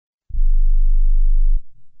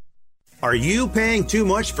Are you paying too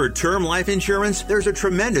much for term life insurance? There's a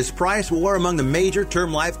tremendous price war among the major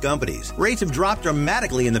term life companies. Rates have dropped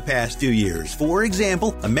dramatically in the past 2 years. For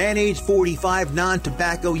example, a man age 45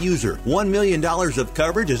 non-tobacco user, $1 million of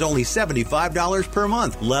coverage is only $75 per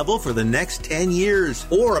month, level for the next 10 years.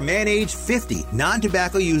 Or a man age 50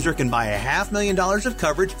 non-tobacco user can buy $500,000 of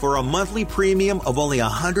coverage for a monthly premium of only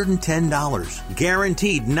 $110.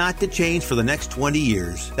 Guaranteed not to change for the next 20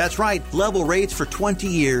 years. That's right, level rates for 20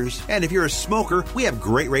 years. And if you're a smoker, we have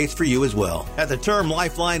great rates for you as well. At the Term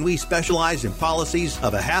Lifeline, we specialize in policies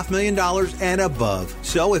of $500,000 and above.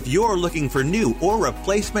 So if you're looking for new or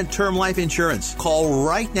replacement term life insurance, call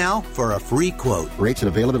right now for a free quote. Rates and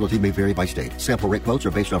availability may vary by state. Sample rate quotes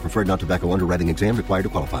are based on preferred non-tobacco underwriting exam required to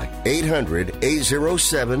qualify.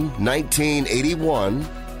 800-807-1981.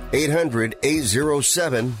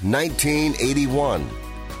 800-807-1981.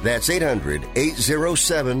 That's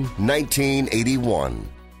 800-807-1981.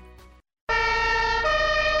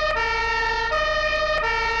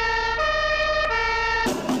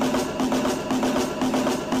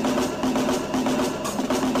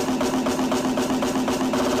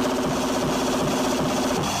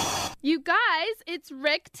 You guys, it's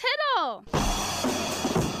Rick Tittle.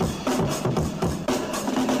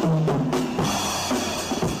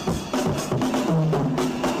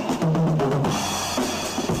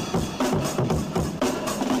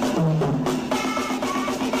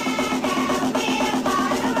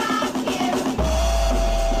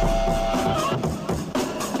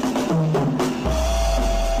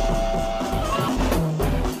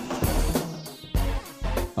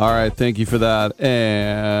 All right, thank you for that.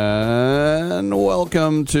 And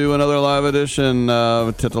welcome to another live edition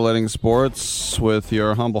of Titillating Sports with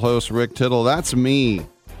your humble host, Rick Tittle. That's me.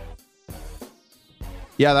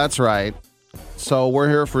 Yeah, that's right. So we're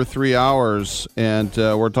here for 3 hours, and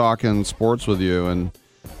we're talking sports with you. And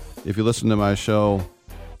if you listen to my show,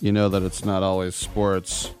 you know that it's not always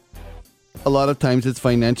sports. A lot of times it's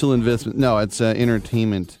financial investment. No, it's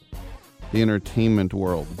entertainment, the entertainment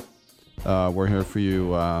world. We're here for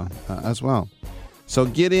you as well. So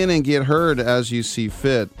get in and get heard as you see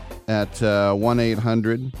fit at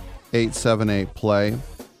 1-800-878-PLAY.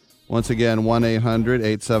 Once again,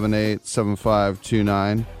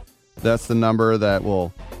 1-800-878-7529. That's the number that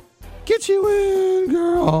will get you in,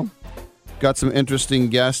 girl. Got some interesting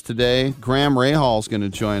guests today. Graham Rahal is going to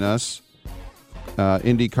join us,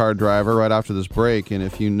 IndyCar driver, right after this break. And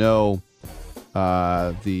if you know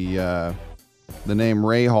the name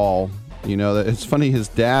Rahal, you know that it's funny. His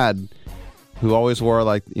dad, who always wore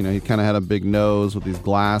he kind of had a big nose with these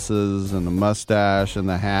glasses and the mustache and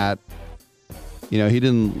the hat. He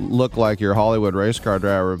didn't look like your Hollywood race car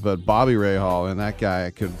driver, but Bobby Rahal, and that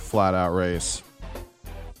guy could flat out race.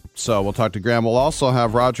 So we'll talk to Graham. We'll also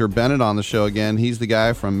have Roger Bennett on the show again. He's the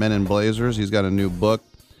guy from Men in Blazers. He's got a new book.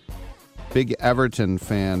 Big Everton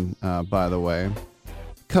fan, by the way.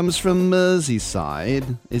 Comes from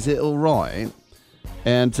Merseyside. Is it all right?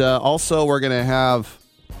 And also we're going to have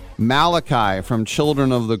Malachi from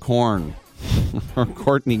Children of the Corn, or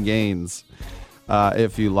Courtney Gaines,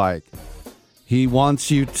 if you like. He wants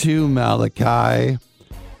you to, Malachi.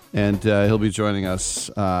 And he'll be joining us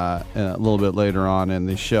a little bit later on in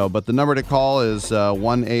the show. But the number to call is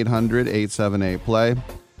 1-800-878-PLAY.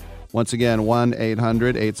 Once again,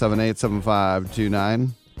 1-800-878-7529.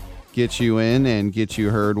 Get you in and get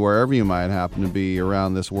you heard wherever you might happen to be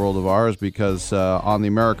around this world of ours, because on the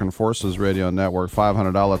American Forces Radio Network,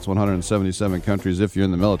 500 outlets, 177 countries. If you're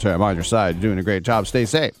in the military, I'm on your side. You're doing a great job. Stay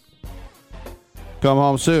safe. Come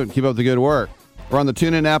home soon. Keep up the good work. We're on the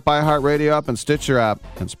TuneIn app, iHeartRadio app, and Stitcher app,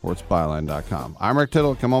 and SportsByline.com. I'm Rick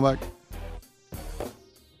Tittle. Come on back.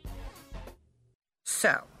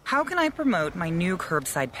 So, how can I promote my new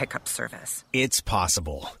curbside pickup service? It's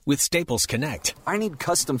possible with Staples Connect. I need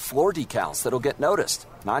custom floor decals that'll get noticed,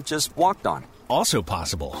 not just walked on. Also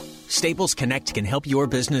possible. Staples Connect can help your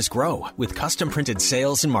business grow with custom printed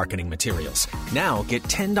sales and marketing materials. Now get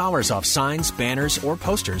 $10 off signs, banners, or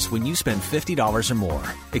posters when you spend $50 or more.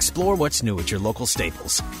 Explore what's new at your local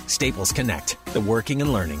Staples. Staples Connect, the working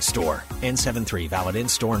and learning store. N73 valid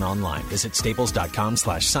in-store and online. Visit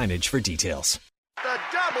staples.com/signage for details. The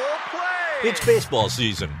double play! It's baseball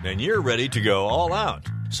season, and you're ready to go all out.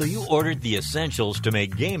 So you ordered the essentials to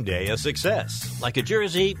make game day a success, like a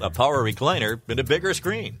jersey, a power recliner, and a bigger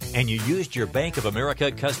screen. And you used your Bank of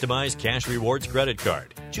America customized cash rewards credit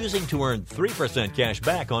card, choosing to earn 3% cash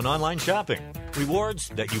back on online shopping.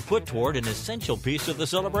 Rewards that you put toward an essential piece of the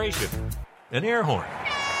celebration, an air horn.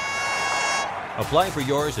 Apply for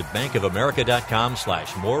yours at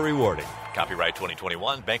bankofamerica.com/more rewarding. Copyright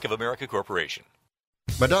 2021, Bank of America Corporation.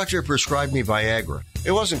 My doctor prescribed me Viagra.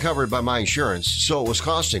 It wasn't covered by my insurance, so it was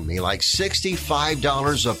costing me like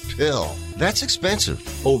 $65 a pill. That's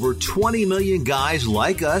expensive. Over 20 million guys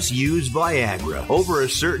like us use Viagra. Over a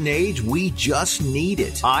certain age, we just need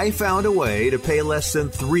it. I found a way to pay less than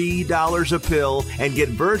 $3 a pill and get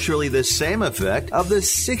virtually the same effect of the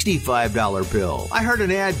 $65 pill. I heard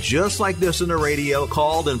an ad just like this on the radio,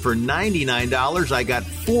 called, and for $99, I got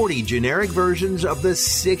 40 generic versions of the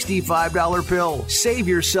 $65 pill. Save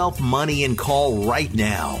yourself money and call right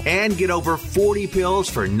now and get over 40 pills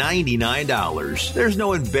for $99. There's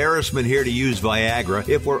no embarrassment here to use Viagra.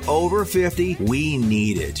 If we're over 50, we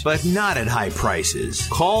need it, but not at high prices.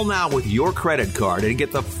 Call now with your credit card and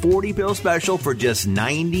get the 40 pill special for just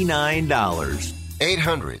 $99.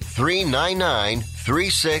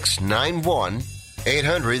 800-399-3691.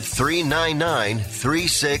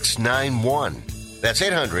 800-399-3691. That's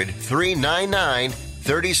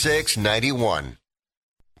 800-399-3691.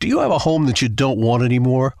 Do you have a home that you don't want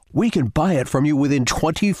anymore? We can buy it from you within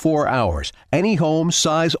 24 hours. Any home,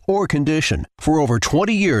 size, or condition. For over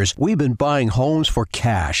 20 years, we've been buying homes for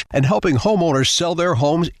cash and helping homeowners sell their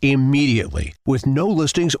homes immediately, with no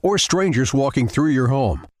listings or strangers walking through your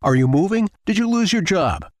home. Are you moving? Did you lose your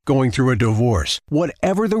job? Going through a divorce?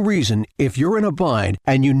 Whatever the reason, if you're in a bind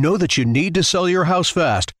and you know that you need to sell your house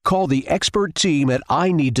fast, call the expert team at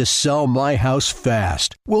I Need to Sell My House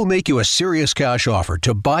Fast. We'll make you a serious cash offer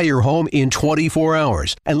to buy your home in 24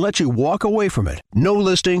 hours and let you walk away from it. No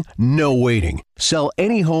listing, no waiting. Sell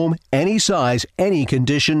any home, any size, any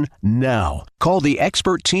condition, now. Call the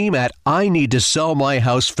expert team at I Need to Sell My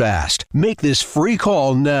House Fast. Make this free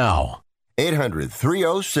call now.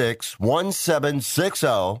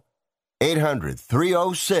 800-306-1760.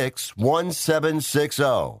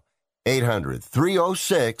 800-306-1760.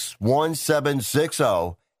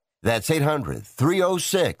 800-306-1760. That's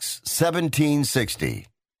 800-306-1760.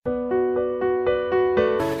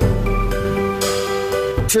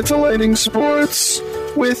 Titillating Sports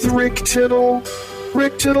with Rick Tittle.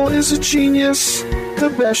 Rick Tittle is a genius, the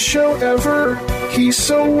best show ever. He's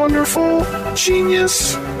so wonderful,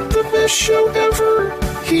 genius, the best show ever.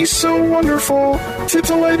 He's so wonderful.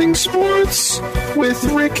 Titillating Sports with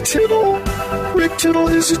Rick Tittle. Rick Tittle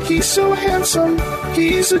he's so handsome,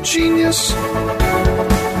 he's a genius.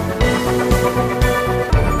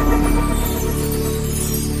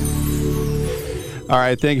 All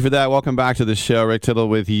right, thank you for that. Welcome back to the show. Rick Tittle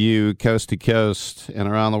with you, coast to coast and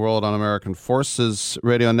around the world on American Forces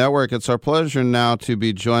Radio Network. It's our pleasure now to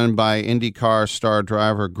be joined by IndyCar star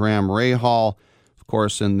driver Graham Rahal, of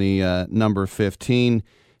course, in the number 15.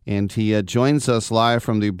 And he joins us live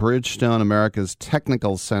from the Bridgestone America's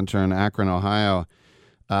Technical Center in Akron, Ohio.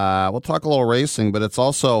 We'll talk a little racing, but it's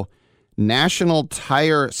also National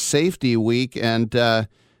Tire Safety Week. And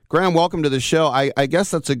Graham, welcome to the show. I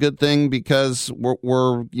guess that's a good thing because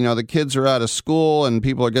we're the kids are out of school and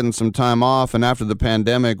people are getting some time off, and after the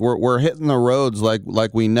pandemic, we're hitting the roads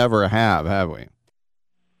like we never have we?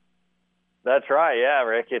 That's right, yeah,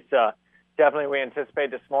 Rick. It's definitely, we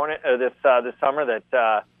anticipate this summer that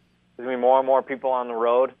there's going to be more and more people on the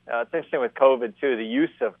road. It's interesting with COVID too. The use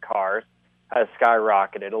of cars has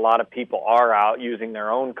skyrocketed. A lot of people are out using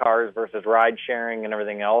their own cars versus ride sharing and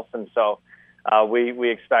everything else, and so.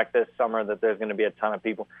 We expect this summer that there's going to be a ton of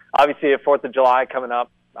people. Obviously, 4th of July coming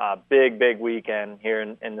up, big weekend here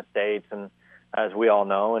in the States, and as we all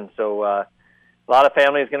know. And so a lot of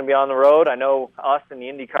families going to be on the road. I know us in the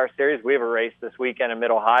IndyCar Series, we have a race this weekend in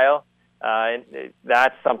Mid-Ohio.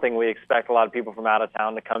 That's something we expect a lot of people from out of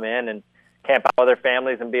town to come in and camp out with their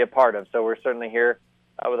families and be a part of. So we're certainly here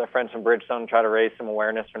with our friends from Bridgestone to try to raise some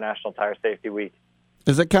awareness for National Tire Safety Week.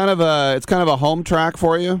 Is it kind of a home track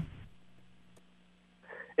for you?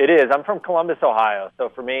 It is. I'm from Columbus, Ohio, so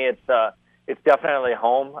for me, it's definitely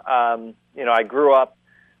home. I grew up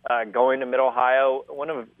going to Mid-Ohio.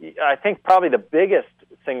 I think probably the biggest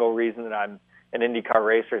single reason that I'm an IndyCar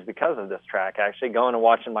racer is because of this track. Actually, going and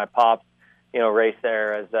watching my pops, race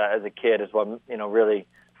there as a kid is what really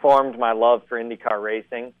formed my love for IndyCar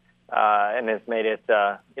racing, and has made it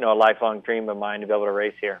a lifelong dream of mine to be able to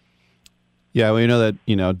race here. Yeah, well, that,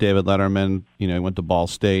 David Letterman, he went to Ball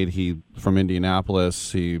State. He from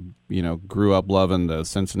Indianapolis. He, grew up loving the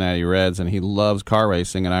Cincinnati Reds, and he loves car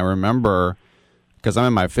racing. And I remember, because I'm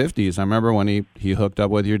in my 50s, I remember when he hooked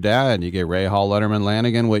up with your dad, and you get Rahal, Letterman,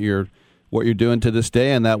 Lanigan, what you're doing to this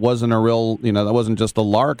day. And that wasn't a real, that wasn't just a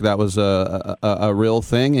lark. That was a real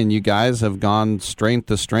thing. And you guys have gone strength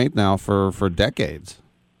to strength now for decades.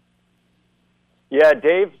 Yeah,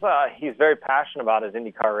 Dave, he's very passionate about his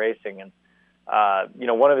IndyCar racing, and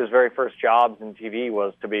one of his very first jobs in TV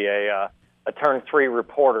was to be a Turn 3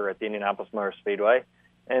 reporter at the Indianapolis Motor Speedway.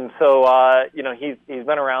 And so, he's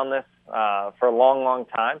been around this for a long, long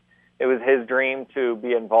time. It was his dream to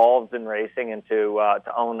be involved in racing and to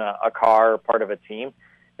own a car or part of a team.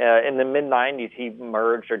 In the mid-'90s, he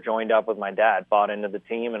merged or joined up with my dad, bought into the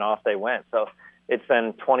team, and off they went. So it's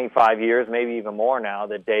been 25 years, maybe even more now,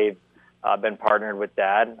 that Dave's been partnered with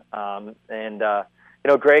Dad.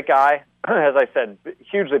 Great guy, as I said,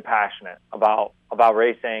 hugely passionate about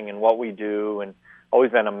racing and what we do, and always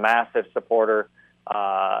been a massive supporter,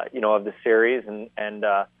 of the series. And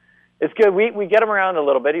it's good. We get him around a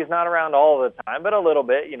little bit. He's not around all the time, but a little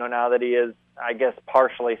bit, now that he is, I guess,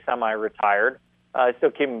 partially semi-retired. I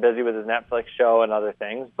still keep him busy with his Netflix show and other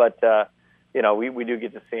things, but, we do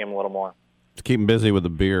get to see him a little more. To keep him busy with the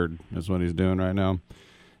beard is what he's doing right now.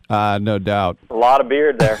 No doubt. A lot of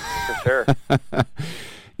beard there, for sure.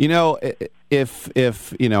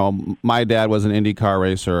 If my dad was an IndyCar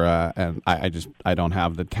racer, and I don't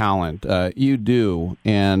have the talent, you do,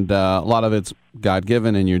 and a lot of it's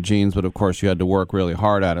God-given in your genes, but of course you had to work really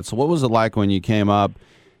hard at it. So what was it like when you came up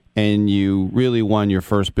and you really won your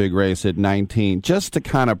first big race at 19, just to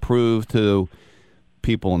kind of prove to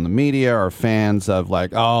people in the media or fans of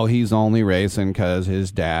like, oh, he's only racing because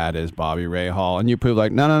his dad is Bobby Rahal, and you prove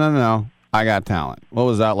like, no, I got talent. What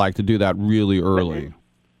was that like to do that really early?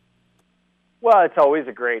 Well, it's always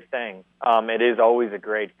a great thing. It is always a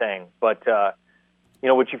great thing. But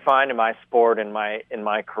what you find in my sport, in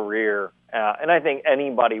my career, and I think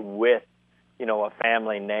anybody with a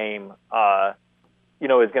family name,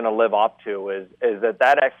 is going to live up to is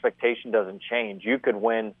that expectation doesn't change. You could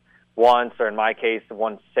win once, or in my case,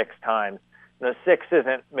 won 6 times. 6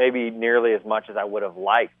 isn't maybe nearly as much as I would have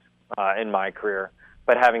liked in my career.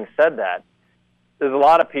 But having said that, there's a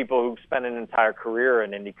lot of people who spend an entire career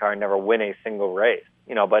in IndyCar and never win a single race.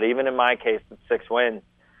 But even in my case, with 6 wins,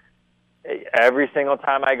 every single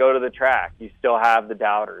time I go to the track, you still have the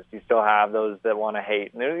doubters. You still have those that want to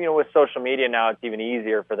hate. And, with social media now, it's even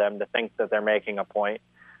easier for them to think that they're making a point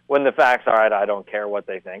when the facts are, I don't care what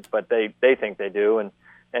they think, but they think they do.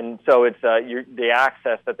 And so it's the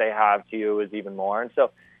access that they have to you is even more. And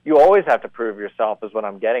so you always have to prove yourself is what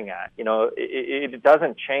I'm getting at. It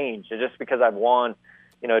doesn't change. Just because I've won,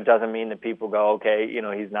 it doesn't mean that people go, okay,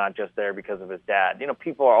 he's not just there because of his dad.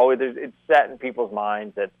 People are always, it's set in people's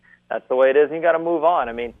minds that that's the way it is, and you got to move on.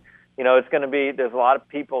 I mean, it's going to be, there's a lot of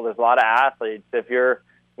people, there's a lot of athletes. If you're,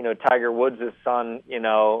 Tiger Woods' son, you're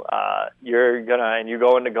going to, and you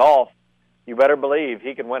go into golf, you better believe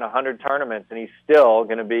he can win 100 tournaments, and he's still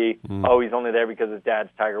going to be, he's only there because his dad's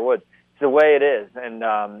Tiger Woods. It's the way it is, and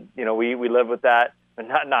we live with that.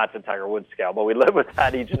 Not to Tiger Woods scale, but we live with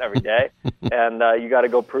that each and every day, and you got to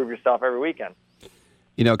go prove yourself every weekend.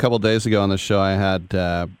 A couple of days ago on the show, I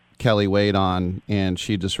had Kelly Wade on, and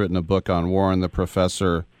she'd just written a book on Warren the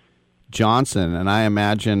Professor Johnson, and I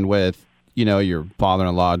imagine with your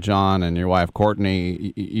father-in-law John and your wife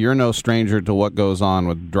Courtney, you're no stranger to what goes on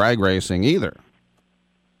with drag racing either.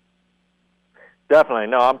 Definitely.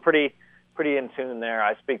 No, I'm pretty in tune there.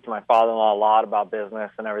 I speak to my father-in-law a lot about business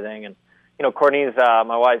and everything. And, Courtney's,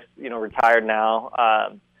 my wife's, retired now.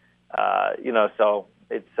 So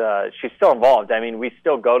it's, she's still involved. I mean, we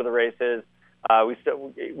still go to the races. We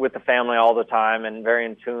still with the family all the time, and very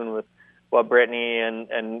in tune with what Brittany and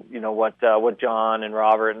what John and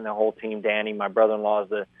Robert and the whole team. Danny, my brother-in-law,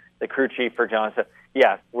 is the crew chief for John. So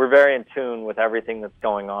yeah, we're very in tune with everything that's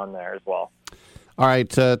going on there as well. All right,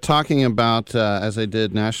 talking about, as I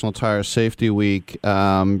did, National Tire Safety Week,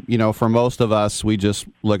 for most of us, we just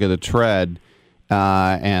look at the tread,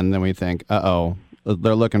 and then we think,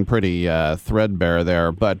 they're looking pretty threadbare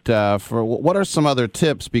there. But for what are some other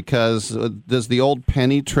tips? Because does the old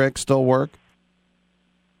penny trick still work?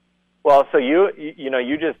 Well, so you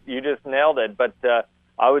just nailed it. But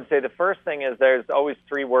I would say the first thing is there's always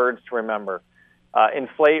 3 words to remember: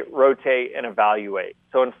 inflate, rotate, and evaluate.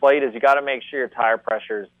 So inflate is you got to make sure your tire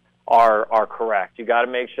pressures are correct. You got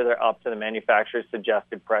to make sure they're up to the manufacturer's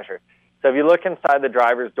suggested pressure. So if you look inside the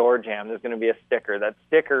driver's door jamb, there's going to be a sticker. That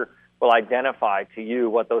sticker will identify to you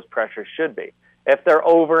what those pressures should be. If they're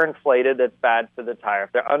overinflated, that's bad for the tire.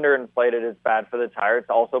 If they're underinflated, it's bad for the tire. It's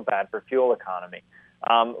also bad for fuel economy.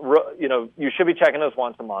 You should be checking those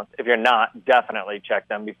once a month. If you're not, definitely check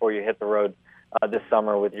them before you hit the road this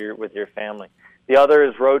summer with your family. The other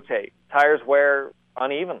is rotate. Tires wear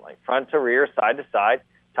unevenly, front to rear, side to side.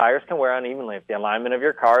 Tires can wear unevenly. If the alignment of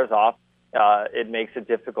your car is off, it makes it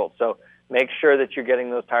difficult. So make sure that you're getting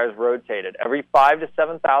those tires rotated. Every 5,000 to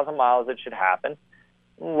 7,000 miles it should happen.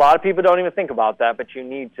 A lot of people don't even think about that, but you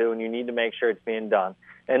need to, and you need to make sure it's being done.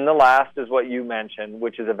 And the last is what you mentioned,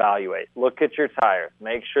 which is evaluate. Look at your tires.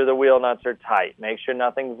 Make sure the wheel nuts are tight. Make sure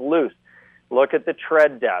nothing's loose. look at the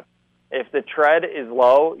tread depth. If the tread is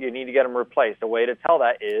low, you need to get them replaced. A way to tell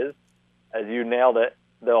that is, as you nailed it,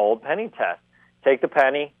 the old penny test. Take the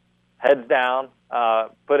penny, heads down,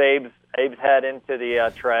 put Abe's head into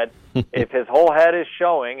the tread. If his whole head is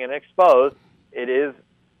showing and exposed, it is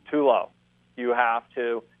too low. You have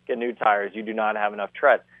to get new tires. You do not have enough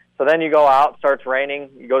tread. So then you go out, starts raining,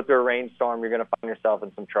 you go through a rainstorm, you're going to find yourself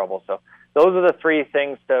in some trouble. So those are the three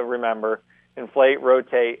things to remember: inflate,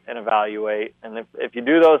 rotate, and evaluate. And if you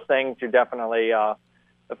do those things, you're definitely a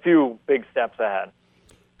few big steps ahead.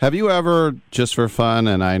 Have you ever, just for fun,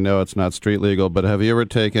 and I know it's not street legal, but have you ever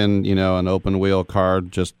taken, an open wheel car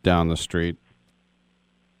just down the street?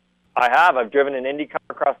 I have. I've driven an Indy car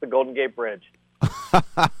across the Golden Gate Bridge. You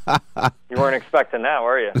weren't expecting that,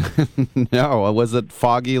 were you? No. Was it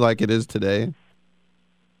foggy like it is today?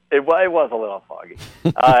 It was a little foggy.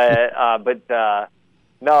 But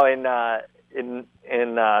no, in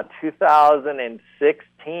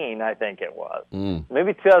 2016, I think it was.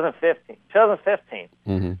 Maybe 2015. 2015.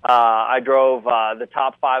 Mm-hmm. I drove, the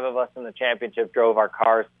top 5 of us in the championship drove our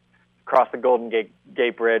cars across the Golden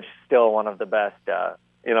Gate Bridge. Still one of the best,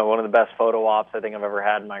 one of the best photo ops I think I've ever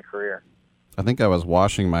had in my career. I think I was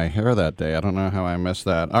washing my hair that day. I don't know how I missed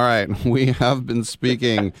that. All right, we have been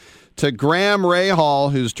speaking to Graham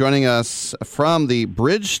Rahal, who's joining us from the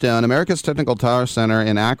Bridgestone, America's Technical Tire Center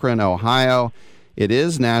in Akron, Ohio. It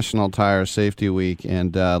is National Tire Safety Week,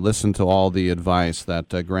 and listen to all the advice that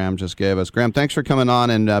Graham just gave us. Graham, thanks for coming on,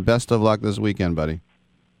 and best of luck this weekend, buddy.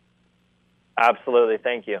 Absolutely.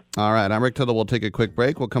 Thank you. All right, I'm Rick Tittle. We'll take a quick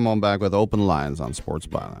break. We'll come on back with Open Lines on Sports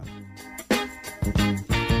Byline.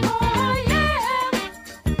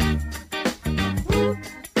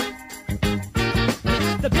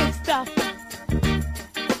 The big stuff.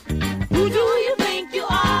 Who do you think you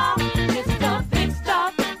are? It's the big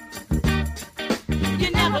stuff.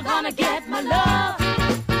 You're never gonna get my love.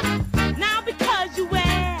 Now because you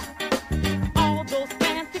wear all those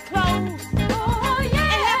fancy clothes. Oh,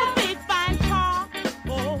 yeah. And have a big fine car.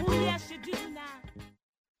 Oh, yes, you do now.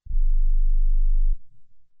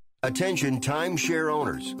 Attention timeshare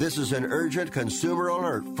owners. This is an urgent consumer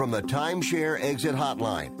alert from the Timeshare Exit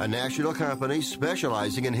Hotline, a national company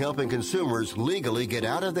specializing in helping consumers legally get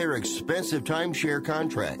out of their expensive timeshare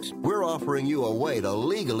contracts. We're offering you a way to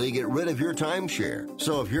legally get rid of your timeshare.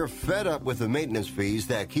 So if you're fed up with the maintenance fees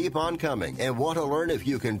that keep on coming and want to learn if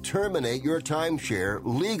you can terminate your timeshare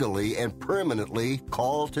legally and permanently,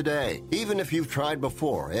 call today. Even if you've tried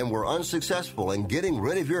before and were unsuccessful in getting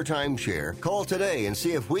rid of your timeshare, call today and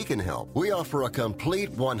see if we can help. We offer a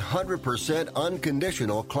complete 100%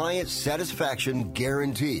 unconditional client satisfaction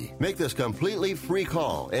guarantee. Make this completely free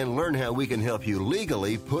call and learn how we can help you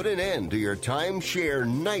legally put an end to your timeshare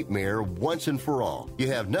nightmare once and for all.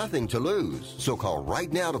 You have nothing to lose, so call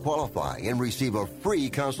right now to qualify and receive a free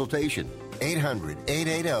consultation.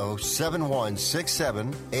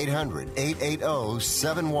 800-880-7167.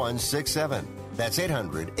 800-880-7167. That's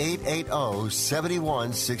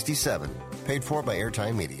 800-880-7167. Paid for by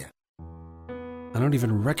Airtime Media. I don't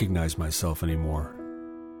even recognize myself anymore.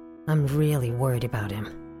 I'm really worried about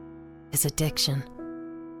him. His addiction.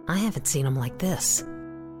 I haven't seen him like this.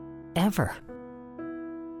 Ever.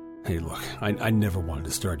 Hey, look, I never wanted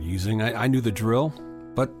to start using. I knew the drill,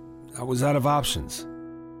 but I was out of options.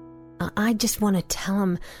 I just want to tell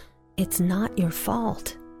him it's not your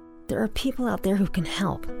fault. There are people out there who can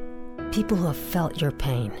help. People who have felt your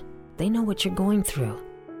pain. They know what you're going through.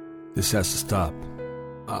 This has to stop.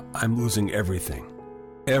 I'm losing everything.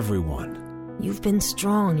 Everyone. You've been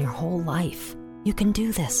strong your whole life. You can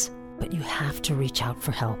do this, but you have to reach out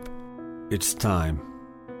for help. It's time.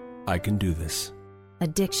 I can do this.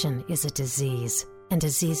 Addiction is a disease, and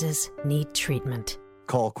diseases need treatment.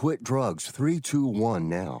 Call Quit Drugs 321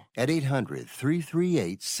 now at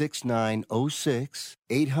 800-338-6906.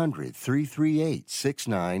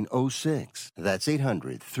 800-338-6906. That's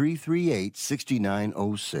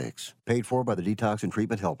 800-338-6906. Paid for by the Detox and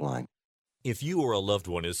Treatment Helpline. If you or a loved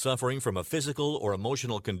one is suffering from a physical or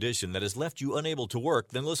emotional condition that has left you unable to work,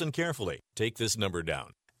 then listen carefully. Take this number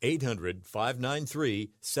down.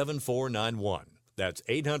 800-593-7491. That's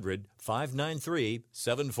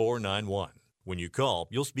 800-593-7491. When you call,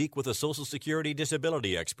 you'll speak with a Social Security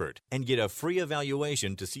disability expert and get a free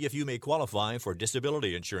evaluation to see if you may qualify for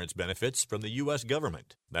disability insurance benefits from the U.S.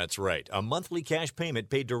 government. That's right, a monthly cash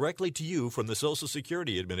payment paid directly to you from the Social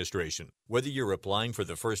Security Administration. Whether you're applying for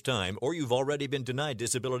the first time or you've already been denied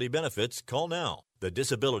disability benefits, call now. The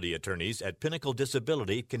disability attorneys at Pinnacle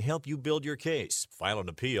Disability can help you build your case, file an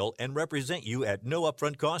appeal, and represent you at no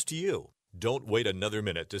upfront cost to you. Don't wait another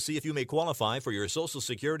minute to see if you may qualify for your Social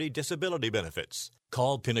Security disability benefits.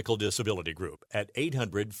 Call Pinnacle Disability Group at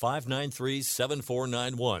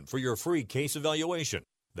 800-593-7491 for your free case evaluation.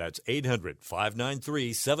 That's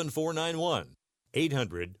 800-593-7491.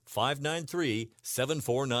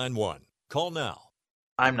 800-593-7491. Call now.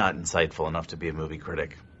 I'm not insightful enough to be a movie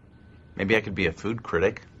critic. Maybe I could be a food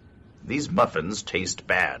critic. These muffins taste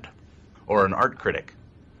bad. Or an art critic.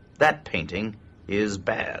 That painting is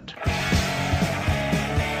bad.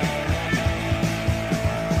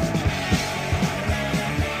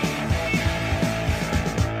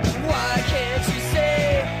 Why can't you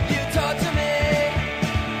say you talk to me?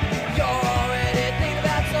 You're already thinking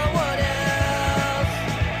about someone else.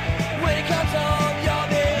 When it comes home, your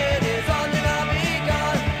bed is on and I'll be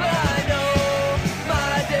gone. But I know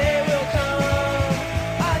my day will come.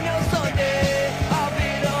 I know someday I'll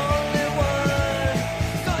be the only one.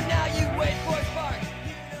 So now you wait for a spark.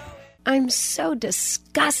 I'm so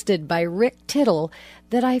disgusted by Rick Tittle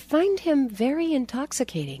that I find him very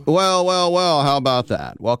intoxicating. Well, how about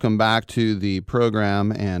that? Welcome back to the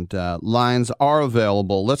program, and lines are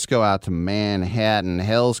available. Let's go out to Manhattan,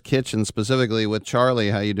 Hell's Kitchen, specifically with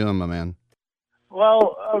Charlie. How you doing, my man?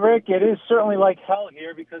 Well, Rick, it is certainly like hell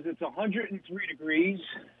here because it's 103 degrees,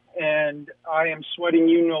 and I am sweating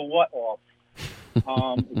you-know-what off.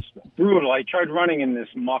 It's brutal. I tried running in this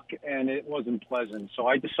muck, and it wasn't pleasant, so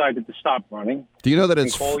I decided to stop running. Do you know that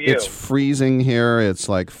it's freezing here? It's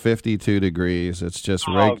like 52 degrees. It's just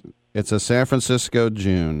it's a San Francisco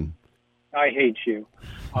June. I hate you.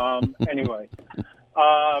 Anyway,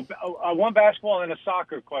 one basketball and a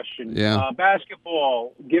soccer question. Yeah.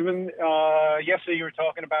 Basketball, given yesterday you were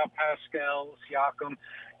talking about Pascal Siakam,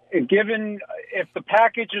 given if the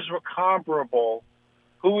packages were comparable,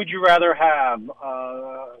 who would you rather have,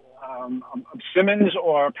 Simmons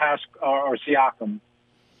or Siakam?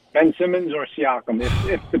 Ben Simmons or Siakam,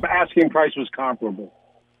 if the asking price was comparable?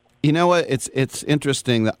 You know what? It's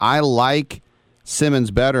interesting that I like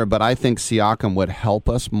Simmons better, but I think Siakam would help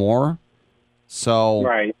us more. So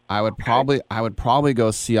right. I would probably go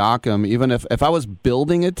Siakam. Even if I was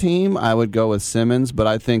building a team, I would go with Simmons, but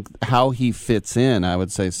I think how he fits in, I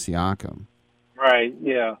would say Siakam. Right,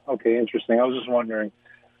 yeah. Okay, interesting. I was just wondering.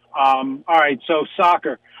 All right, so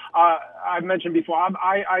soccer. I mentioned before,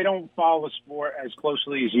 I don't follow the sport as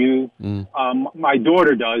closely as you. My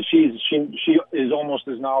daughter does. She is almost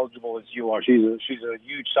as knowledgeable as you are. She's a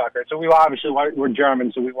huge soccer. So we're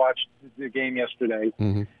German, so we watched the game yesterday,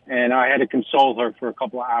 and I had to console her for a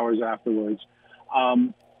couple of hours afterwards.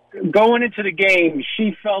 Going into the game,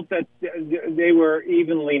 she felt that they were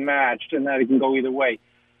evenly matched and that it can go either way.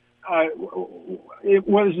 It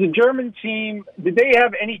was the German team. Did they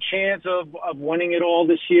have any chance of winning it all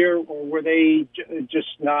this year, or were they just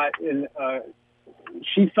not?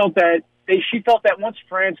 She felt that once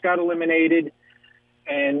France got eliminated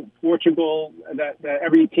and Portugal, that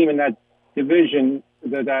every team in that division,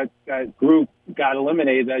 that group got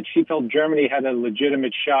eliminated, that she felt Germany had a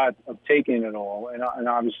legitimate shot of taking it all, and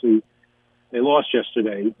obviously they lost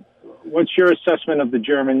yesterday. What's your assessment of the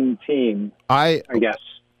German team? I guess.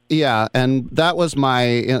 Yeah, and that was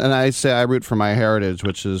and I say I root for my heritage,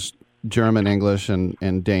 which is German, English,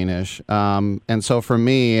 and Danish. And so for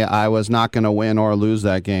me, I was not going to win or lose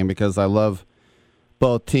that game because I love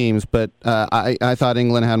both teams. But I thought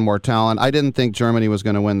England had more talent. I didn't think Germany was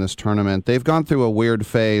going to win this tournament. They've gone through a weird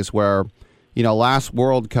phase where, last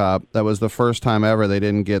World Cup, that was the first time ever they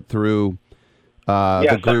didn't get through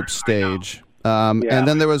the group stage. And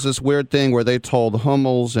then there was this weird thing where they told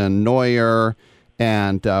Hummels and Neuer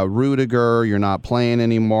and Rudiger, you're not playing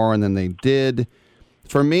anymore, and then they did.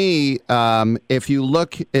 For me, if you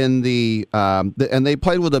look in and they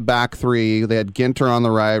played with a back three. They had Ginter on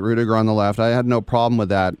the right, Rudiger on the left. I had no problem with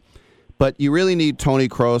that. But you really need Toni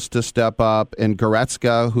Kroos to step up, and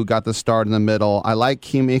Goretzka, who got the start in the middle. I like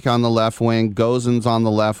Kimmich on the left wing. Gozens on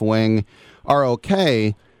the left wing are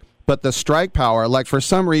okay. But the strike power, like for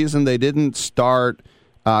some reason they didn't start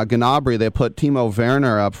Gnabry. They put Timo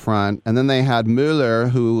Werner up front, and then they had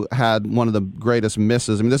Müller, who had one of the greatest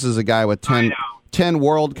misses. I mean, this is a guy with 10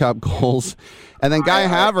 World Cup goals. And then Guy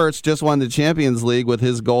Havertz just won the Champions League with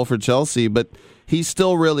his goal for Chelsea, but he's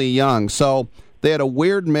still really young. So they had a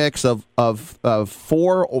weird mix of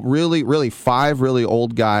five really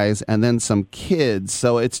old guys and then some kids.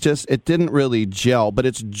 So it didn't really gel, but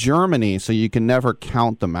it's Germany, so you can never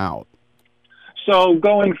count them out. So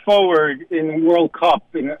going forward in World Cup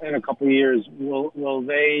in a couple of years, will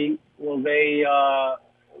they? Do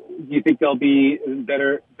you think they'll be in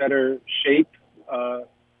better shape?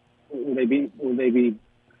 Will they be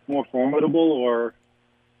more formidable, or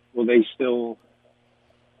will they still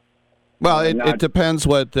Well, it depends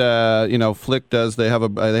what Flick does. They have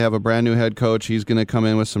a brand new head coach. He's going to come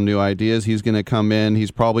in with some new ideas. He's going to come in.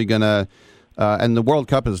 He's probably going to, and the World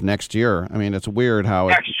Cup is next year. I mean, it's weird how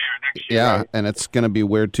next year. Yeah, right. And it's going to be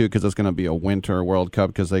weird too because it's going to be a winter World Cup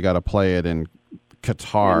because they got to play it in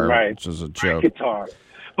Qatar, which is a joke. Qatar,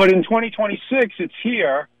 but in 2026 it's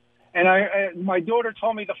here, and my daughter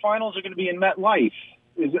told me the finals are going to be in MetLife.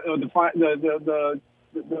 Is the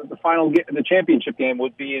final the championship game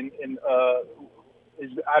would be in I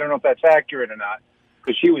don't know if that's accurate or not,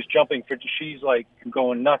 because she was jumping she's like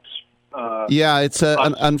going nuts. It's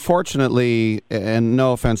unfortunately, and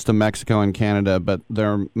no offense to Mexico and Canada, but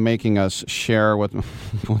they're making us share with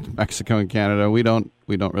Mexico and Canada. We don't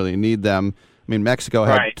really need them. I mean, Mexico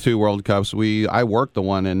had 2 World Cups. I worked the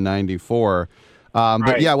one in '94.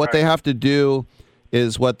 What they have to do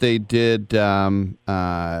is what they did, at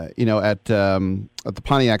the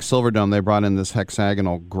Pontiac Silverdome. They brought in this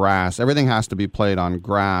hexagonal grass. Everything has to be played on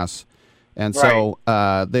grass. And so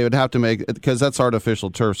they would have to make, because that's artificial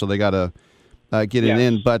turf, so they got to get it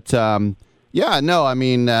in. But, your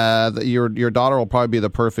daughter will probably be the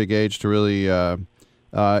perfect age to really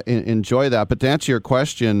enjoy that. But to answer your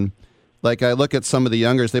question, like I look at some of the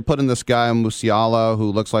youngers, they put in this guy, Musiala, who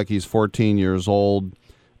looks like he's 14 years old.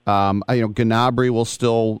 Gnabry will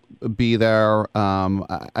still be there.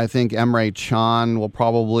 I think Emre Can will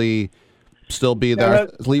probably still be there.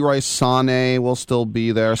 Leroy Sané will still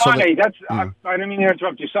be there. Sané, I didn't mean to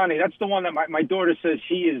interrupt you. Sané, that's the one that my daughter says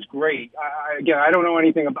he is great. I don't know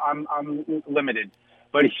anything about. I'm limited,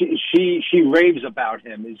 but she raves about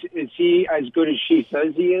him. Is he as good as she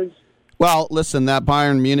says he is? Well, listen, that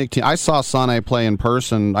Bayern Munich team. I saw Sané play in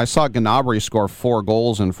person. I saw Gnabry score 4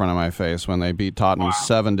 goals in front of my face when they beat Tottenham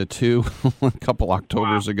 7-2 a couple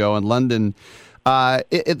Octobers ago in London.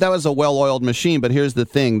 That was a well-oiled machine, but here's the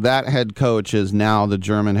thing. That head coach is now the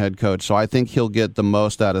German head coach, so I think he'll get the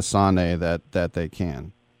most out of Sané that they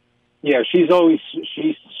can. Yeah, she's while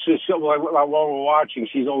we're watching,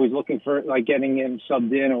 she's always looking for like getting him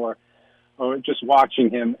subbed in or just watching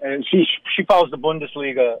him. And she follows the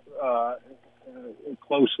Bundesliga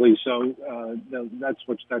closely, so that's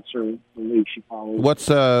her league she follows. What's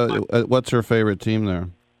her favorite team there?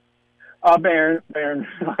 Bayern,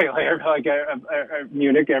 like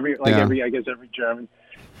Munich, every German.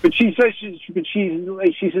 But she says she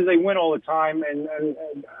says they win all the time, and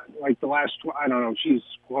like the last, I don't know, she's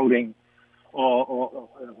quoting,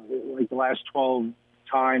 like the last 12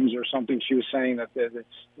 times or something. She was saying that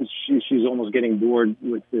she's almost getting bored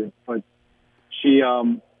with it, but she,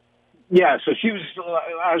 so she was,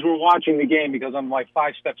 as we're watching the game, because I'm like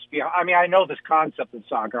 5 steps behind. I mean, I know this concept of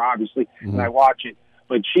soccer, obviously, and I watch it.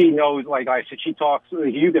 But she knows, like I said, she talks.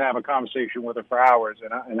 You can have a conversation with her for hours,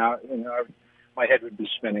 and my head would be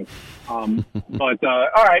spinning. But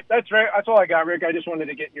all right, that's all I got, Rick. I just wanted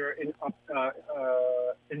to get your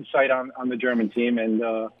insight on the German team, and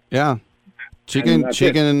she can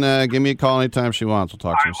give me a call anytime she wants. We'll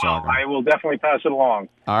talk some soccer. I will definitely pass it along.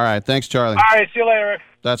 All right, thanks, Charlie. All right, see you later, Rick.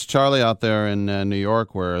 That's Charlie out there in New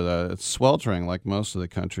York, where it's sweltering like most of the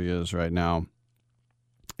country is right now.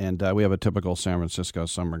 And we have a typical San Francisco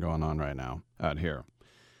summer going on right now out here.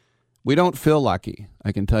 We don't feel lucky,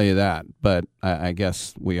 I can tell you that, but I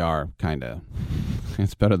guess we are kind of.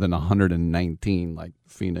 It's better than 119 like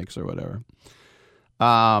Phoenix or whatever.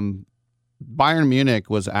 Bayern Munich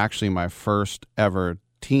was actually my first ever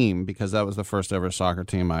team because that was the first ever soccer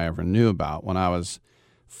team I ever knew about. When I was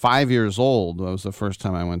 5 years old, that was the first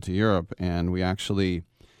time I went to Europe, and we actually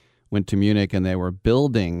went to Munich, and they were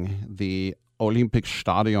building the Olympic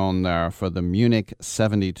Stadion there for the Munich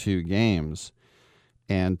 72 games.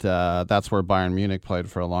 And that's where Bayern Munich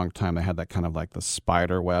played for a long time. They had that kind of like the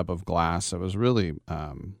spider web of glass. It was really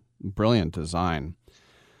brilliant design.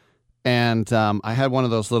 And I had one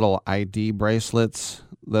of those little ID bracelets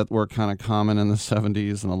that were kind of common in the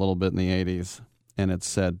 70s and a little bit in the 80s. And it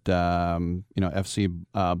said, FC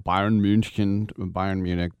Bayern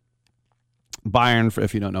Munich. Bayern,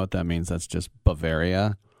 if you don't know what that means, that's just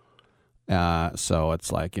Bavaria. So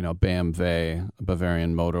it's like, BMW,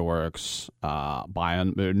 Bavarian Motor Works,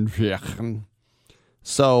 Bayern München.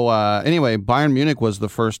 So anyway, Bayern Munich was the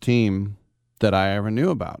first team that I ever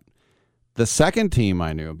knew about. The second team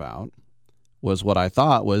I knew about was what I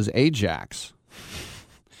thought was Ajax.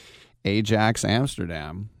 Ajax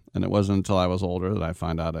Amsterdam. And it wasn't until I was older that I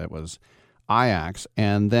found out it was Ajax.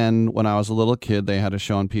 And then when I was a little kid, they had a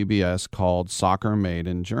show on PBS called Soccer Made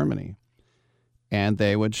in Germany. And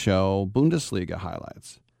they would show Bundesliga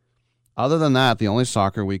highlights. Other than that, the only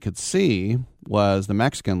soccer we could see was the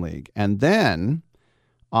Mexican League. And then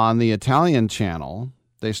on the Italian channel,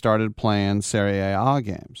 they started playing Serie A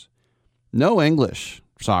games. No English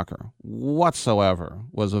soccer whatsoever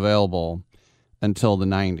was available until the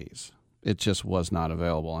 90s. It just was not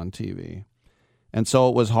available on TV. And so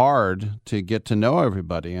it was hard to get to know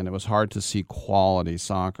everybody, and it was hard to see quality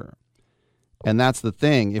soccer. And that's the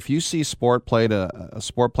thing. If you see sport played at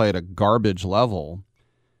a garbage level,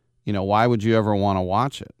 why would you ever want to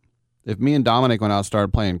watch it? If me and Dominic went out and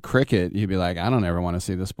started playing cricket, you'd be like, I don't ever want to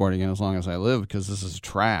see this sport again as long as I live because this is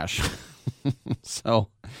trash. So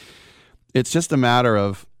it's just a matter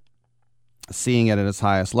of seeing it at its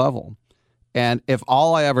highest level. And if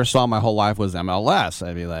all I ever saw my whole life was MLS,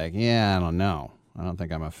 I'd be like, yeah, I don't know. I don't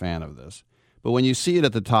think I'm a fan of this. But when you see it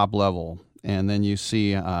at the top level and then you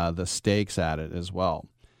see the stakes at it as well,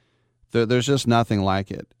 there's just nothing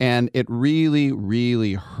like it. And it really,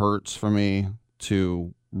 really hurts for me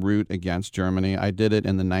to root against Germany. I did it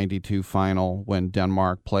in the 92 final when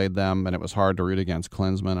Denmark played them, and it was hard to root against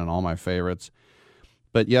Klinsmann and all my favorites.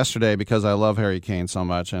 But yesterday, because I love Harry Kane so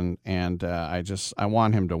much, and I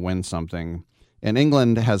want him to win something. And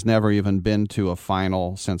England has never even been to a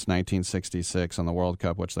final since 1966 in the World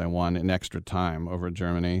Cup, which they won in extra time over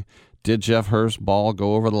Germany. Did Jeff Hurst's ball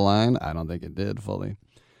go over the line? I don't think it did fully.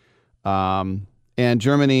 And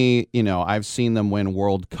Germany, I've seen them win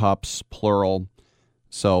World Cups, plural.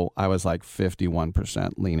 So I was like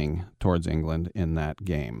 51% leaning towards England in that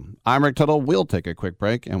game. I'm Rick Tittle. We'll take a quick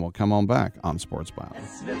break, and we'll come on back on Sports Bio.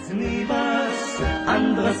 Es wird nie was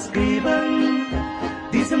anderes geben.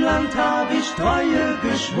 Diesem Land habe ich Treue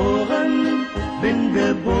geschworen. Bin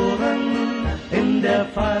geboren in der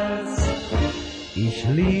Pfalz. Ich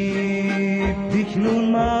lieb dich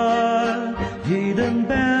nun mal. Jeden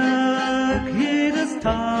Berg, jedes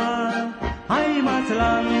Tal.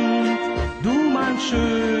 Heimatland. Du mein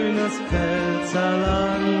schönes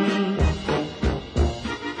Pfälzerland.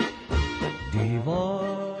 Die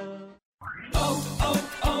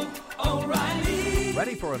O'Reilly.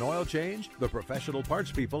 Ready for an oil change? The professional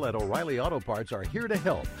parts people at O'Reilly Auto Parts are here to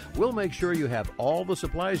help. We'll make sure you have all the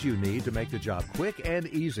supplies you need to make the job quick and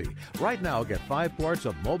easy. Right now, get 5 quarts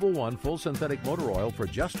of Mobil 1 full synthetic motor oil for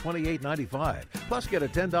just $28.95. Plus, get a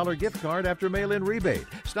 $10 gift card after mail-in rebate.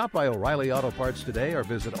 Stop by O'Reilly Auto Parts today or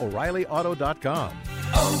visit O'ReillyAuto.com.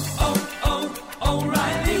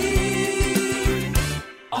 O'Reilly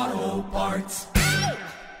Auto Parts.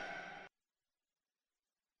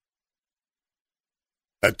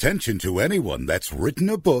 Attention to anyone that's written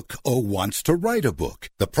a book or wants to write a book.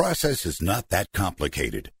 The process is not that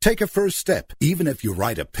complicated. Take a first step. Even if you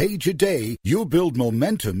write a page a day, you'll build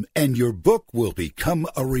momentum and your book will become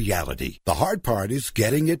a reality. The hard part is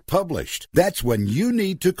getting it published. That's when you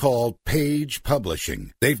need to call Page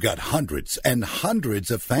Publishing. They've got hundreds and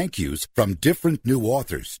hundreds of thank yous from different new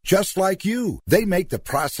authors, just like you. They make the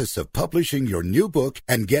process of publishing your new book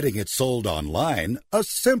and getting it sold online a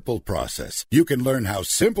simple process. You can learn how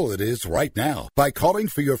simple it is right now by calling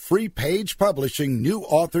for your free Page Publishing New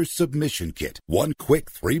Author Submission Kit. One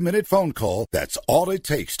quick 3-minute phone call, that's all it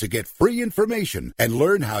takes to get free information and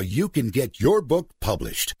learn how you can get your book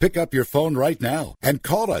published. Pick up your phone right now and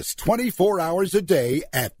call us 24 hours a day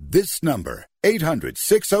at this number.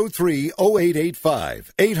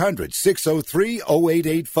 800-603-0885.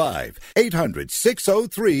 800-603-0885.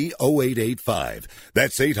 800-603-0885.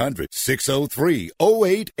 That's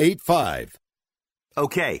 800-603-0885.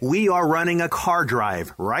 Okay, we are running a car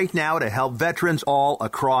drive right now to help veterans all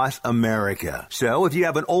across America. So if you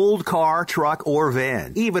have an old car, truck, or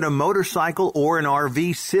van, even a motorcycle or an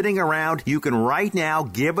RV sitting around, you can right now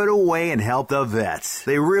give it away and help the vets.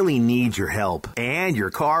 They really need your help. And your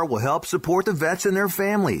car will help support the vets and their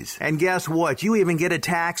families. And guess what? You even get a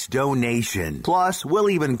tax donation. Plus, we'll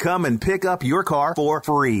even come and pick up your car for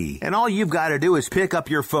free. And all you've got to do is pick up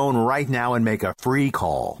your phone right now and make a free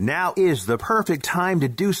call. Now is the perfect time to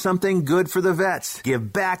do something good for the vets.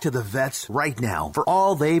 Give back to the vets right now for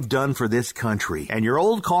all they've done for this country. And your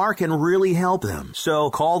old car can really help them.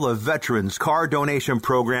 So call the Veterans Car Donation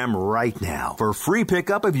Program right now for free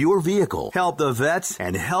pickup of your vehicle. Help the vets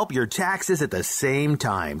and help your taxes at the same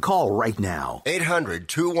time. Call right now.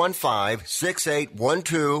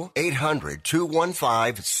 800-215-6812.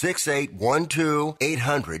 800-215-6812.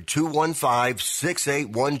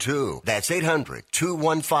 800-215-6812. That's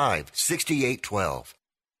 800-215-6812.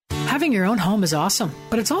 Having your own home is awesome,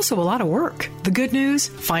 but it's also a lot of work. The good news?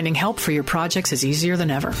 Finding help for your projects is easier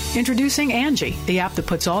than ever. Introducing Angie, the app that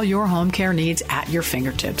puts all your home care needs at your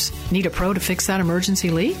fingertips. Need a pro to fix that emergency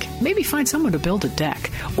leak? Maybe find someone to build a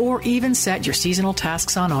deck, or even set your seasonal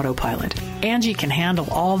tasks on autopilot. Angie can handle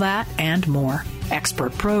all that and more.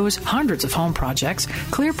 Expert pros, hundreds of home projects,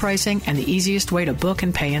 clear pricing, and the easiest way to book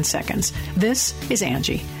and pay in seconds. This is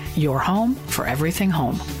Angie, your home for everything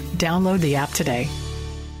home. Download the app today.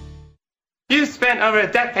 You spent over a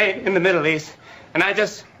decade in the Middle East, and I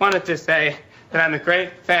just wanted to say that I'm a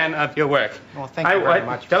great fan of your work. Well, thank you very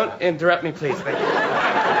much. Don't interrupt me, please. Thank you.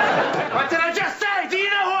 What did I just say? Do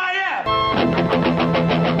you know who I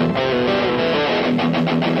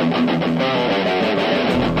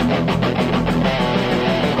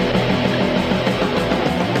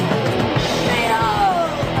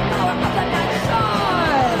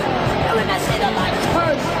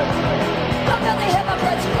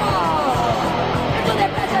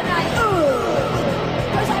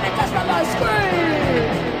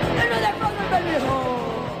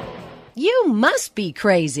You must be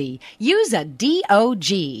crazy. Use a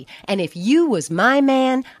DOG. And if you was my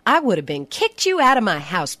man, I would have been kicked you out of my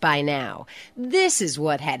house by now. This is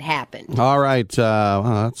what had happened. All right.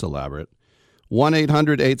 That's elaborate.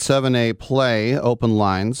 1-800-878-PLAY. Open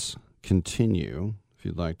lines continue if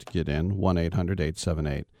you'd like to get in.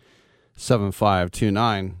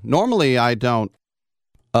 1-800-878-7529. Normally, I don't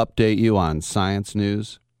update you on science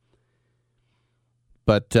news,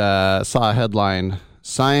 but saw a headline.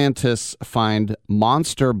 Scientists find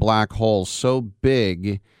monster black holes so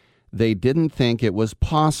big they didn't think it was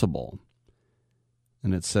possible.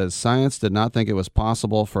 And it says science did not think it was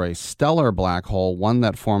possible for a stellar black hole, one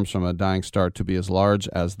that forms from a dying star, to be as large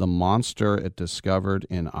as the monster it discovered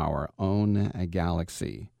in our own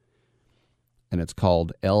galaxy. And it's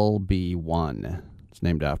called LB1. It's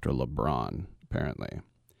named after LeBron, apparently.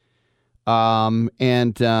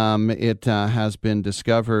 It has been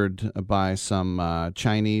discovered by some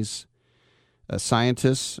Chinese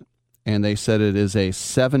scientists, and they said it is a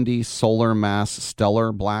 70 solar mass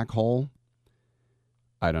stellar black hole.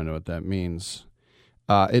 I don't know what that means.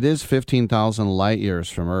 It is 15,000 light years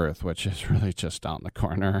from Earth, which is really just down the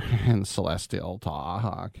corner in celestial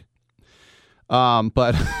talk.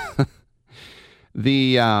 But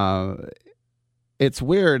it's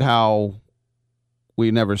weird how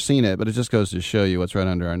we've never seen it, but it just goes to show you what's right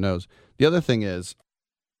under our nose. The other thing is,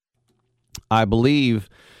 I believe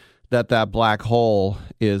that black hole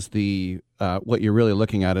is what you're really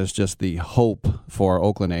looking at is just the hope for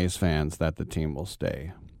Oakland A's fans that the team will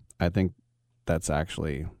stay. I think that's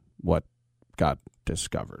actually what got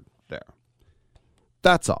discovered there.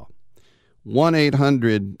 That's all.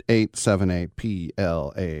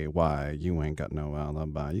 1-800-878-PLAY. You ain't got no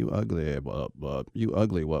alibi. You ugly. What? You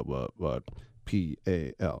ugly. What?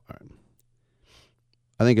 PAL.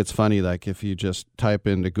 I think it's funny, like, if you just type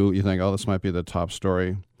into Google, you think, oh, this might be the top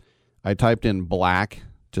story. I typed in black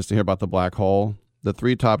just to hear about the black hole. The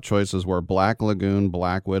three top choices were Black Lagoon,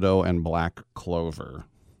 Black Widow, and Black Clover.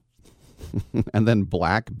 And then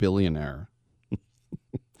Black Billionaire.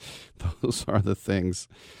 Those are the things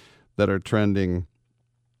that are trending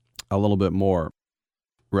a little bit more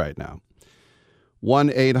right now.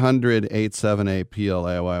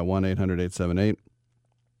 1-800-878-PLAY,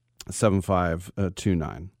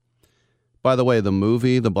 1-800-878-7529. By the way, the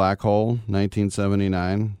movie, The Black Hole,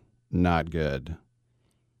 1979, not good.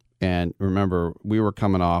 And remember, we were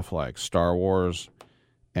coming off like Star Wars,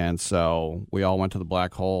 and so we all went to the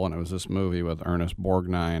black hole, and it was this movie with Ernest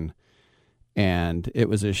Borgnine, and it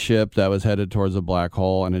was a ship that was headed towards the black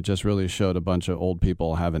hole, and it just really showed a bunch of old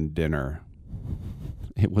people having dinner.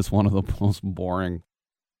 It was one of the most boring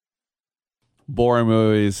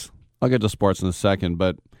movies. I'll get to sports in a second,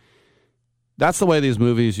 but that's the way these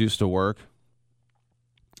movies used to work.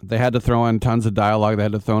 They had to throw in tons of dialogue. They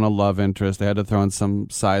had to throw in a love interest. They had to throw in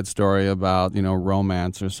some side story about,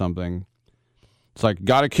 romance or something. It's like,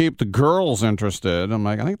 got to keep the girls interested. I'm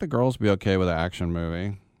like, I think the girls would be okay with an action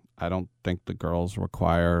movie. I don't think the girls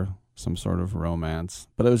require some sort of romance.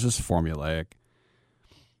 But it was just formulaic.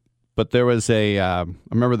 But there was I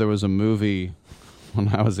remember there was a movie when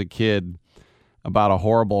I was a kid about a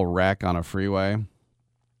horrible wreck on a freeway.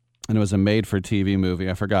 And it was a made-for-TV movie.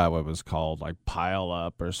 I forgot what it was called, like Pile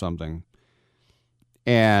Up or something.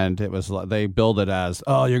 And it was they billed it as,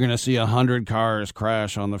 oh, you're going to see 100 cars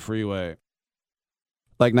crash on the freeway.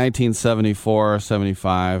 Like 1974,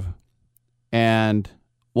 75. And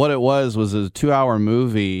what it was a 2-hour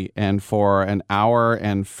movie. And for an hour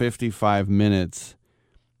and 55 minutes,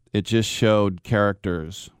 it just showed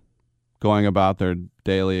characters going about their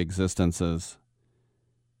daily existences.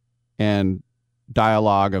 And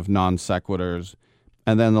dialogue of non sequiturs,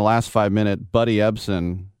 and then the last 5 minutes, Buddy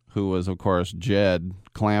Ebsen, who was of course Jed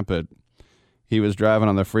Clampett, he was driving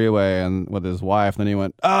on the freeway and with his wife. Then he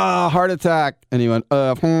went, heart attack, and he went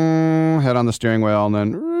head on the steering wheel, and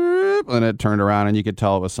then it turned around, and you could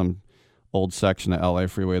tell it was some old section of LA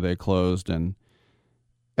freeway they closed, and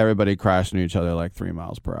everybody crashed into each other like 3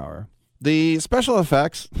 miles per hour. The special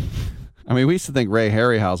effects I mean, we used to think Ray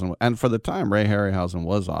Harryhausen, and for the time, Ray Harryhausen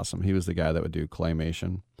was awesome. He was the guy that would do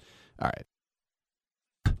claymation. All right.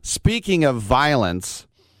 Speaking of violence,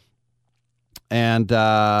 and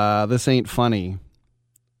this ain't funny.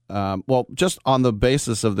 Well, just on the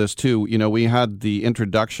basis of this, too, we had the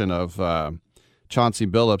introduction of Chauncey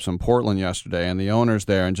Billups in Portland yesterday, and the owners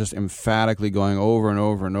there, and just emphatically going over and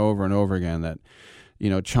over and over and over again that,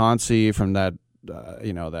 Chauncey from that,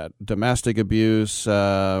 that domestic abuse, he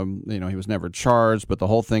was never charged, but the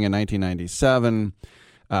whole thing in 1997,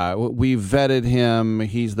 we vetted him.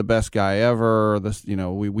 He's the best guy ever. This,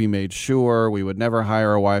 we made sure we would never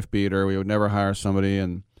hire a wife beater. We would never hire somebody.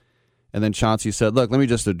 And then Chauncey said, look, let me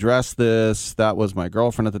just address this. That was my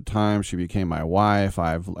girlfriend at the time. She became my wife.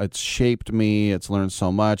 It's shaped me. It's learned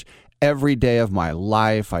so much. Every day of my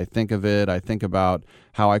life, I think of it. I think about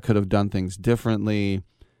how I could have done things differently.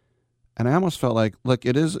 And I almost felt like, look,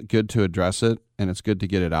 it is good to address it, and it's good to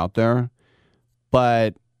get it out there.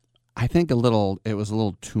 But I think it was a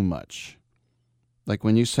little too much. Like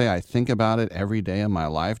when you say, I think about it every day of my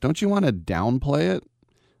life, don't you want to downplay it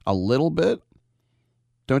a little bit?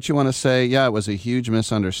 Don't you want to say, yeah, it was a huge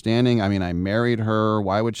misunderstanding. I mean, I married her.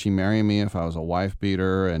 Why would she marry me if I was a wife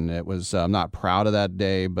beater? And it was, I'm not proud of that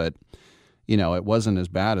day, but, it wasn't as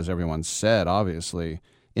bad as everyone said, obviously.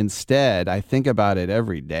 Instead, I think about it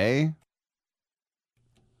every day.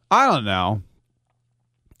 I don't know.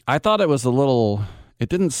 I thought it was it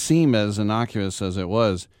didn't seem as innocuous as it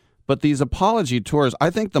was. But these apology tours, I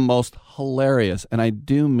think the most hilarious, and I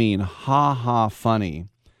do mean ha-ha funny,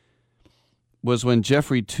 was when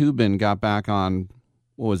Jeffrey Toobin got back on,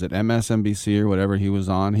 what was it, MSNBC or whatever he was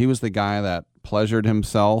on. He was the guy that pleasured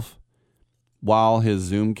himself while his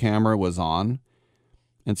Zoom camera was on.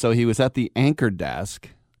 And so he was at the anchor desk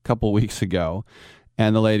a couple weeks ago,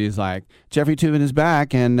 and the lady's like, Jeffrey Toobin is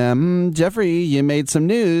back, and Jeffrey, you made some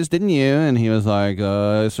news, didn't you? And he was like,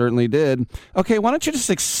 I certainly did. Okay, why don't you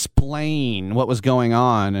just explain what was going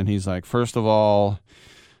on? And he's like, first of all,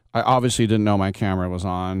 I obviously didn't know my camera was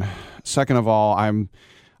on. Second of all, I'm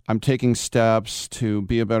taking steps to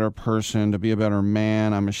be a better person, to be a better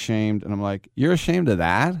man. I'm ashamed. And I'm like, you're ashamed of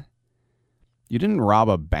that? You didn't rob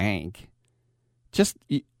a bank. Just,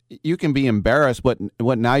 you can be embarrassed. What,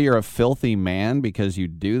 now you're a filthy man because you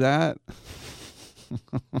do that?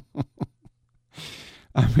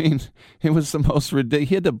 I mean, it was the most ridiculous.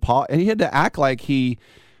 He had to act like he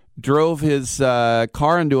drove his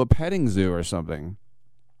car into a petting zoo or something.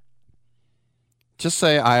 Just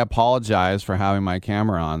say, I apologize for having my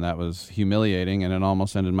camera on. That was humiliating, and it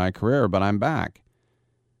almost ended my career, but I'm back.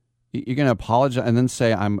 You're going to apologize and then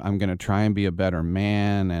say, I'm going to try and be a better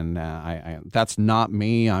man, and I that's not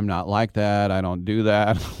me. I'm not like that. I don't do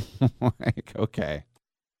that. Like, okay.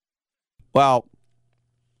 Well,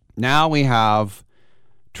 now we have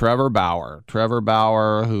Trevor Bauer. Trevor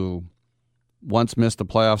Bauer, who once missed a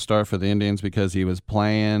playoff start for the Indians because he was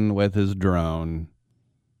playing with his drone.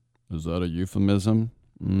 Is that a euphemism?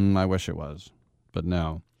 I wish it was, but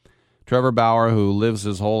no. Trevor Bauer, who lives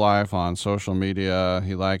his whole life on social media,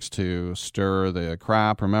 he likes to stir the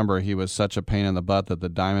crap. Remember, he was such a pain in the butt that the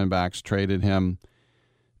Diamondbacks traded him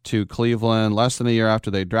to Cleveland less than a year after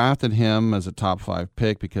they drafted him as a top 5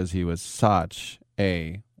 pick because he was such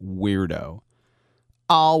a weirdo.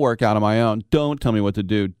 I'll work out on my own. Don't tell me what to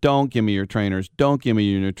do. Don't give me your trainers. Don't give me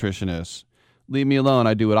your nutritionists. Leave me alone.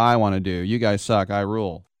 I do what I want to do. You guys suck. I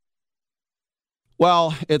rule.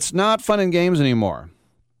 Well, it's not fun and games anymore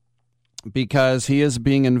because he is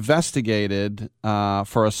being investigated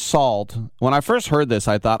for assault. When I first heard this,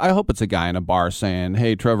 I thought, I hope it's a guy in a bar saying,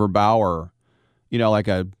 hey, Trevor Bauer, like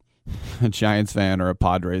a Giants fan or a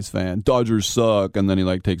Padres fan, Dodgers suck, and then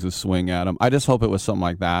he takes a swing at him. I just hope it was something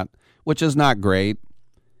like that, which is not great,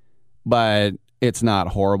 but it's not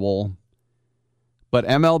horrible. But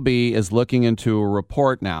MLB is looking into a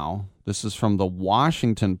report now. This is from the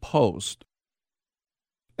Washington Post.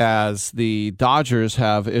 As the Dodgers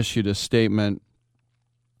have issued a statement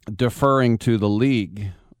deferring to the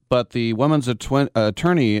league. But the women's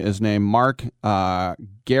attorney is named Mark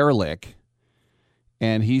Gerlich,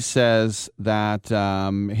 and he says that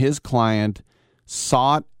his client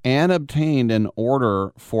sought and obtained an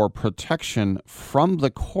order for protection from the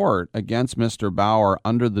court against Mr. Bauer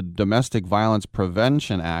under the Domestic Violence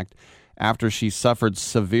Prevention Act after she suffered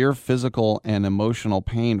severe physical and emotional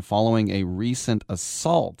pain following a recent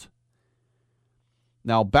assault.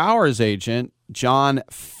 Now, Bauer's agent, John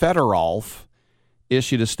Federolf,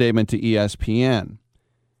 issued a statement to ESPN,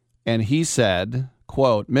 and he said,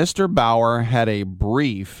 quote, Mr. Bauer had a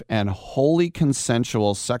brief and wholly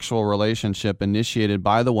consensual sexual relationship initiated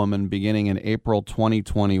by the woman beginning in April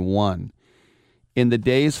 2021. In the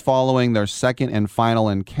days following their second and final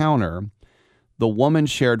encounter, the woman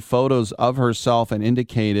shared photos of herself and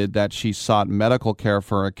indicated that she sought medical care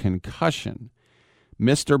for a concussion.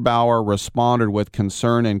 Mr. Bauer responded with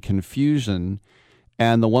concern and confusion,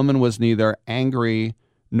 and the woman was neither angry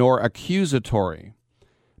nor accusatory.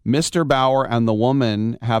 Mr. Bauer and the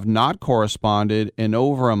woman have not corresponded in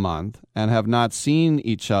over a month and have not seen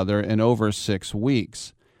each other in over 6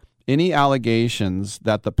 weeks. Any allegations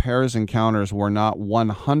that the pair's encounters were not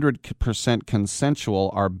 100% consensual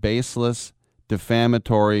are baseless,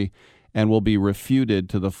 defamatory, and will be refuted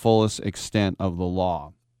to the fullest extent of the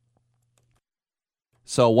law.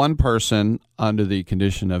 So one person, under the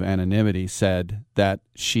condition of anonymity, said that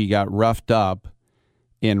she got roughed up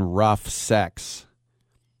in rough sex,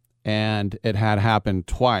 and it had happened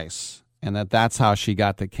twice, and that's how she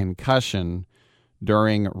got the concussion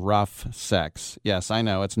during rough sex. Yes, I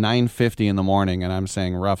know, it's 9:50 in the morning, and I'm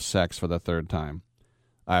saying rough sex for the third time.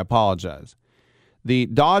 I apologize. The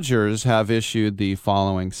Dodgers have issued the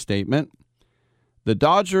following statement. The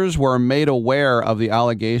Dodgers were made aware of the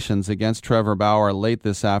allegations against Trevor Bauer late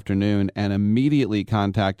this afternoon and immediately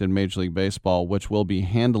contacted Major League Baseball, which will be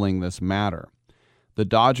handling this matter. The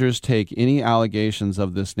Dodgers take any allegations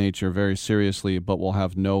of this nature very seriously, but will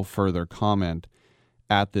have no further comment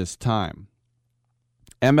at this time.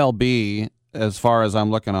 MLB, as far as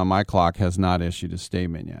I'm looking on my clock, has not issued a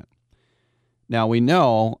statement yet. Now, we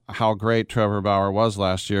know how great Trevor Bauer was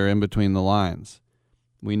last year in between the lines.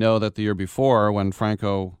 We know that the year before, when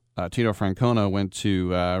Tito Francona went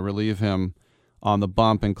to relieve him on the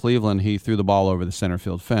bump in Cleveland, he threw the ball over the center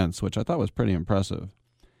field fence, which I thought was pretty impressive.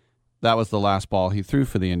 That was the last ball he threw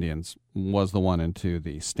for the Indians, was the one into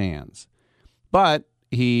the stands. But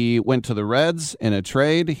he went to the Reds in a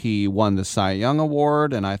trade. He won the Cy Young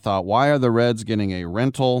Award, and I thought, why are the Reds getting a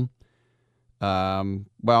rental?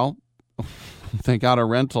 Well, they got a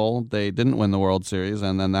rental. They didn't win the World Series,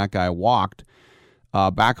 and then that guy walked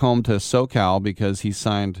back home to SoCal because he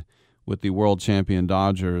signed with the world champion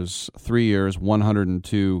Dodgers, 3 years,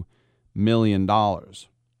 $102 million.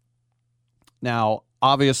 Now,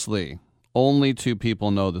 obviously, only 2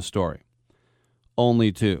 people know the story.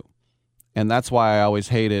 Only 2. And that's why I always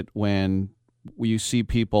hate it when you see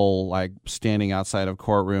people like standing outside of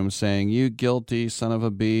courtrooms saying, you guilty son of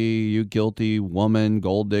a bee, you guilty woman,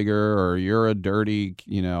 gold digger, or you're a dirty,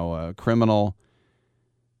 criminal.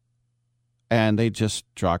 And they just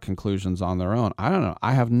draw conclusions on their own. I don't know.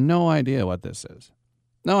 I have no idea what this is.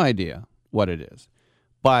 No idea what it is.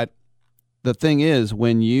 But the thing is,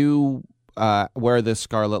 when you wear this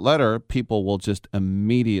scarlet letter, people will just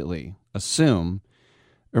immediately assume.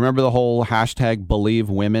 Remember the whole hashtag Believe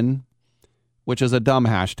Women, which is a dumb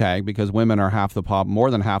hashtag because women are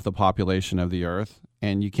more than half the population of the earth,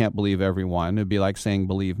 and you can't believe everyone. It'd be like saying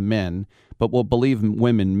believe men. But what Believe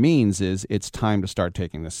Women means is it's time to start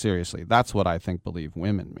taking this seriously. That's what I think Believe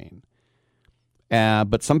Women mean.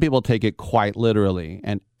 But some people take it quite literally,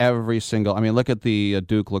 and look at the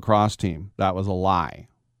Duke lacrosse team. That was a lie.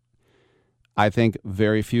 I think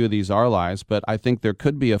very few of these are lies, but I think there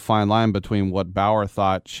could be a fine line between what Bauer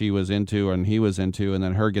thought she was into and he was into, and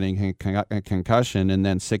then her getting a concussion, and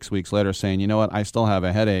then 6 weeks later saying, you know what, I still have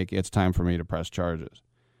a headache. It's time for me to press charges.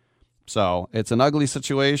 So it's an ugly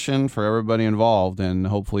situation for everybody involved, and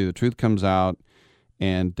hopefully the truth comes out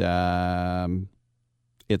and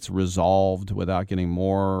it's resolved without getting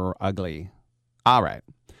more ugly. All right.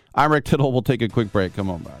 I'm Rick Tittle. We'll take a quick break. Come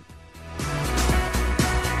on back.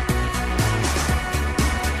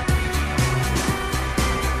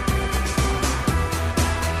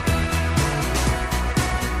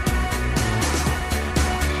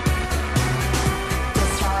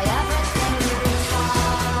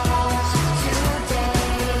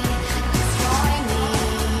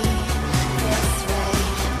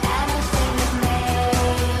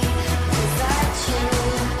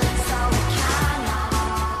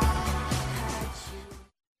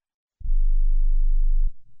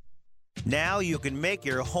 Now you can make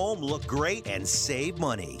your home look great and save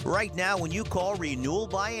money. Right now, when you call Renewal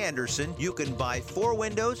by Andersen, you can buy 4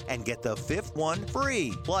 windows and get the 5th one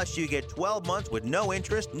free. Plus, you get 12 months with no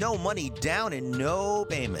interest, no money down, and no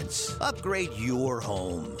payments. Upgrade your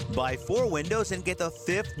home. Buy 4 windows and get the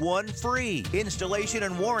 5th one free. Installation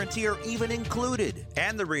and warranty are even included.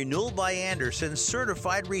 And the Renewal by Andersen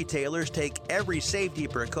certified retailers take every safety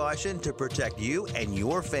precaution to protect you and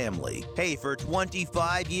your family. Hey, for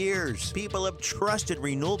 25 years. People have trusted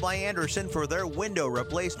Renewal by Anderson for their window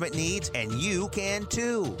replacement needs, and you can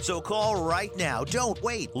too. So call right now. Don't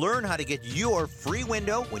wait. Learn how to get your free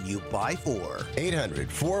window when you buy 4.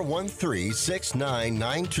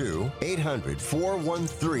 800-413-6992.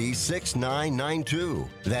 800-413-6992.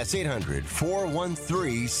 That's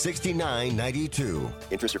 800-413-6992.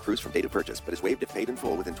 Interest accrues from date of purchase, but is waived if paid in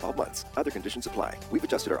full within 12 months. Other conditions apply. We've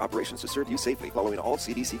adjusted our operations to serve you safely following all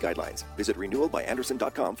CDC guidelines. Visit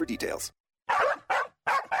renewalbyanderson.com for details.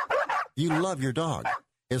 You love your dog.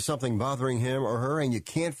 Is something bothering him or her and you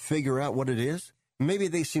can't figure out what it is? Maybe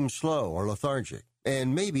they seem slow or lethargic,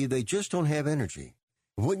 and maybe they just don't have energy.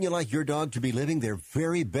 Wouldn't you like your dog to be living their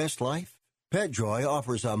very best life? PetJoy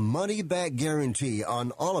offers a money-back guarantee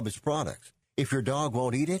on all of its products. If your dog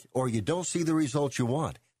won't eat it or you don't see the results you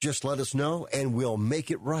want, just let us know and we'll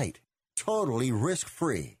make it right. Totally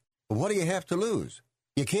risk-free. What do you have to lose?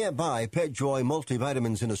 You can't buy PetJoy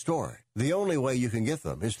multivitamins in a store. The only way you can get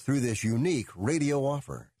them is through this unique radio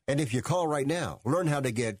offer. And if you call right now, learn how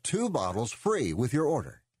to get 2 bottles free with your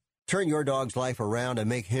order. Turn your dog's life around and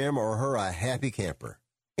make him or her a happy camper.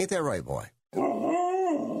 Ain't that right, boy?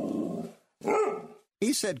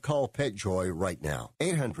 He said call PetJoy right now.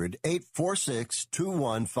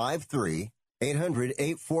 800-846-2153.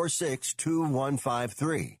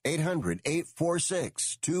 800-846-2153.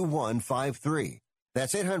 800-846-2153.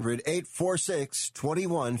 That's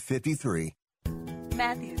 800-846-2153.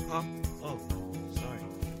 Matthew. Huh? Oh, sorry.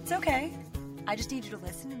 It's okay. I just need you to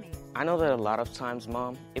listen to me. I know that a lot of times,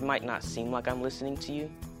 Mom, it might not seem like I'm listening to you,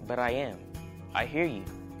 but I am. I hear you.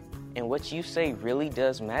 And what you say really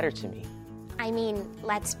does matter to me. I mean,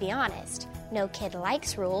 let's be honest. No kid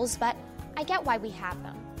likes rules, but I get why we have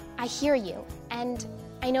them. I hear you, and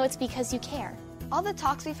I know it's because you care. All the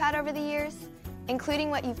talks we've had over the years, including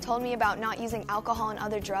what you've told me about not using alcohol and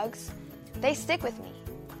other drugs, they stick with me.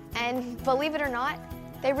 And believe it or not,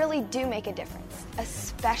 they really do make a difference,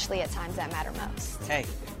 especially at times that matter most. Hey,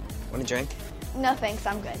 want a drink? No thanks,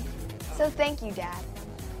 I'm good. So thank you, Dad,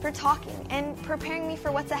 for talking and preparing me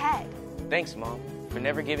for what's ahead. Thanks, Mom, for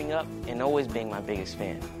never giving up and always being my biggest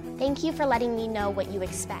fan. Thank you for letting me know what you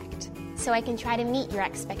expect, so I can try to meet your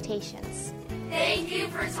expectations. Thank you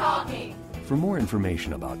for talking. For more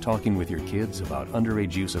information about talking with your kids about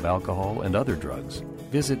underage use of alcohol and other drugs,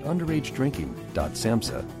 visit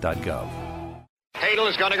underagedrinking.samhsa.gov. Hadel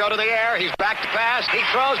is going to go to the air. He's back to pass. He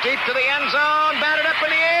throws deep to the end zone. Batted up in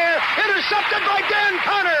the air. Intercepted by Dan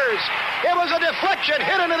Connors. It was a deflection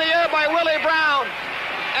hit into the air by Willie Brown.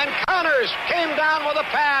 And Connors came down with a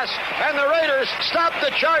pass. And the Raiders stopped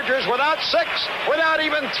the Chargers without 6, without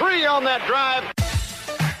even 3 on that drive.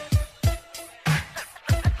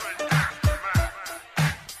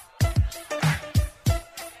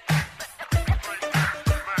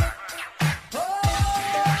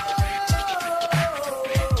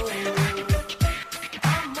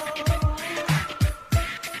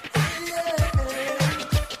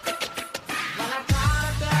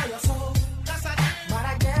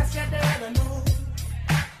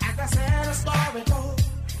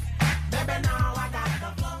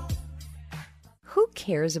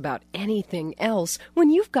 Cares about anything else when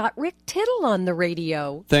you've got Rick Tittle on the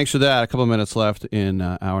radio. Thanks for that. A couple minutes left in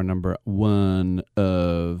hour number 1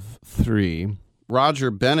 of 3.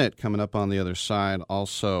 Roger Bennett coming up on the other side.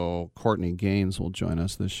 Also, Courtney Gaines will join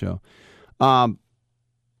us this show. In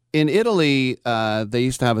Italy, they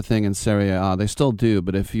used to have a thing in Serie A. They still do,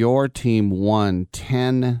 but if your team won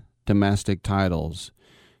 10 domestic titles,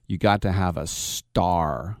 you got to have a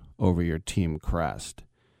star over your team crest.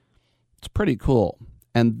 It's pretty cool.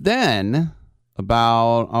 And then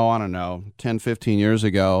about, 10, 15 years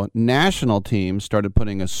ago, national teams started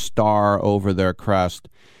putting a star over their crest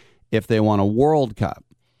if they won a World Cup.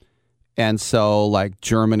 And so, like,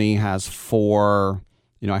 Germany has 4.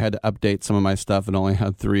 I had to update some of my stuff and only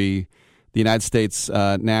had 3. The United States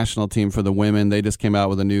national team for the women, they just came out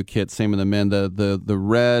with a new kit. Same with the men. The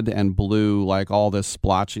red and blue, like all this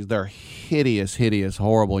splotchy, they're hideous,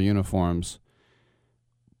 horrible uniforms.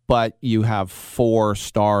 But you have 4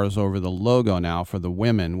 stars over the logo now for the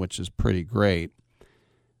women, which is pretty great.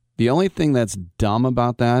 The only thing that's dumb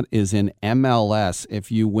about that is in MLS,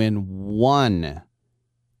 if you win 1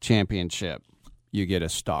 championship, you get a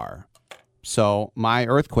star. So my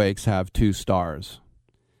Earthquakes have 2 stars.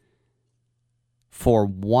 For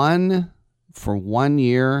one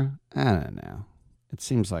year, I don't know. It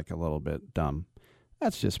seems like a little bit dumb.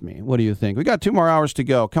 That's just me. What do you think? We got 2 more hours to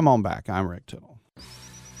go. Come on back. I'm Rick Tittle.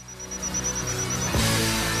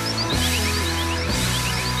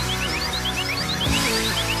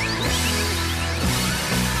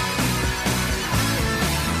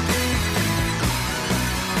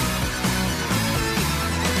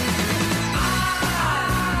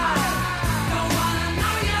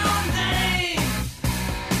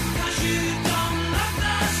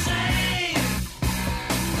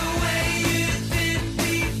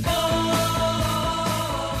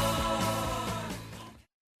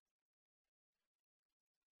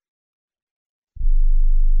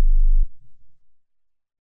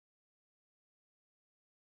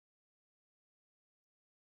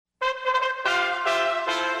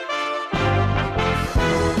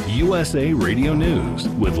 USA Radio News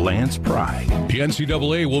with Lance Pry. The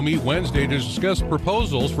NCAA will meet Wednesday to discuss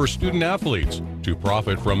proposals for student athletes to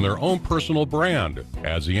profit from their own personal brand.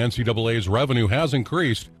 As the NCAA's revenue has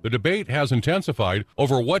increased, the debate has intensified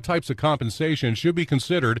over what types of compensation should be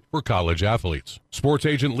considered for college athletes. Sports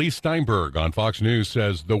agent Lee Steinberg on Fox News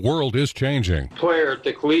says the world is changing. Player at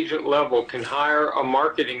the collegiate level can hire a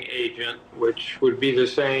marketing agent, which would be the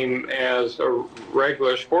same as a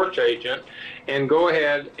regular sports agent, and go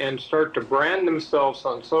ahead and start to brand themselves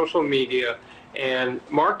on social media and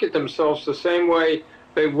market themselves the same way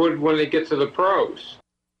they would when they get to the pros.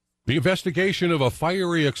 The investigation of a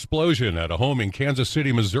fiery explosion at a home in Kansas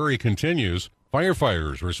City, Missouri continues.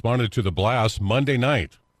 Firefighters responded to the blast Monday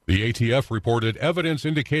night. The ATF reported evidence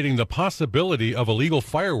indicating the possibility of illegal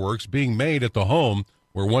fireworks being made at the home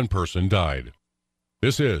where one person died.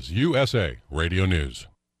 This is USA Radio News.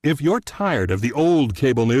 If you're tired of the old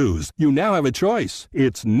cable news, you now have a choice.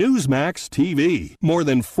 It's Newsmax TV. More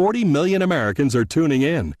than 40 million Americans are tuning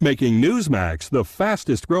in, making Newsmax the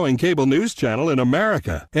fastest-growing cable news channel in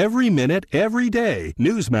America. Every minute, every day,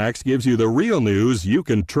 Newsmax gives you the real news you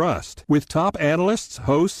can trust. With top analysts,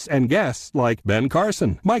 hosts, and guests like Ben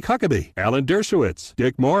Carson, Mike Huckabee, Alan Dershowitz,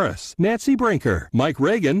 Dick Morris, Nancy Brinker, Mike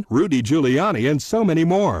Reagan, Rudy Giuliani, and so many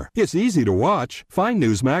more. It's easy to watch. Find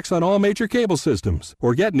Newsmax on all major cable systems,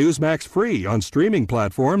 or get Newsmax free on streaming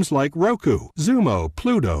platforms like Roku, Zumo,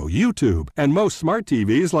 Pluto, YouTube, and most smart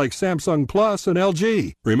TVs like Samsung Plus and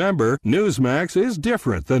LG. Remember, Newsmax is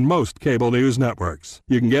different than most cable news networks.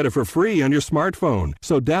 You can get it for free on your smartphone,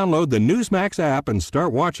 so download the Newsmax app and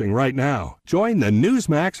start watching right now. Join the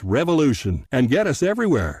Newsmax revolution and get us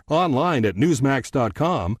everywhere. Online at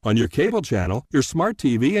Newsmax.com, on your cable channel, your smart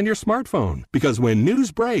TV, and your smartphone. Because when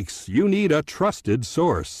news breaks, you need a trusted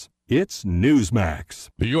source. It's Newsmax.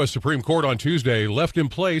 The U.S. Supreme Court on Tuesday left in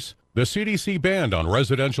place the CDC ban on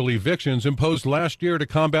residential evictions imposed last year to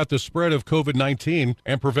combat the spread of COVID-19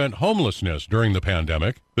 and prevent homelessness during the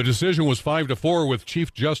pandemic. The decision was 5-4 with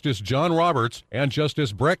Chief Justice John Roberts and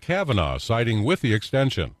Justice Brett Kavanaugh siding with the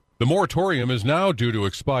extension. The moratorium is now due to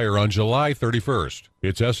expire on July 31st.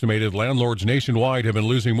 It's estimated landlords nationwide have been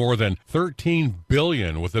losing more than $13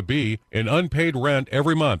 billion with a B in unpaid rent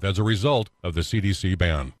every month as a result of the CDC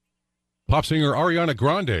ban. Pop singer Ariana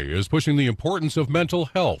Grande is pushing the importance of mental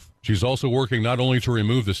health. She's also working not only to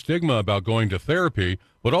remove the stigma about going to therapy,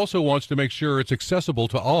 but also wants to make sure it's accessible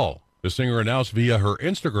to all. The singer announced via her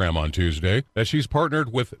Instagram on Tuesday that she's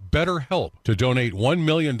partnered with BetterHelp to donate $1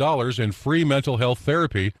 million in free mental health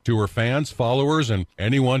therapy to her fans, followers, and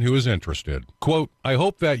anyone who is interested. Quote, I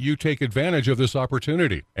hope that you take advantage of this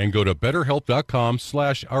opportunity and go to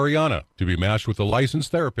BetterHelp.com/Ariana to be matched with a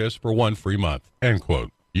licensed therapist for 1 free month. End quote.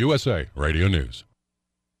 USA Radio News.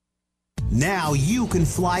 Now you can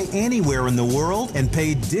fly anywhere in the world and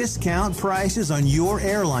pay discount prices on your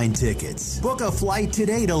airline tickets. Book a flight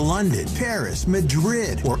today to London, Paris,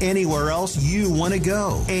 Madrid, or anywhere else you want to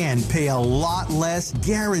go and pay a lot less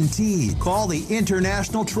guaranteed. Call the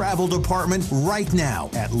International Travel Department right now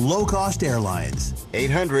at Low Cost Airlines.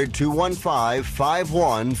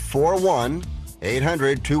 800-215-5141.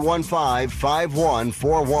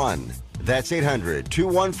 800-215-5141. That's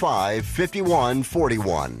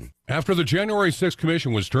 800-215-5141. After the January 6th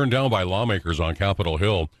commission was turned down by lawmakers on Capitol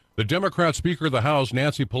Hill, the Democrat Speaker of the House,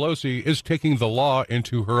 Nancy Pelosi, is taking the law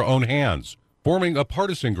into her own hands, forming a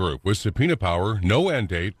partisan group with subpoena power, no end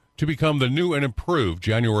date, to become the new and improved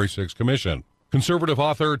January 6th commission. Conservative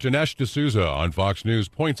author Dinesh D'Souza on Fox News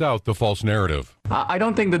points out the false narrative. I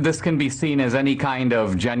don't think that this can be seen as any kind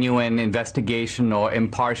of genuine investigation or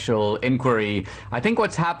impartial inquiry. I think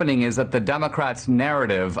what's happening is that the Democrats'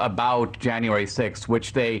 narrative about January 6th,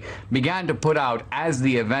 which they began to put out as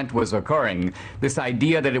the event was occurring, this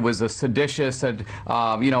idea that it was a seditious, an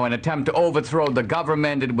attempt to overthrow the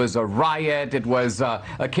government, it was a riot, it was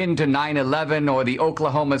akin to 9/11 or the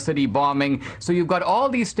Oklahoma City bombing. So you've got all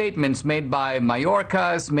these statements made by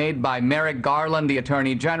Mayorkas, made by Merrick Garland, the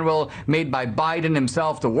Attorney General, made by Biden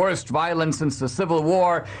himself, the worst violence since the Civil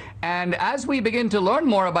War. And as we begin to learn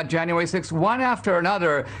more about January 6th, one after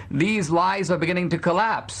another, these lies are beginning to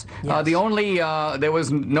collapse. Yes. There were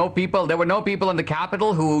no people in the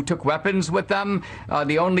Capitol who took weapons with them.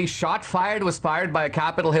 The only shot fired was fired by a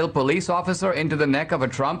Capitol Hill police officer into the neck of a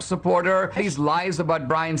Trump supporter. These lies about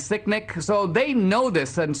Brian Sicknick. So they know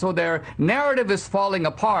this, and so their narrative is falling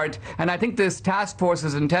apart. And I think this task force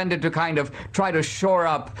is intended to kind of try to shore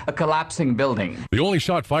up a collapsing building. The only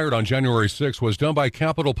shot fired on January 6th was done by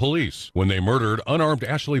Capitol Police when they murdered unarmed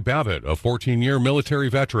Ashley Babbitt, a 14-year military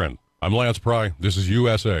veteran. I'm Lance Pry. This is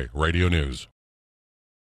USA Radio News.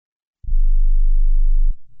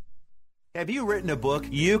 Have you written a book?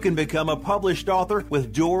 You can become a published author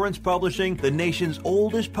with Dorrance Publishing, the nation's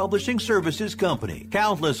oldest publishing services company.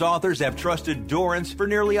 Countless authors have trusted Dorrance for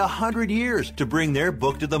nearly 100 years to bring their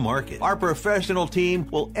book to the market. Our professional team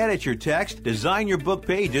will edit your text, design your book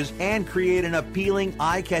pages, and create an appealing,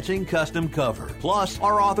 eye-catching custom cover. Plus,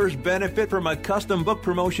 our authors benefit from a custom book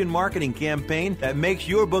promotion marketing campaign that makes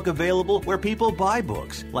your book available where people buy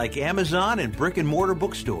books, like Amazon and brick-and-mortar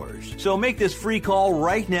bookstores. So make this free call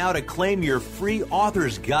right now to claim your free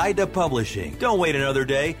author's guide to publishing. Don't wait another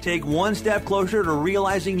day. Take one step closer to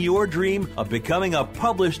realizing your dream of becoming a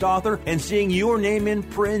published author and seeing your name in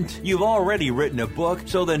print. You've already written a book,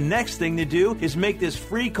 so the next thing to do is make this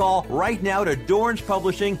free call right now to Dorrance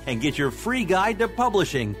Publishing and get your free guide to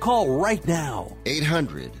publishing. Call right now.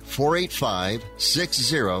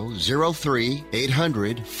 800-485-6003.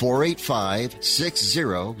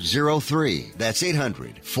 800-485-6003. That's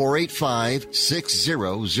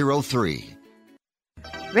 800-485-6003.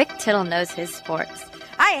 Rick Tittle knows his sports.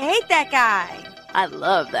 I hate that guy. I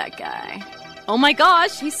love that guy. Oh my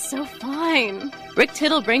gosh, he's so fine. Rick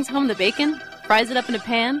Tittle brings home the bacon, fries it up in a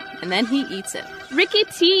pan, and then he eats it. Ricky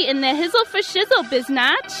T in the hizzle for shizzle,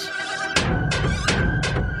 biznatch.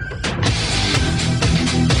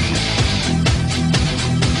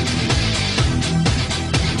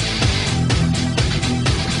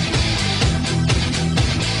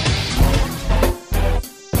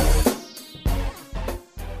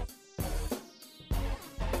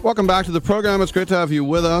 Welcome back to the program. It's great to have you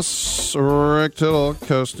with us. Rick Tittle,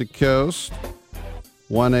 coast to coast.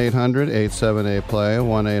 1-800-878-PLAY.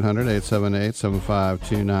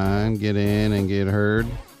 1-800-878-7529. Get in and get heard.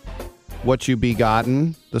 What you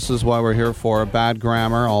begotten. This is why we're here for. Bad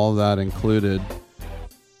grammar, all of that included.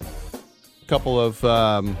 A couple of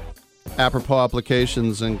apropos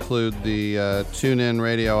applications include the TuneIn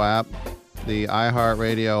Radio app, the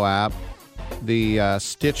iHeartRadio app, the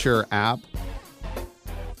Stitcher app.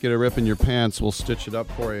 Get a rip in your pants, we'll stitch it up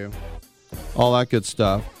for you. All that good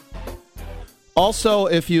stuff. Also,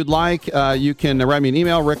 if you'd like, you can write me an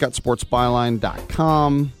email,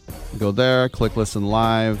 rick@sportsbyline.com. Go there, click listen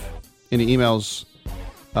live. Any emails,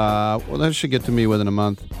 well, that should get to me within a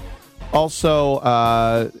month.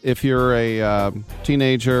 Also, if you're a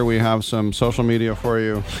teenager, we have some social media for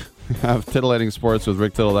you. We have Titillating Sports with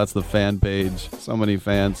Rick Tittle. That's the fan page. So many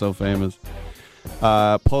fans, so famous.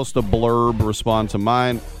 Post a blurb, respond to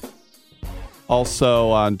mine. Also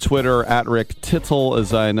on Twitter, @Rick Tittle,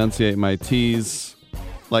 as I enunciate my T's.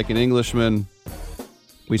 Like an Englishman,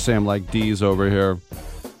 we say them like D's over here.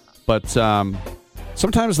 But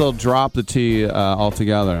sometimes they'll drop the T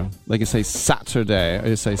altogether. Like you say Saturday, or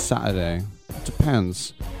you say Saturday. It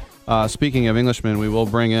depends. Speaking of Englishmen, we will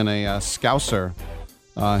bring in a Scouser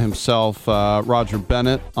himself, Roger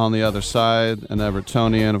Bennett, on the other side, an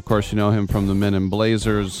Evertonian. Of course, you know him from the Men in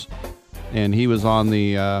Blazers. And he was on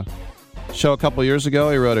the show a couple years ago.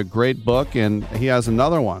 He wrote a great book, and he has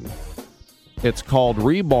another one. It's called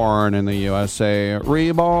Reborn in the USA.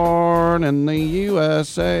 Reborn in the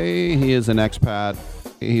USA. He is an expat.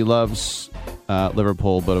 He loves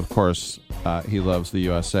Liverpool, but of course, he loves the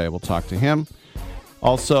USA. We'll talk to him.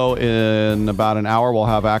 Also, in about an hour, we'll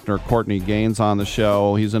have actor Courtney Gaines on the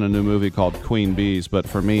show. He's in a new movie called Queen Bees, but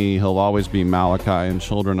for me, he'll always be Malachi in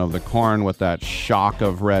Children of the Corn with that shock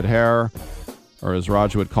of red hair, or as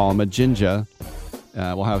Roger would call him, a ginger.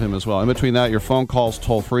 We'll have him as well. In between that, your phone calls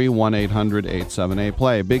toll-free,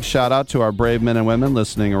 1-800-878-PLAY. Big shout-out to our brave men and women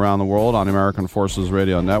listening around the world on American Forces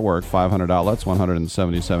Radio Network, 500 outlets,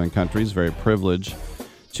 177 countries. Very privileged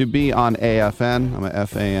to be on AFN. I'm a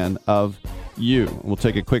FAN of you. We'll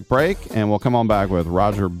take a quick break, and we'll come on back with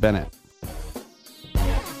Roger Bennett.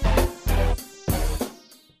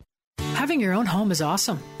 Having your own home is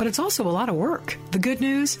awesome, but it's also a lot of work. The good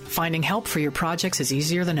news? Finding help for your projects is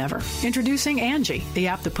easier than ever. Introducing Angie, the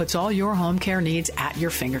app that puts all your home care needs at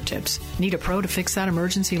your fingertips. Need a pro to fix that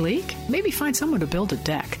emergency leak? Maybe find someone to build a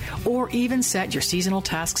deck, or even set your seasonal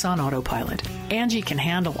tasks on autopilot. Angie can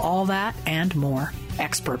handle all that and more.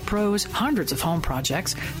 Expert pros, hundreds of home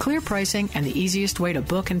projects, clear pricing, and the easiest way to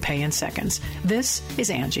book and pay in seconds. This is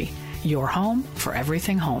Angie, your home for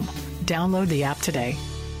everything home. Download the app today.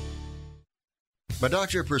 My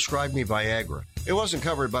doctor prescribed me Viagra. It wasn't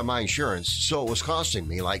covered by my insurance, so it was costing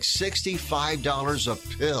me like $65 a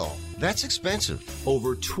pill. That's expensive.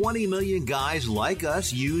 Over 20 million guys like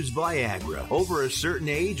us use Viagra. Over a certain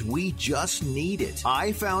age, we just need it.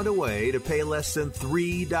 I found a way to pay less than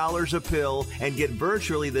 $3 a pill and get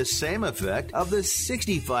virtually the same effect of the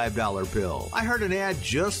 $65 pill. I heard an ad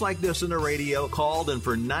just like this on the radio, called, and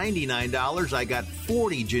for $99, I got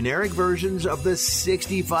 40 generic versions of the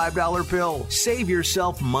 $65 pill. Save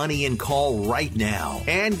yourself money and call right now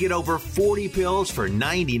and get over 40 pills for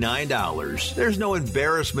 $99. There's no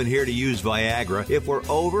embarrassment here to use Viagra. If we're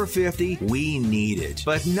over 50, we need it,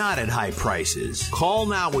 but not at high prices. Call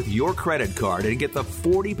now with your credit card and get the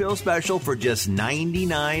 40 pill special for just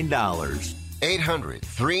 $99.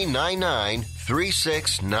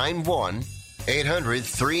 800-399-3691.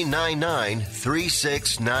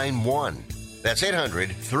 800-399-3691. That's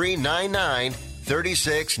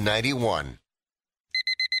 800-399-3691.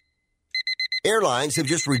 Airlines have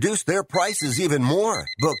just reduced their prices even more.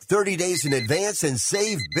 Book 30 days in advance and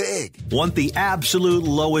save big. Want the absolute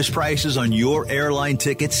lowest prices on your airline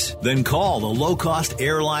tickets? Then call the Low Cost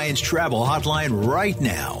Airlines Travel Hotline right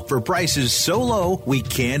now. For prices so low, we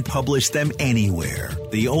can't publish them anywhere.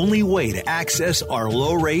 The only way to access our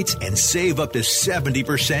low rates and save up to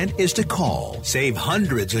 70% is to call. Save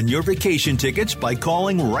hundreds on your vacation tickets by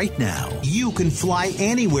calling right now. You can fly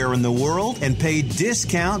anywhere in the world and pay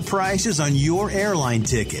discount prices on your airline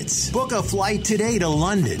tickets. Book a flight today to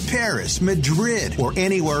London, Paris, Madrid, or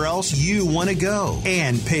anywhere else you want to go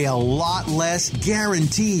and pay a lot less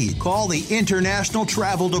guaranteed. Call the International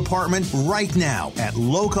Travel Department right now at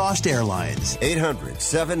Low Cost Airlines.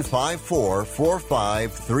 800-754-4531.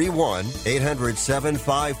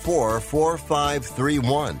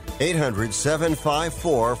 800-754-4531.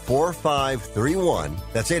 800-754-4531.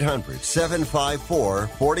 That's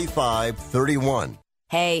 800-754-4531.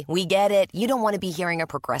 Hey, we get it. You don't want to be hearing a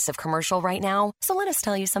Progressive commercial right now, so let us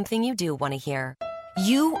tell you something you do want to hear.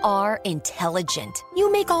 You are intelligent.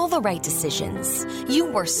 You make all the right decisions.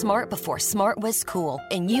 You were smart before smart was cool,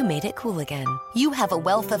 and you made it cool again. You have a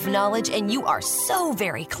wealth of knowledge, and you are so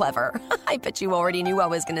very clever. I bet you already knew I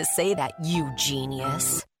was going to say that, you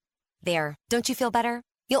genius. There, don't you feel better?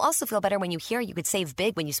 You'll also feel better when you hear you could save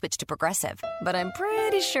big when you switch to Progressive. But I'm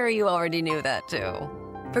pretty sure you already knew that, too.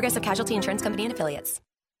 Progressive Casualty Insurance Company and Affiliates.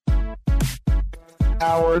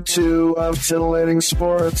 Hour 2 of titillating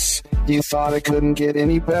sports. You thought it couldn't get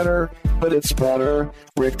any better, but it's better.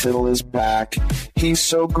 Rick Tittle is back. He's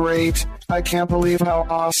so great. I can't believe how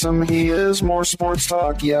awesome he is. More sports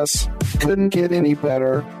talk, yes. Couldn't get any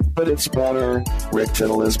better, but it's better. Rick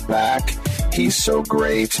Tittle is back. He's so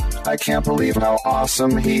great. I can't believe how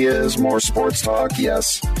awesome he is. More sports talk,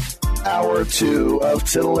 yes. Hour 2 of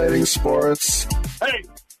titillating sports. Hey,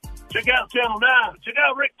 check out Channel 9. Check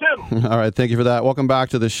out Rick Tittle. All right, thank you for that. Welcome back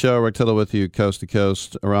to the show. Rick Tittle with you coast to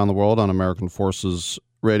coast around the world on American Forces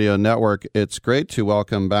Radio Network. It's great to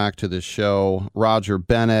welcome back to the show Roger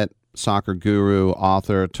Bennett, soccer guru,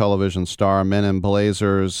 author, television star, Men in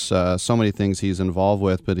Blazers, so many things he's involved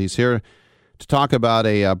with. But he's here to talk about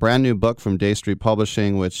a brand new book from Day Street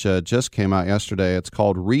Publishing, which just came out yesterday. It's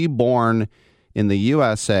called Reborn in the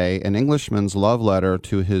USA, An Englishman's Love Letter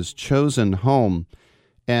to His Chosen Home.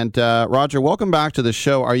 And Roger, welcome back to the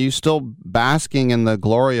show. Are you still basking in the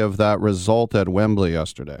glory of that result at Wembley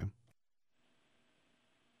yesterday?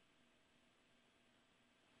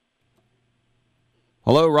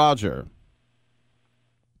 Hello, Roger.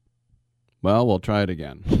 Well, we'll try it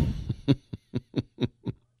again.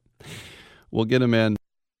 We'll get him in,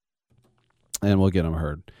 and we'll get him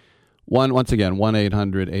heard. Once again,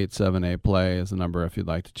 1-800-878-PLAY is the number if you'd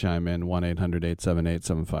like to chime in,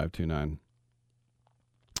 1-800-878-7529.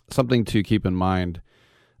 Something to keep in mind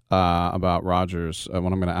about Rogers,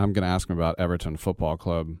 when I'm going to ask him about Everton Football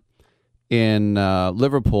Club. In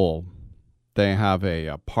Liverpool, they have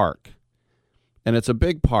a park, and it's a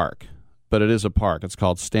big park, but it is a park. It's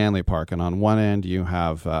called Stanley Park, and on one end you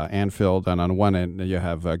have Anfield, and on one end you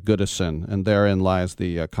have Goodison, and therein lies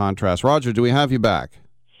the contrast. Roger, do we have you back?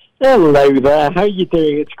 Hello there. How are you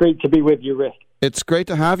doing? It's great to be with you, Rick. It's great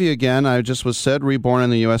to have you again. I just was said, Reborn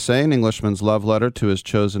in the USA, An Englishman's Love Letter to His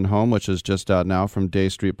Chosen Home, which is just out now from Day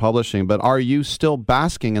Street Publishing. But are you still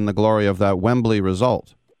basking in the glory of that Wembley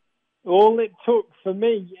result? All it took for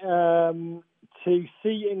me to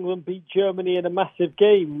see England beat Germany in a massive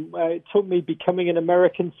game, it took me becoming an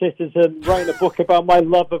American citizen, writing a book about my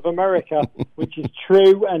love of America, which is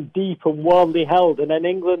true and deep and wildly held. And then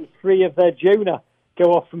England, free of their Jonah,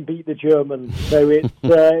 go off and beat the Germans. So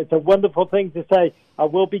it's a wonderful thing to say. I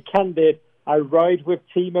will be candid. I ride with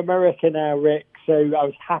Team America now, Rick. So I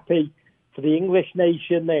was happy for the English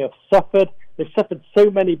nation. They have suffered. They've suffered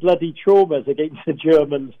so many bloody traumas against the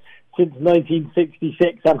Germans since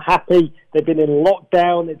 1966. I'm happy. They've been in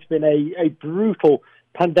lockdown. It's been a brutal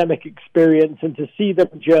pandemic experience, and to see them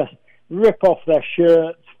just rip off their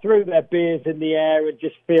shirts, throw their beers in the air, and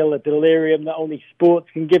just feel a delirium that only sports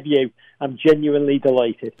can give you, I'm genuinely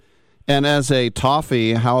delighted. And as a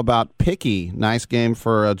Toffee, how about Picky? Nice game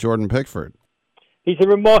for Jordan Pickford. He's a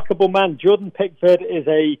remarkable man. Jordan Pickford is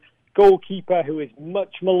a goalkeeper who is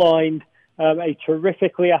much maligned, a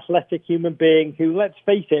terrifically athletic human being who, let's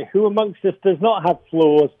face it, who amongst us does not have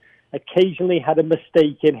flaws, occasionally had a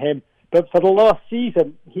mistake in him. But for the last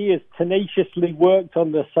season, he has tenaciously worked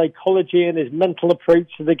on the psychology and his mental approach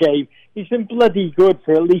to the game. He's been bloody good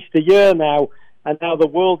for at least a year now, and now the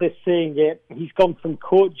world is seeing it. He's gone from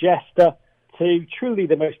court jester to truly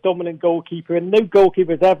the most dominant goalkeeper, and no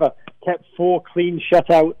goalkeeper has ever kept 4 clean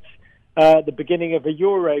shutouts at the beginning of the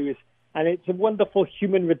Euros. And it's a wonderful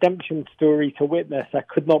human redemption story to witness. I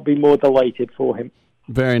could not be more delighted for him.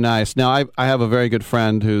 Very nice. Now, I have a very good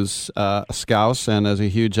friend who's a Scouse and is a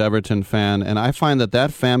huge Everton fan, and I find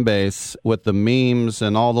that fan base, with the memes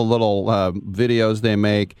and all the little videos they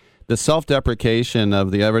make, the self-deprecation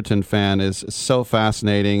of the Everton fan is so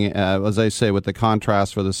fascinating, as I say, with the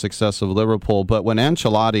contrast for the success of Liverpool. But when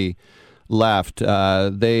Ancelotti left,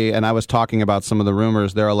 and I was talking about some of the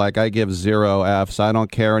rumors, they're like, I give 0 Fs. I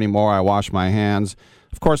don't care anymore. I wash my hands.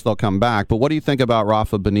 Of course, they'll come back. But what do you think about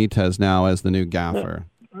Rafa Benitez now as the new gaffer?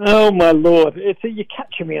 Oh, my Lord. You're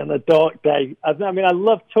catching me on a dark day. I mean, I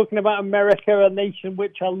love talking about America, a nation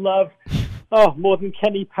which I love. Oh, more than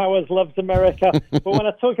Kenny Powers loves America. But when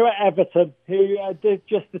I talk about Everton, who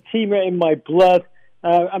just the team are in my blood,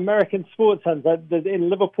 American sports fans, in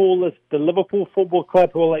Liverpool, there's the Liverpool Football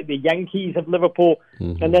Club, who are like the Yankees of Liverpool,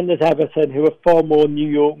 and then there's Everton, who are far more New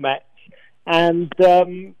York Mets. And,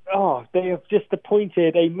 they have just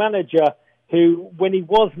appointed a manager who, when he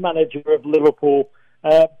was manager of Liverpool,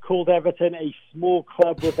 called Everton a small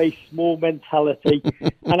club with a small mentality.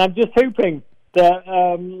 And I'm just hoping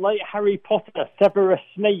that, like Harry Potter, Severus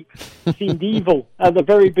Snape seemed evil at the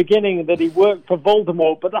very beginning, that he worked for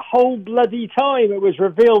Voldemort, but the whole bloody time it was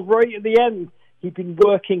revealed right at the end he'd been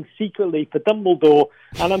working secretly for Dumbledore.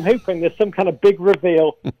 And I'm hoping there's some kind of big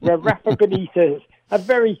reveal where Rafa Benitez, a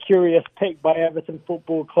very curious pick by Everton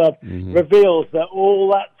Football Club, reveals that all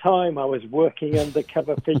that time I was working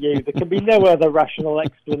undercover for you. There can be no other rational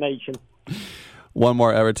explanation. One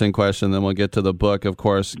more Everton question, then we'll get to the book. Of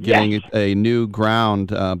course, getting a new ground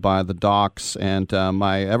by the Docks, and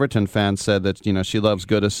my Everton fan said that she loves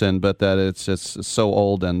Goodison, but that it's just so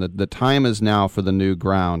old, and the time is now for the new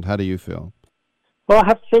ground. How do you feel? Well, I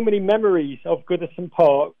have so many memories of Goodison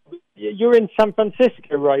Park. You're in San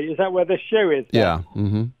Francisco, right? Is that where the show is? Yeah.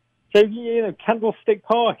 Mm-hmm. So, Candlestick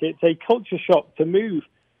Park, it's a culture shock to move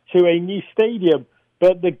to a new stadium.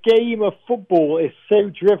 But the game of football is so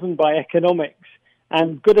driven by economics.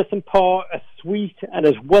 And Goodison Park, as sweet and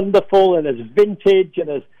as wonderful and as vintage and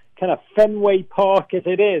as kind of Fenway Park as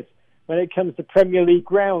it is when it comes to Premier League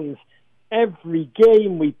grounds, every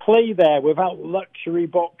game we play there without luxury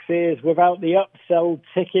boxes, without the upsell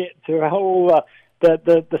tickets, without all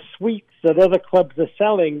the suites that other clubs are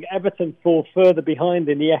selling, Everton fall further behind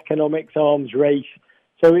in the economics arms race.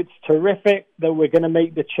 So it's terrific that we're going to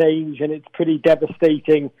make the change, and it's pretty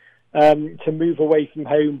devastating to move away from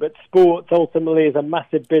home. But sports ultimately is a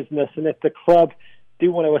massive business, and if the club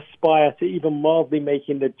do want to aspire to even mildly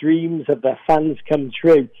making the dreams of their fans come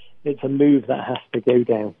true, it's a move that has to go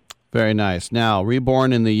down. Very nice. Now,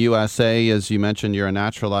 reborn in the USA, as you mentioned, you're a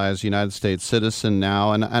naturalized United States citizen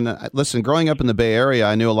now. And listen, growing up in the Bay Area,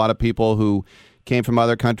 I knew a lot of people who came from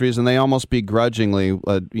other countries, and they almost begrudgingly,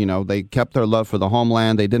 they kept their love for the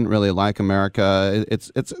homeland. They didn't really like America. It's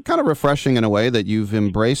kind of refreshing in a way that you've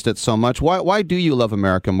embraced it so much. Why do you love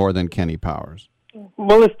America more than Kenny Powers?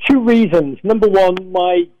 Well, there's 2 reasons. Number one,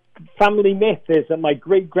 my family myth is that my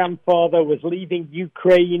great-grandfather was leaving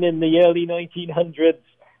Ukraine in the early 1900s.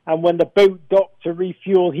 And when the boat docked to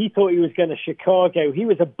refuel, he thought he was going to Chicago. He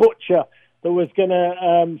was a butcher that was going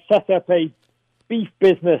to set up a beef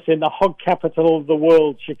business in the hog capital of the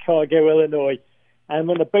world, Chicago, Illinois. And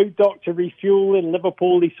when the boat docked to refuel in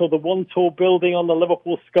Liverpool, he saw the one tall building on the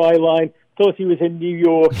Liverpool skyline, thought he was in New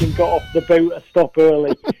York, and got off the boat a stop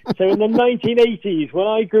early. So in the 1980s, when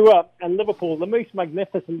I grew up, and Liverpool, the most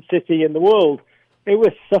magnificent city in the world, it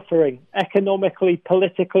was suffering economically,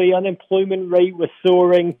 politically. Unemployment rate was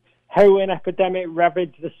soaring. Heroin epidemic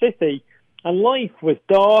ravaged the city. And life was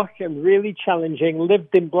dark and really challenging,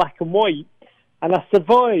 lived in black and white. And I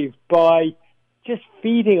survived by just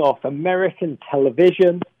feeding off American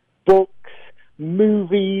television, books,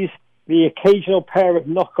 movies, the occasional pair of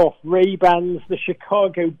knockoff Ray-Bans, the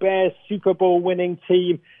Chicago Bears Super Bowl winning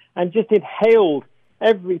team, and just inhaled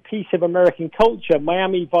every piece of American culture.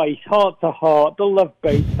 Miami Vice, Heart to Heart, The Love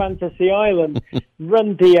Boat, Fantasy Island,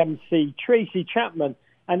 Run DMC, Tracy Chapman.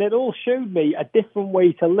 And it all showed me a different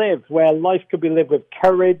way to live, where life could be lived with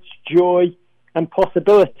courage, joy, and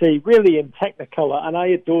possibility, really in Technicolor. And I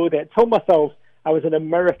adored it. I told myself I was an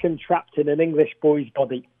American trapped in an English boy's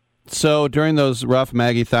body. So during those rough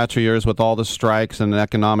Maggie Thatcher years with all the strikes and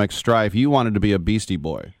economic strife, you wanted to be a Beastie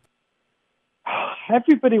Boy.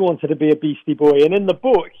 Everybody wanted to be a Beastie Boy. And in the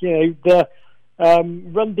book, the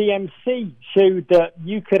Run DMC showed that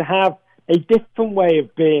you could have a different way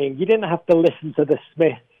of being. You didn't have to listen to the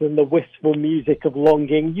Smiths and the wistful music of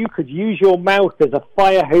longing. You could use your mouth as a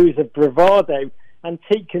fire hose of bravado and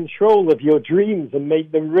take control of your dreams and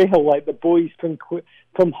make them real, like the boys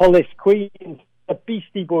from Hollis, Queens. The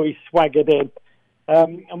Beastie Boys swaggered in.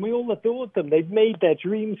 And we all adored them. They'd made their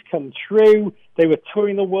dreams come true. They were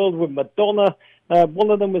touring the world with Madonna.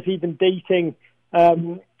 One of them was even dating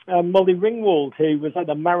Molly Ringwald, who was like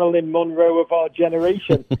the Marilyn Monroe of our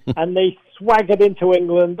generation. And they swaggered into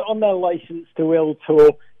England on their License to Ill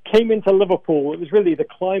tour, came into Liverpool. It was really the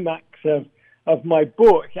climax of my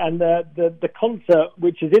book. And the concert,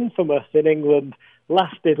 which is infamous in England,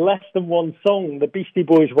 lasted less than one song. The Beastie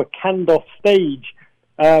Boys were canned off stage.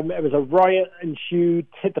 It was a riot ensued.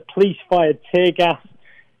 The police fired tear gas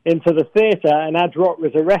into the theatre, and Ad Rock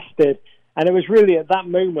was arrested. And it was really at that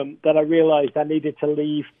moment that I realized I needed to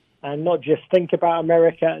leave and not just think about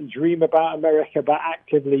America and dream about America, but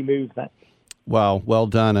actively move there. Wow, well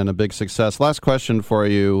done and a big success. Last question for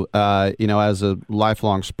you. As a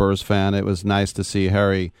lifelong Spurs fan, it was nice to see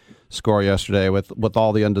Harry score yesterday with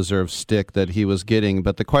all the undeserved stick that he was getting.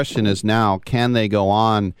 But the question is now, can they go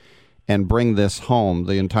on and bring this home,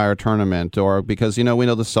 the entire tournament? Or because, we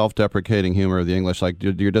know the self-deprecating humor of the English, like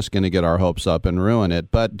you're just going to get our hopes up and ruin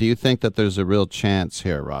it. But do you think that there's a real chance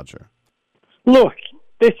here, Roger? Look,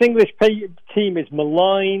 this English team is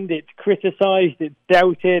maligned, it's criticized, it's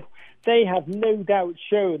doubted. They have no doubt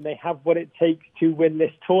shown they have what it takes to win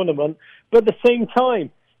this tournament. But at the same time,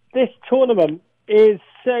 this tournament is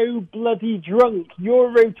so bloody drunk.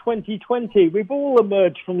 Euro 2020, we've all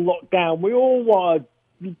emerged from lockdown. We all want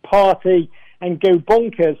to party and go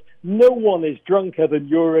bonkers. No one is drunker than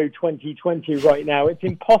Euro 2020 right now. It's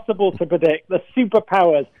impossible to predict. The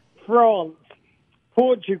superpowers, France,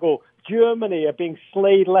 Portugal, Germany are being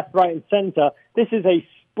slayed left, right, and centre. This is a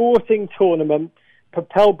sporting tournament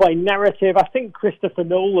propelled by narrative. I think Christopher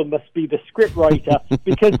Nolan must be the scriptwriter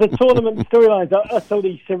because the tournament storylines are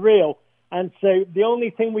utterly surreal. And so the only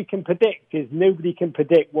thing we can predict is nobody can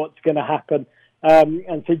predict what's going to happen.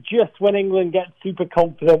 And so just when England gets super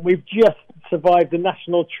confident, we've just survived the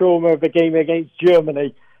national trauma of a game against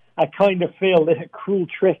Germany, I kind of feel that a cruel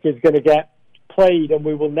trick is going to get played and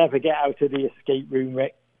we will never get out of the escape room,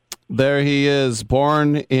 Rick. There he is,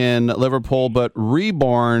 born in Liverpool but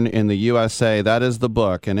reborn in the USA. That is the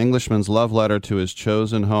book, An Englishman's Love Letter to His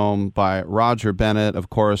Chosen Home by Roger Bennett, of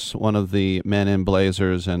course, one of the men in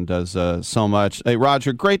Blazers and does so much. Hey,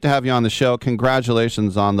 Roger, great to have you on the show.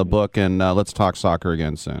 Congratulations on the book, and let's talk soccer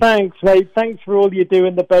again soon. Thanks, mate. Thanks for all you do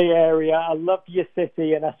in the Bay Area. I love your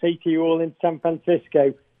city, and I say to you all in San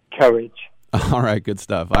Francisco, courage. All right, good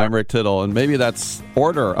stuff. I'm Rick Tittle, and maybe that's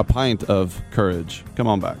order a pint of courage. Come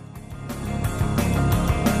on back.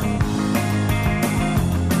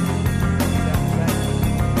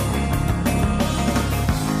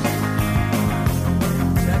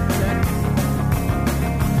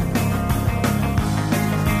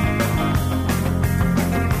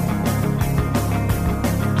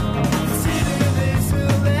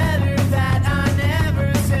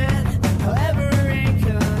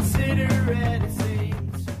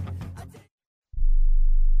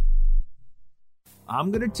 I'm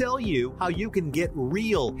going to tell you how you can get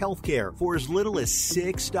real healthcare for as little as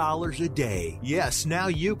 $6 a day. Yes, now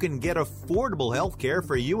you can get affordable healthcare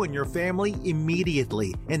for you and your family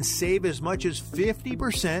immediately and save as much as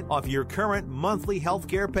 50% off your current monthly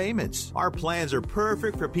healthcare payments. Our plans are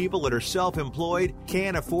perfect for people that are self-employed,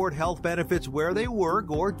 can't afford health benefits where they work,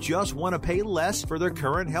 or just want to pay less for their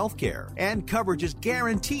current healthcare. And coverage is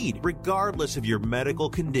guaranteed regardless of your medical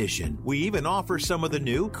condition. We even offer some of the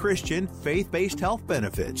new Christian faith-based health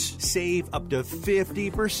benefits. Save up to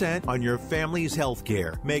 50% on your family's health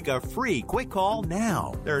care. Make a free quick call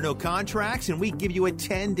now. There are no contracts, and we give you a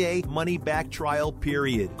 10-day money-back trial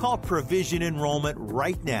period. Call Provision Enrollment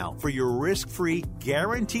right now for your risk-free,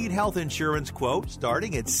 guaranteed health insurance quote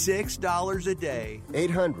starting at $6 a day.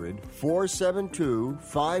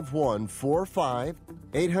 800-472-5145.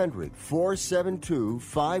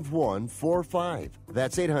 800-472-5145.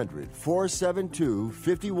 That's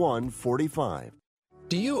 800-472-5145.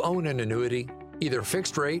 Do you own an annuity, either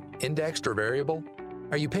fixed rate, indexed, or variable?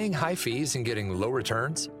 Are you paying high fees and getting low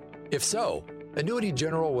returns? If so, Annuity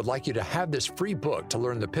General would like you to have this free book to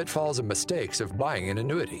learn the pitfalls and mistakes of buying an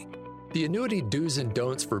annuity. The Annuity Do's and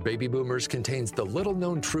Don'ts for Baby Boomers contains the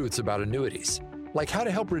little-known truths about annuities, like how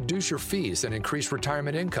to help reduce your fees and increase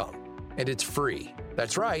retirement income. And it's free.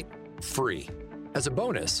 That's right, free. As a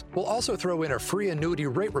bonus, we'll also throw in a free annuity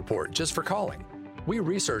rate report just for calling. We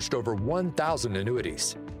researched over 1,000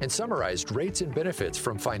 annuities and summarized rates and benefits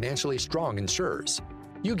from financially strong insurers.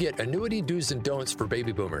 You get Annuity Do's and Don'ts for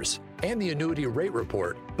Baby Boomers and the Annuity Rate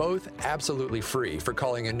Report, both absolutely free for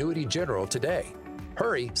calling Annuity General today.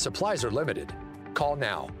 Hurry, supplies are limited. Call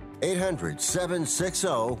now.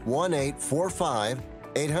 800-760-1845.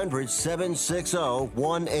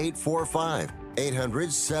 800-760-1845.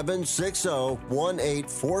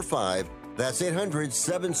 800-760-1845. That's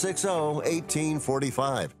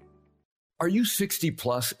 800-760-1845. Are you 60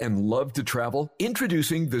 plus and love to travel?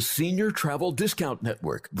 Introducing the Senior Travel Discount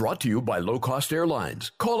Network, brought to you by Low Cost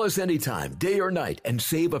Airlines. Call us anytime, day or night, and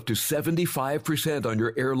save up to 75% on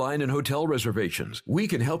your airline and hotel reservations. We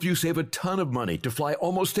can help you save a ton of money to fly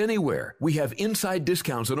almost anywhere. We have inside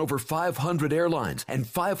discounts on over 500 airlines and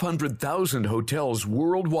 500,000 hotels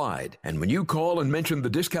worldwide. And when you call and mention the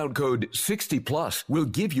discount code 60 plus, we'll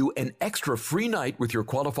give you an extra free night with your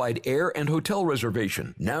qualified air and hotel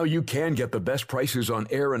reservation. Now you can get the best prices on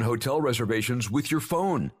air and hotel reservations with your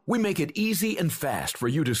phone. We make it easy and fast for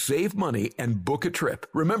you to save money and book a trip.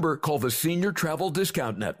 Remember, call the Senior Travel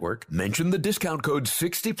Discount Network, mention the discount code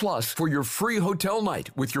 60 plus for your free hotel night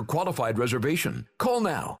with your qualified reservation. Call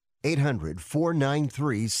now.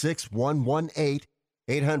 800-493-6118.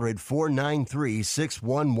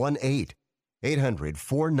 800-493-6118.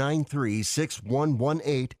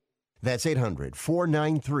 800-493-6118. That's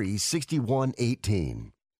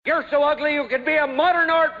 800-493-6118. You're so ugly you could be a modern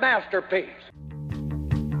art masterpiece.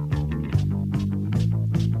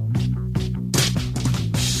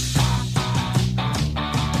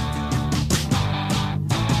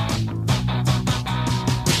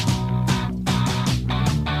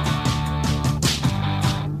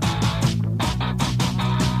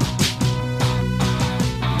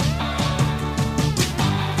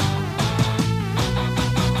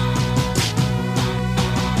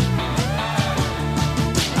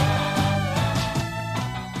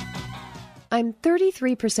 I'm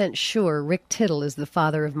 33% sure Rick Tittle is the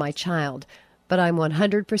father of my child, but I'm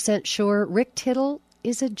 100% sure Rick Tittle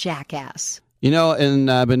is a jackass. You know,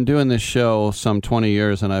 and I've been doing this show some 20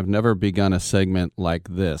 years, and I've never begun a segment like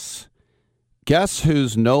this. Guess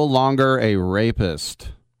who's no longer a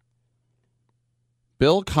rapist?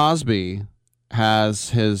 Bill Cosby has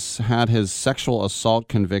had his sexual assault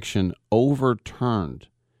conviction overturned.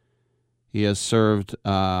 He has served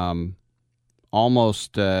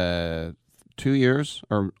almost 2 years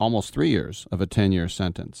or almost 3 years of a 10-year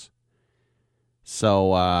sentence.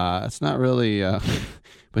 So it's not really,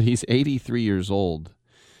 but he's 83 years old.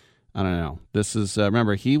 I don't know. This is,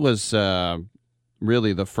 remember, he was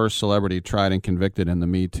really the first celebrity tried and convicted in the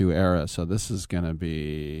Me Too era. So this is going to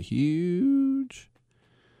be huge.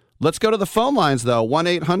 Let's go to the phone lines, though.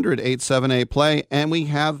 1-800-878-PLAY. And we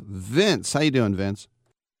have Vince. How you doing, Vince?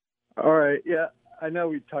 All right. Yeah, I know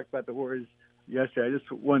we talked about the Warriors yesterday. I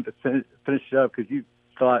just wanted to finish it up because you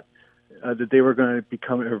thought that they were going to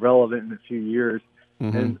become irrelevant in a few years.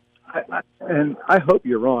 Mm-hmm. And I hope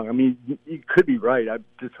you're wrong. I mean, you could be right. I'm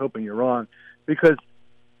just hoping you're wrong because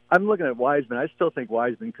I'm looking at Wiseman. I still think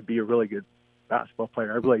Wiseman could be a really good basketball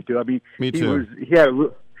player. I really do. I mean, me too. He had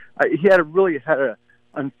a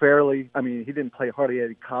unfairly. I mean, he didn't play hardly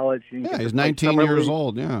at college. He's 19 years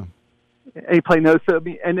old. Yeah. And he played no. So I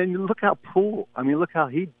mean, and then you look how Poole. I mean, look how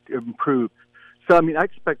he improved. So I mean, I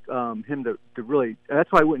expect him to really.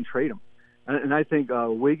 That's why I wouldn't trade him. And I think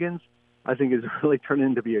Wiggins, I think, is really turned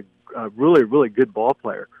into be a really, really good ball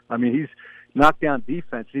player. I mean, he's knocked down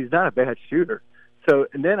defense. He's not a bad shooter. So,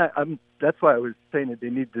 and then that's why I was saying that they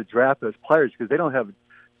need to draft those players because they don't have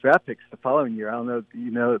draft picks the following year. I don't know if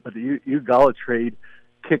you know, but the Iguodala trade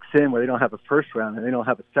kicks in where they don't have a first round and they don't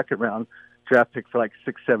have a second round draft pick for like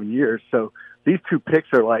 6-7 years. So these two picks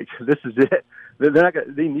are like, this is it. They're not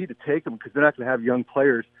gonna, they need to take them because they're not going to have young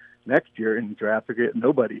players next year in the draft. They're getting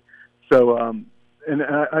nobody. So, and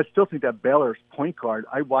I still think that Baylor's point guard,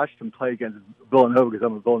 I watched him play against Villanova because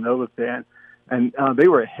I'm a Villanova fan, and they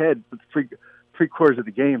were ahead with three quarters of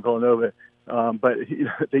the game, Villanova, but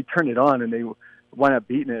they turned it on and they wound up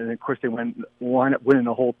beating it, and of course they wound up winning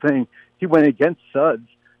the whole thing. He went against Suggs,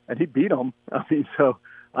 and he beat them. I mean, so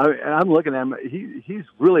I'm looking at him. He's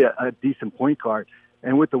really a decent point guard.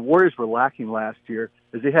 And what the Warriors were lacking last year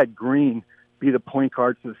is they had Green be the point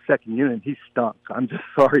guard to the second unit. He stunk. I'm just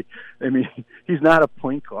sorry. I mean, he's not a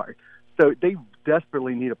point guard. So they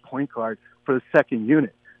desperately need a point guard for the second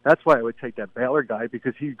unit. That's why I would take that Baylor guy,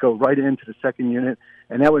 because he'd go right into the second unit,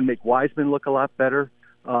 and that would make Wiseman look a lot better,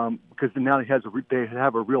 because now they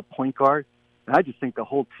have a real point guard. And I just think the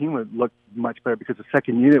whole team would look much better because the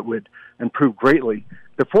second unit would improve greatly.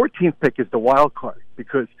 The 14th pick is the wild card,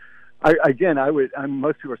 because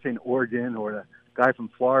most people are saying Oregon or the guy from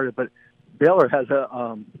Florida, but Baylor has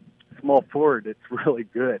a small forward that's really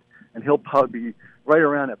good, and he'll probably be right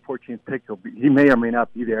around that 14th pick. He may or may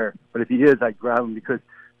not be there, but if he is, I'd grab him, because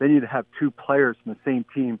they need to have two players from the same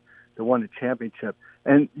team that won the championship.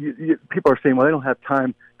 And people are saying, well, they don't have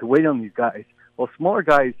time to wait on these guys. Well, smaller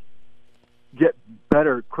guys get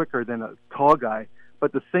better quicker than a tall guy.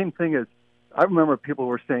 But the same thing is, I remember people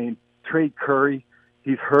were saying, trade Curry,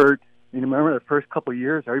 he's hurt. You remember the first couple of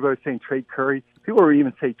years, everybody was saying trade Curry. People were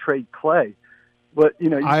even saying trade Clay. But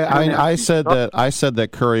I said that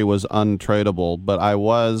Curry was untradeable, but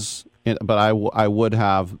I would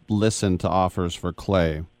have listened to offers for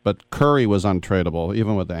Clay. But Curry was untradeable,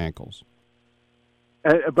 even with the ankles.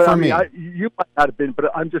 But I mean, you might not have been, but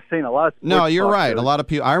I'm just saying a lot of sports. No, you're right. A lot of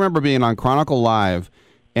people. I remember being on Chronicle Live,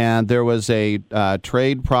 and there was a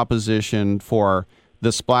trade proposition for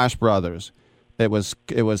the Splash Brothers. It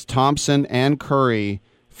was Thompson and Curry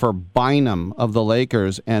for Bynum of the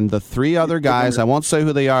Lakers, and the three other guys, I won't say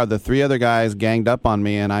who they are, the three other guys ganged up on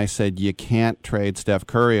me, and I said, you can't trade Steph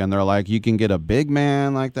Curry. And they're like, you can get a big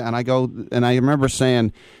man like that. And I remember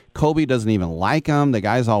saying, Kobe doesn't even like him. The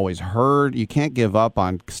guy's always hurt. You can't give up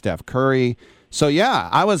on Steph Curry. So, yeah,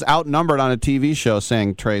 I was outnumbered on a TV show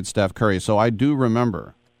saying trade Steph Curry. So I do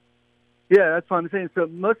remember. Yeah, that's what I'm saying. So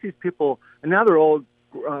most of these people, and now they're all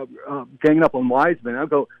ganging up on Wiseman. I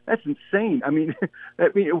go, that's insane. I mean,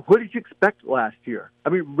 what did you expect last year? I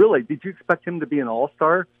mean, really, did you expect him to be an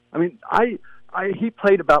all-star? I mean, he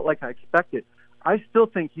played about like I expected. I still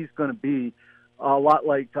think he's going to be a lot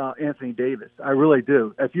like Anthony Davis. I really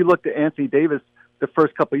do. If you looked at Anthony Davis the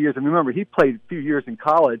first couple of years, and remember, he played a few years in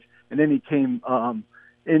college, and then he came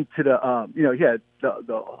into the, he had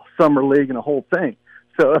the summer league and the whole thing.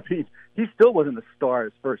 So, I mean, he still wasn't a star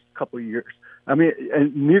his first couple of years. I mean,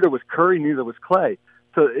 and neither was Curry, neither was Clay.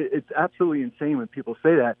 So it's absolutely insane when people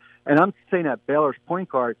say that. And I'm saying that Baylor's point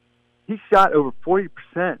guard, he shot over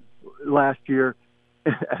 40% last year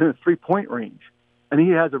at a three-point range. And he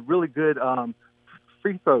has a really good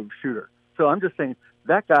free throw shooter. So I'm just saying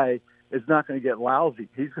that guy is not going to get lousy.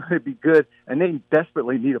 He's going to be good, and they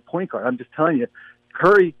desperately need a point guard. I'm just telling you,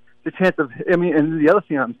 Curry, the chance of, and the other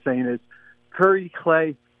thing I'm saying is Curry,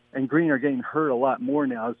 Clay, and Green are getting hurt a lot more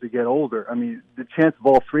now as they get older. I mean, the chance of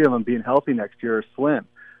all three of them being healthy next year is slim.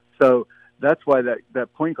 So that's why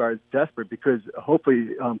that point guard is desperate, because hopefully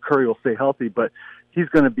Curry will stay healthy, but he's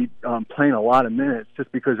going to be playing a lot of minutes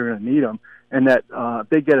just because they're going to need him. And that if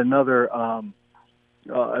they get another,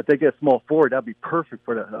 if they get a small forward, that'd be perfect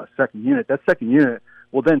for the second unit. That second unit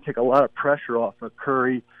will then take a lot of pressure off of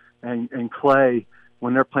Curry and Clay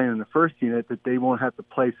when they're playing in the first unit, that they won't have to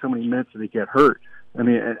play so many minutes that they get hurt. I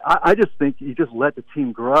mean, I just think you just let the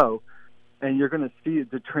team grow, and you're going to see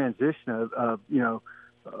the transition of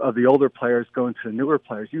the older players going to the newer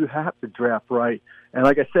players. You have to draft right. And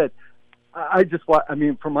like I said,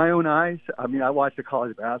 from my own eyes, I watched the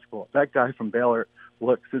college basketball. That guy from Baylor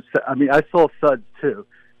looks, I saw Suggs too.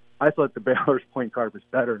 I thought the Baylor's point guard was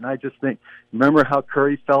better. And I just think, remember how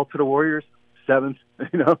Curry fell to the Warriors? Seventh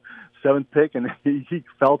pick, and he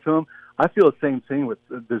fell to him. I feel the same thing with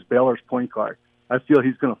this Baylor's point guard. I feel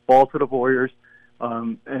he's going to fall to the Warriors,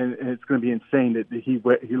 and it's going to be insane that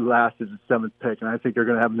he lasted the seventh pick. And I think they're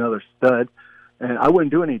going to have another stud. And I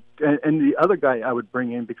wouldn't do any. And the other guy I would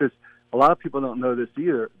bring in, because a lot of people don't know this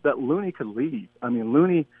either, that Looney could leave. I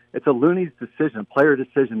mean, it's a Looney's decision, player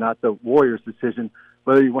decision, not the Warriors' decision,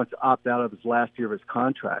 whether he wants to opt out of his last year of his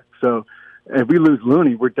contract. So if we lose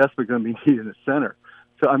Looney, we're desperately going to be needing a center.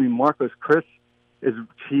 So, I mean, Marcus Chris is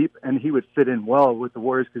cheap, and he would fit in well with the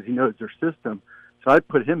Warriors because he knows their system. So I'd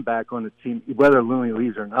put him back on the team, whether Looney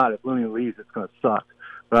leaves or not. If Looney leaves, it's going to suck.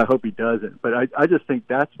 But I hope he doesn't. But I just think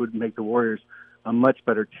that's what would make the Warriors a much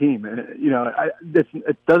better team. And,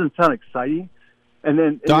 it doesn't sound exciting. And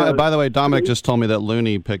then, by the way, Dominic just told me that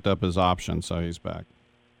Looney picked up his option, so he's back.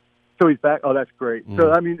 So he's back? Oh, that's great.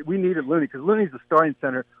 So, we needed Looney because Looney's the starting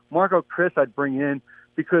center. Marco Chris I'd bring in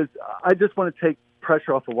because I just want to take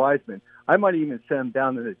pressure off of Wiseman. I might even send him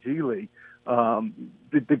down to the G League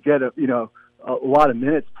to get a lot of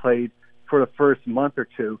minutes played for the first month or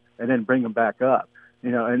two and then bring them back up.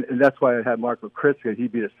 And that's why I had Marco Kritzka.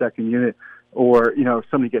 He'd be the second unit. Or, if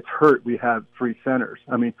somebody gets hurt, we have 3 centers.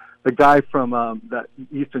 I mean, the guy from that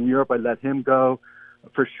Eastern Europe, I let him go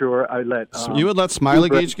for sure. I let you would let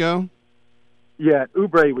Smailagić go? Yeah,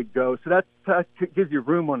 Oubre would go. So that gives you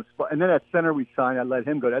room on the spot. And then that center we signed, I let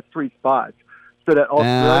him go. That's 3 spots. So that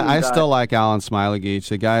I still like Alan Smailagić.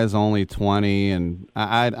 The guy is only 20, and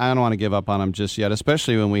I don't want to give up on him just yet,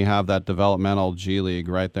 especially when we have that developmental G League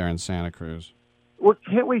right there in Santa Cruz. Well,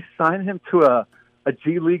 can't we sign him to a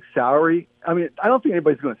G League salary? I mean, I don't think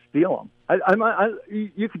anybody's going to steal him.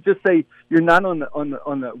 You could just say you're not on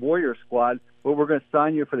the Warrior squad, but we're going to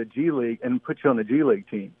sign you for the G League and put you on the G League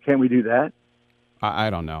team. Can't we do that? I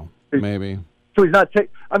don't know. Maybe. So he's not.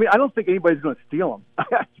 I mean, I don't think anybody's going to steal him.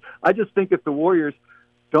 I just think if the Warriors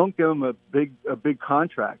don't give him a big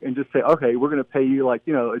contract and just say, okay, we're going to pay you like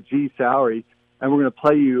a G salary, and we're going to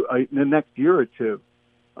play you in the next year or two.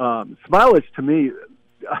 Smailagić, to me,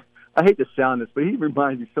 I hate to sound this, but he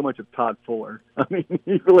reminds me so much of Todd Fuller. I mean,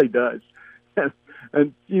 he really does.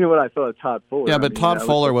 And you know what I thought of Todd Fuller? Yeah, but Todd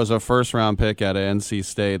Fuller was a first-round pick at NC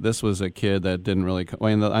State. This was a kid that didn't really.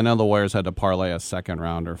 I know the Warriors had to parlay a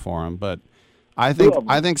second-rounder for him, but I think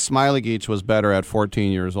Smailagić was better at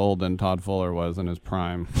 14 years old than Todd Fuller was in his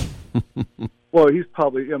prime. Well, he's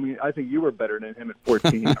probably. I mean, I think you were better than him at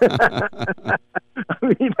 14. I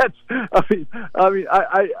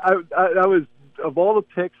was, of all the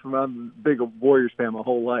picks from, I'm a big Warriors fan my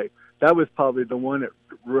whole life, that was probably the one that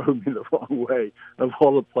rode me the wrong way of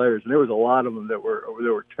all the players. And there was a lot of them that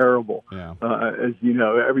were terrible. Yeah. As you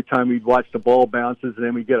know, every time we'd watch the ball bounces and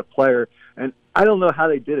then we'd get a player. And I don't know how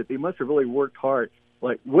they did it. They must have really worked hard.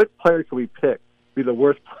 Like, what player can we pick? Be the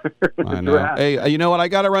worst player in the draft. Hey, you know what? I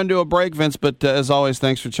got to run to a break, Vince, but as always,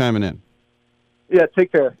 thanks for chiming in. Yeah,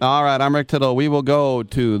 take care. All right, I'm Rick Tittle. We will go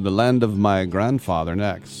to the land of my grandfather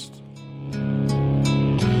next.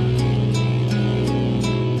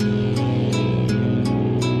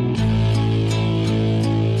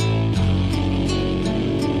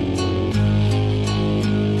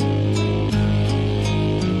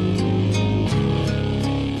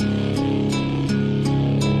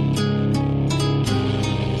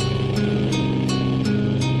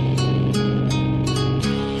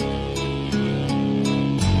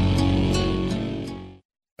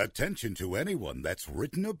 Attention to anyone that's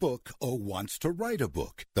written a book or wants to write a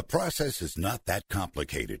book. The process is not that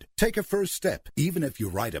complicated. Take a first step. Even if you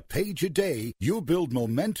write a page a day, you'll build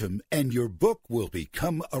momentum and your book will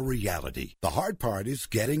become a reality. The hard part is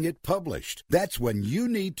getting it published. That's when you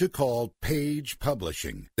need to call Page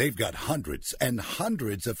Publishing. They've got hundreds and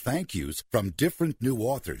hundreds of thank yous from different new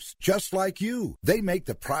authors, just like you. They make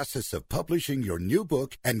the process of publishing your new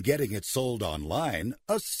book and getting it sold online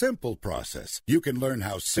a simple process. You can learn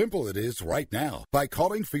how simple it is right now by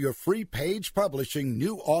calling for your free Page Publishing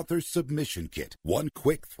new author submission kit. One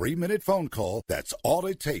quick 3-minute phone call, that's all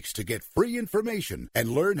it takes to get free information and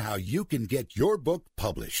learn how you can get your book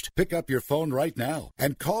published. Pick up your phone right now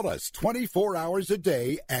and call us 24 hours a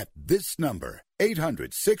day at this number.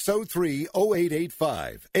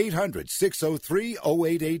 800-603-0885.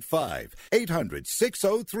 800-603-0885.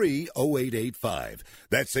 800-603-0885.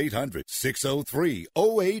 That's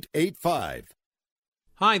 800-603-0885.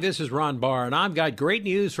 Hi, this is Ron Barr, and I've got great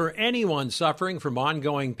news for anyone suffering from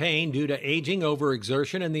ongoing pain due to aging,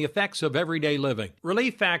 overexertion, and the effects of everyday living.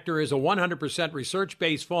 Relief Factor is a 100%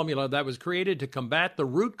 research-based formula that was created to combat the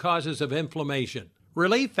root causes of inflammation.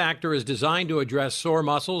 Relief Factor is designed to address sore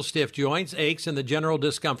muscles, stiff joints, aches, and the general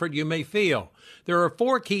discomfort you may feel. There are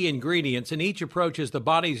 4 key ingredients, and each approaches the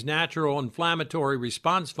body's natural inflammatory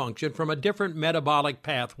response function from a different metabolic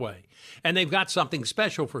pathway. And they've got something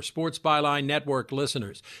special for Sports Byline Network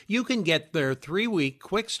listeners. You can get their 3-week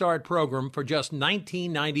quick start program for just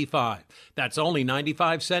 $19.95. That's only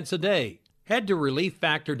 95 cents a day. Head to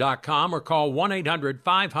ReliefFactor.com or call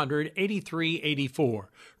 1-800-500-8384.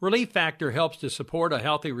 Relief Factor helps to support a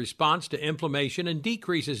healthy response to inflammation and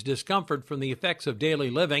decreases discomfort from the effects of daily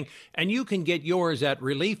living, and you can get yours at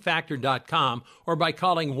ReliefFactor.com or by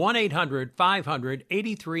calling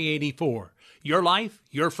 1-800-500-8384. Your life,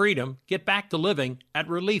 your freedom. Get back to living at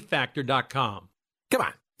ReliefFactor.com. Come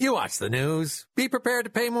on. You watch the news. Be prepared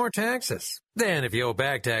to pay more taxes. Then if you owe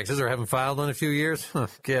back taxes or haven't filed in a few years,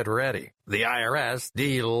 get ready. The IRS,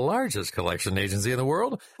 the largest collection agency in the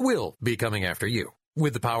world, will be coming after you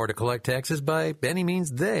with the power to collect taxes by any means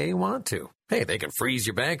they want to. Hey, they can freeze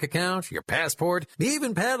your bank account, your passport,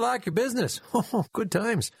 even padlock your business. Oh, good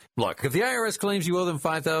times. Look, if the IRS claims you owe them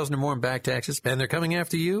 $5,000 or more in back taxes and they're coming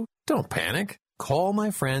after you, don't panic. Call my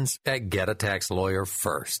friends at Get a Tax Lawyer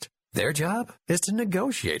first. Their job is to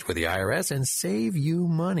negotiate with the IRS and save you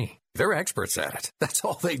money. They're experts at it. That's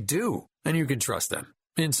all they do, and you can trust them.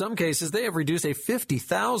 In some cases, they have reduced a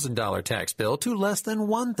 $50,000 tax bill to less than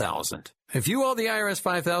 $1,000. If you owe the IRS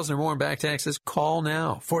 $5,000 or more in back taxes, call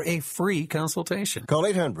now for a free consultation. Call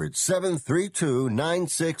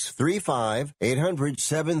 800-732-9635.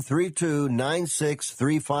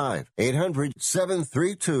 800-732-9635.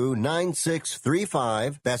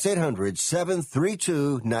 800-732-9635. That's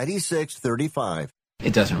 800-732-9635.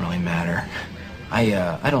 It doesn't really matter.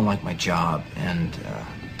 I don't like my job, and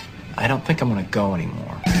I don't think I'm going to go anymore.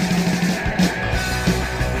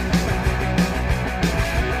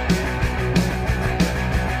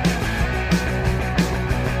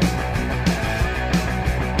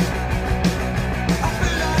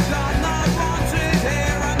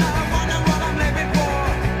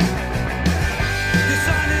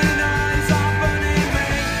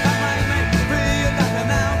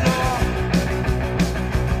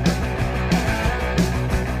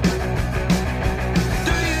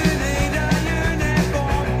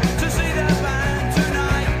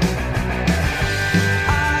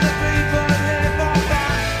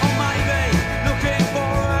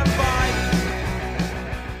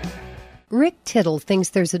 Rick Tittle thinks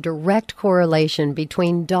there's a direct correlation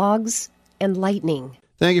between dogs and lightning.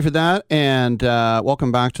 Thank you for that, and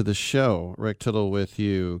welcome back to the show. Rick Tittle with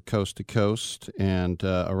you coast to coast and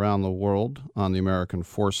around the world on the American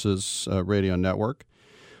Forces Radio Network.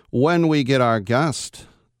 When we get our guest,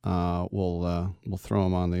 we'll throw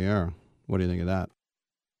him on the air. What do you think of that?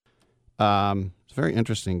 It's a very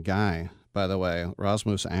interesting guy, by the way,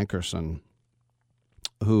 Rasmus Ankerson,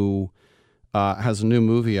 who has a new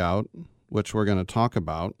movie out, which we're going to talk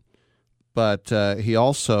about. But he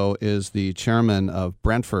also is the chairman of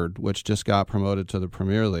Brentford, which just got promoted to the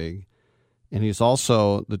Premier League. And he's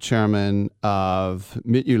also the chairman of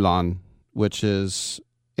Midtjylland, which is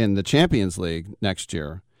in the Champions League next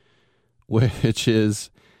year, which is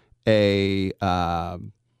a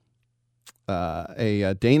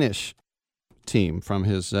Danish team from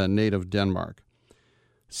his native Denmark.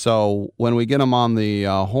 So when we get him on the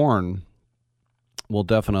horn, we'll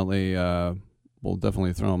definitely throw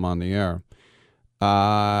him on the air.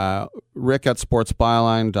 Rick at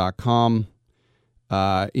sportsbyline.com.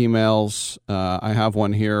 Emails. I have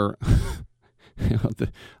one here.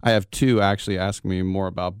 I have two actually asking me more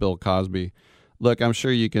about Bill Cosby. Look, I'm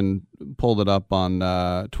sure you can pull it up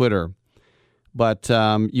on Twitter. But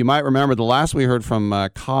you might remember the last we heard from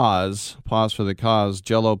Cause, Pause for the Cause,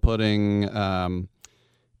 Jell-O Pudding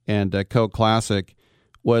and Coke Classic,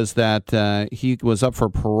 was that he was up for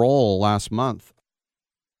parole last month.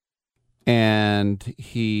 And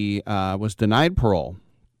he was denied parole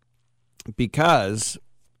because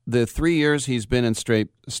the 3 years he's been in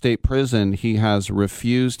state prison, he has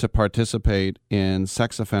refused to participate in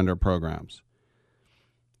sex offender programs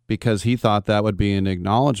because he thought that would be an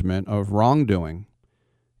acknowledgement of wrongdoing.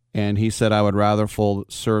 And he said, I would rather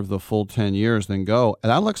serve the full 10 years than go.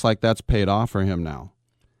 And that looks like that's paid off for him now.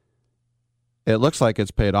 It looks like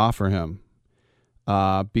it's paid off for him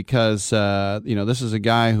because, this is a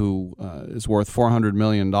guy who is worth $400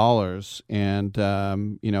 million. And,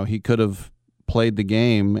 he could have played the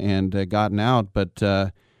game and gotten out, but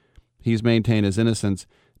he's maintained his innocence.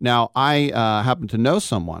 Now, I happen to know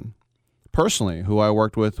someone personally who I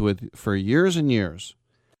worked with for years and years.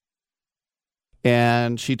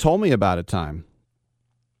 And she told me about a time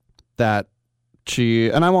that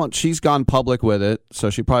she's gone public with it, so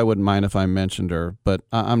she probably wouldn't mind if I mentioned her, but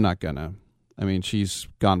I'm not gonna. I mean, she's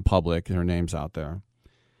gone public, her name's out there.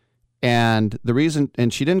 And the reason,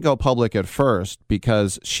 and she didn't go public at first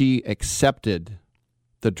because she accepted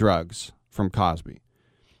the drugs from Cosby.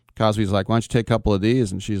 Cosby's like, why don't you take a couple of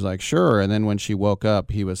these? And she's like, sure. And then when she woke up,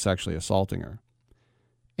 he was sexually assaulting her.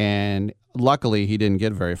 And luckily, he didn't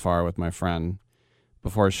get very far with my friend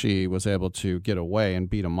before she was able to get away and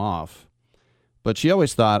beat him off. But she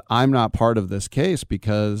always thought, I'm not part of this case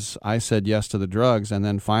because I said yes to the drugs. And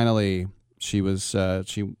then finally, she was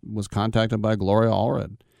contacted by Gloria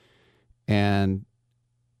Allred. And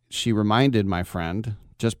she reminded my friend,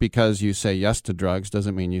 just because you say yes to drugs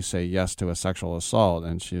doesn't mean you say yes to a sexual assault.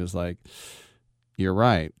 And she was like, you're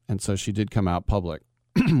right. And so she did come out public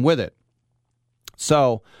with it.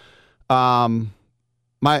 So, and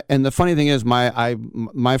the funny thing is,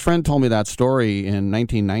 my friend told me that story in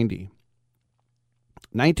 1990.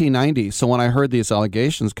 1990. So when I heard these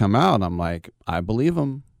allegations come out, I'm like, I believe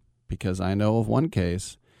them because I know of one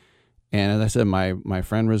case. And as I said, my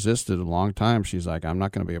friend resisted a long time. She's like, I'm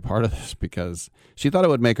not going to be a part of this because she thought it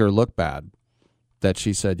would make her look bad that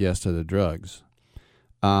she said yes to the drugs.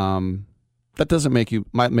 That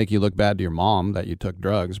might make you look bad to your mom that you took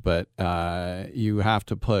drugs, but you have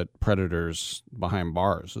to put predators behind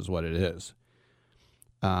bars is what it is.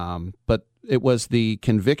 But it was the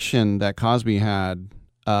conviction that Cosby had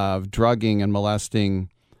of drugging and molesting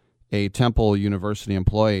a Temple University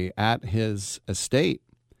employee at his estate.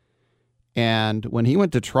 And when he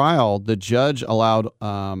went to trial, the judge allowed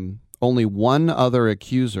only one other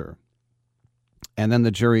accuser, and then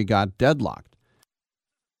the jury got deadlocked.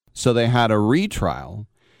 So they had a retrial,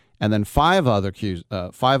 and then five other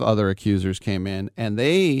accusers came in, and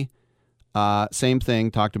they, same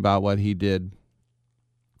thing, talked about what he did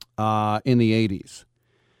in the 80s.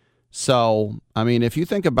 So, I mean, if you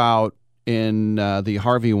think about in the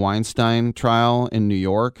Harvey Weinstein trial in New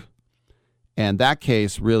York, and that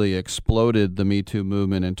case really exploded the Me Too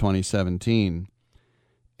movement in 2017.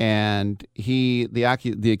 And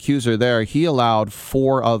the accuser there, he allowed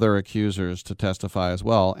four other accusers to testify as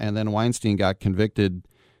well. And then Weinstein got convicted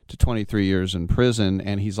to 23 years in prison,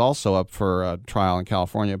 and he's also up for a trial in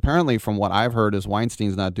California. Apparently, from what I've heard, is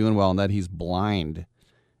Weinstein's not doing well and that he's blind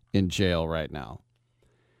in jail right now.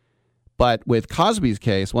 But with Cosby's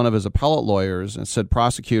case, one of his appellate lawyers said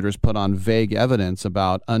prosecutors put on vague evidence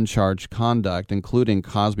about uncharged conduct, including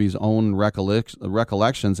Cosby's own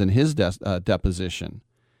recollections in his deposition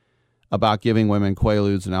about giving women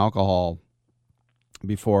Quaaludes and alcohol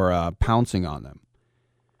before pouncing on them.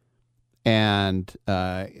 And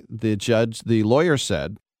the lawyer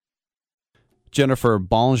said, Jennifer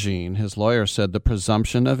Bongine, his lawyer said, the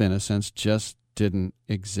presumption of innocence just didn't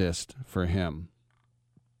exist for him.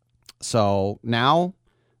 So now,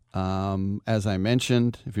 as I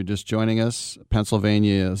mentioned, if you're just joining us,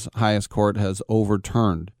 Pennsylvania's highest court has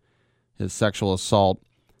overturned his sexual assault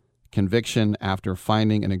conviction after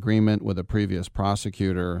finding an agreement with a previous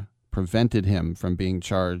prosecutor prevented him from being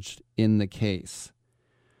charged in the case.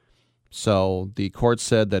 So the court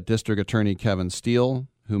said that District Attorney Kevin Steele,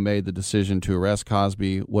 who made the decision to arrest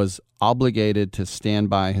Cosby, was obligated to stand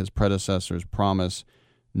by his predecessor's promise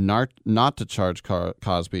not to charge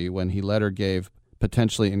Cosby when he later gave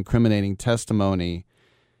potentially incriminating testimony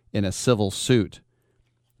in a civil suit,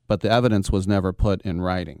 but the evidence was never put in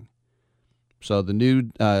writing. So the new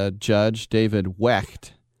judge, David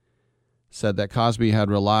Wecht, said that Cosby had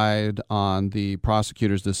relied on the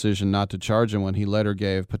prosecutor's decision not to charge him when he later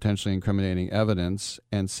gave potentially incriminating evidence,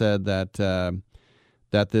 and said that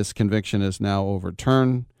that this conviction is now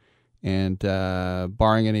overturned, and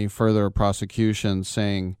barring any further prosecution,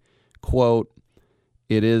 saying, quote,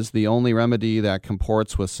 "It is the only remedy that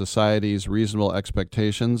comports with society's reasonable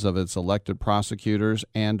expectations of its elected prosecutors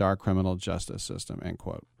and our criminal justice system," end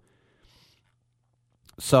quote.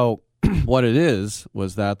 So what it is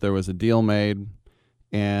was that there was a deal made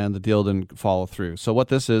and the deal didn't follow through. So what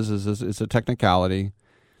this is it's a technicality.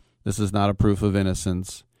 This is not a proof of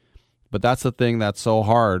innocence. But that's the thing that's so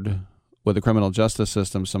hard with the criminal justice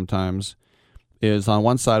system sometimes, is on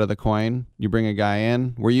one side of the coin, you bring a guy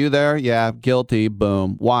in. Were you there? Yeah, guilty.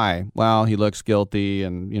 Boom. Why? Well, he looks guilty,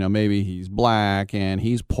 and maybe he's black and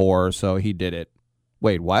he's poor, so he did it.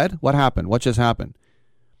 Wait, what? What happened? What just happened?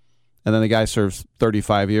 And then the guy serves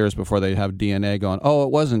 35 years before they have DNA going, oh, it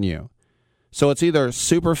wasn't you. So it's either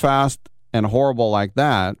super fast and horrible like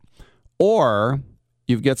that, or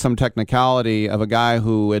you get some technicality of a guy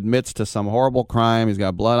who admits to some horrible crime. He's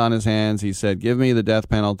got blood on his hands. He said, give me the death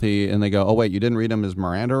penalty. And they go, oh, wait, you didn't read him his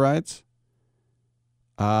Miranda rights?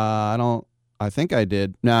 I think I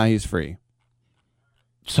did. Nah, he's free.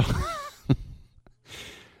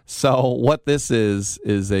 So what this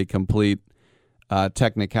is a complete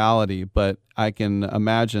technicality, but I can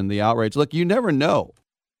imagine the outrage. Look, you never know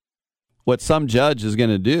what some judge is going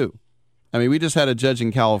to do. I mean, we just had a judge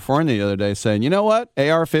in California the other day saying, you know what,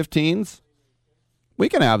 AR-15s, we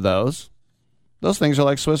can have those. Those things are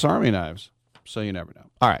like Swiss Army knives. So you never know.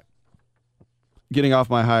 All right. Getting off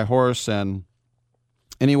my high horse, and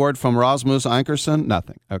any word from Rasmus Ankerson?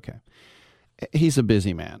 Nothing. Okay. He's a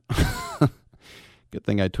busy man. Good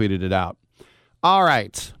thing I tweeted it out. All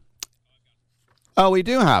right. Oh, we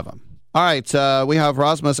do have him. All right, we have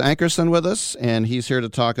Rasmus Ankerson with us, and he's here to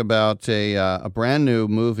talk about a brand new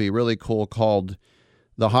movie, really cool, called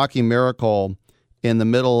The Hockey Miracle in the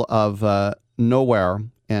Middle of Nowhere.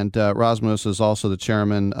 And Rasmus is also the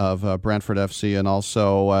chairman of Brentford FC and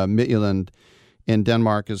also Midtjylland in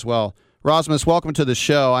Denmark as well. Rasmus, welcome to the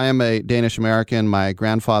show. I am a Danish-American. My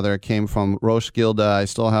grandfather came from Roskilde. I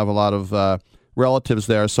still have a lot of relatives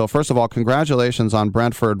there. So first of all, congratulations on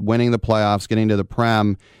Brentford winning the playoffs, getting to the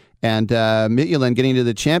Prem, and Midtjylland getting to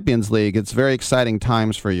the Champions League. It's very exciting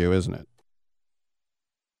times for you, isn't it?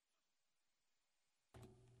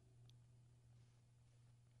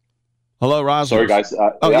 Hello, Rasmus. Sorry, guys.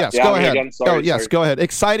 Yes, go ahead. Again. Sorry, yes, sorry. go ahead.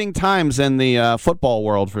 Exciting times in the football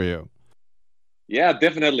world for you. Yeah,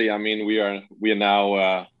 definitely. I mean, we are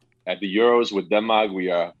now at the Euros with Denmark.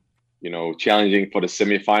 We are, challenging for the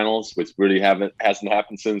semifinals, which really hasn't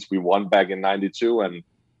happened since we won back in '92. And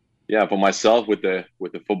yeah, for myself with the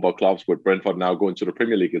football clubs, with Brentford now going to the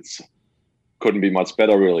Premier League, couldn't be much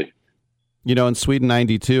better, really. In Sweden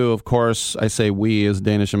 '92, of course, I say we as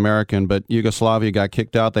Danish-American, but Yugoslavia got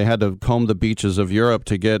kicked out. They had to comb the beaches of Europe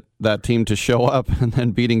to get that team to show up, and then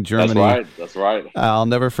beating Germany. That's right. I'll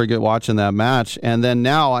never forget watching that match. And then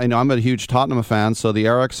now, I'm a huge Tottenham fan, so the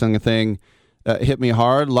Eriksen thing hit me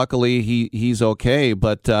hard. Luckily, he's okay.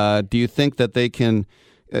 But do you think that they can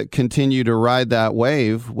continue to ride that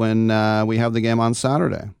wave when we have the game on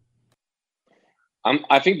Saturday?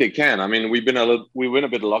 I think they can. I mean, we've been a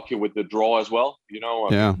bit lucky with the draw as well.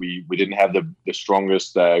 We didn't have the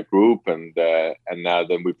strongest group, and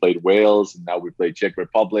then we played Wales, and now we played Czech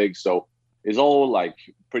Republic. So it's all like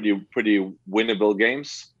pretty winnable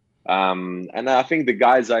games. And I think the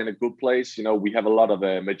guys are in a good place. We have a lot of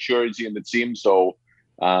maturity in the team. So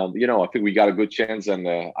I think we got a good chance, and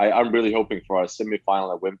I'm really hoping for a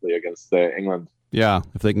semi-final at Wembley against England. Yeah,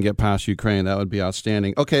 if they can get past Ukraine, that would be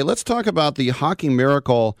outstanding. Okay, let's talk about the hockey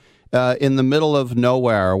miracle in the middle of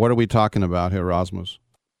nowhere. What are we talking about here, Rasmus?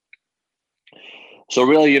 So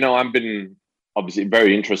really, I've been obviously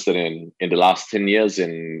very interested in the last 10 years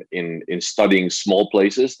in studying small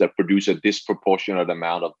places that produce a disproportionate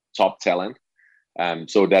amount of top talent.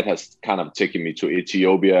 So that has kind of taken me to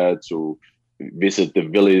Ethiopia to visit the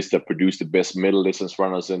village that produce the best middle distance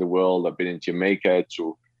runners in the world. I've been in Jamaica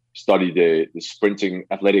to study the sprinting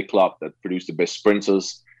athletic club that produced the best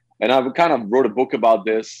sprinters. And I kind of wrote a book about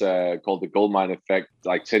this called The Goldmine Effect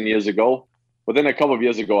like 10 years ago. But then a couple of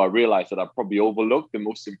years ago, I realized that I probably overlooked the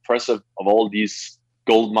most impressive of all these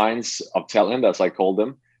gold mines of talent, as I call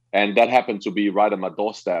them. And that happened to be right on my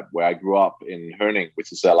doorstep where I grew up in Herning,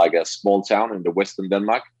 which is like a small town in the western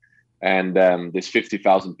Denmark. And there's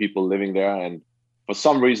 50,000 people living there. And for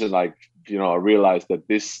some reason, I realized that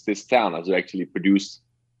this town has actually produced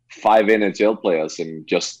 5 NHL players in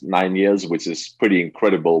just 9 years, which is pretty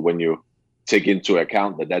incredible when you take into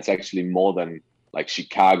account that that's actually more than like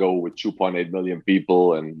Chicago with 2.8 million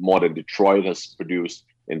people and more than Detroit has produced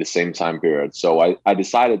in the same time period. So I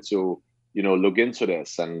decided to, look into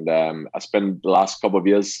this. And I spent the last couple of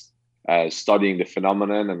years studying the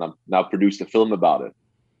phenomenon, and I've now produced a film about it.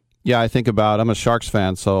 Yeah, I'm a Sharks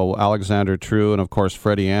fan, so Alexander True and, of course,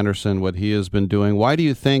 Freddie Anderson, what he has been doing. Why do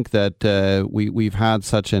you think that we've had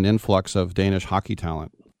such an influx of Danish hockey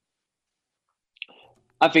talent?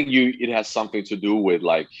 I think it has something to do with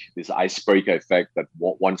like this icebreaker effect that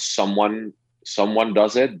once someone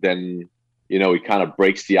does it, then, it kind of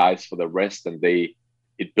breaks the ice for the rest, and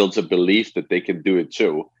it builds a belief that they can do it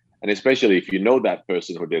too. And especially if you know that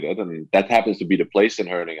person who did it, and that happens to be the place in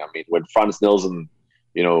Herning. I mean, when Frans Nielsen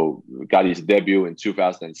got his debut in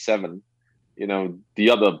 2007, the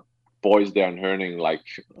other boys there in Herning,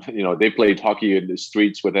 they played hockey in the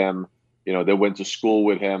streets with him. They went to school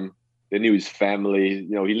with him. They knew his family.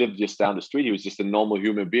 He lived just down the street. He was just a normal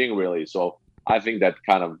human being, really. So I think that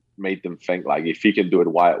kind of made them think, like, if he can do it,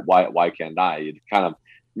 why can't I? It kind of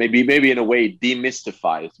maybe in a way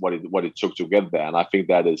demystifies what it took to get there. And I think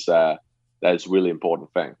that is a really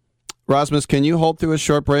important thing. Rasmus, can you hold through a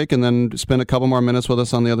short break and then spend a couple more minutes with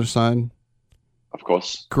us on the other side? Of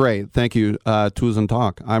course. Great. Thank you. Tusind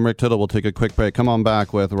Talk. I'm Rick Tittle. We'll take a quick break. Come on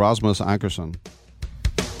back with Rasmus Ankersen.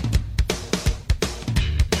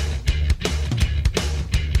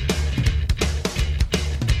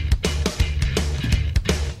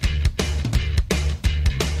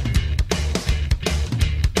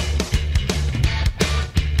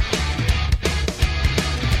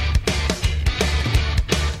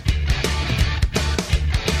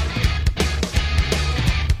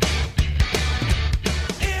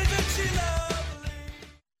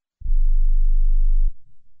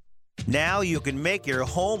 Now you can make your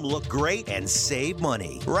home look great and save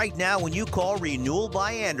money. Right now, when you call Renewal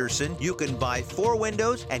by Andersen, you can buy 4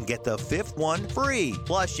 windows and get the 5th one free.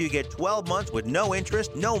 Plus, you get 12 months with no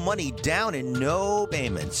interest, no money down, and no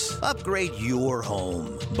payments. Upgrade your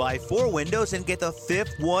home. Buy 4 windows and get the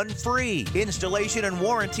 5th one free. Installation and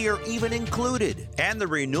warranty are even included. And the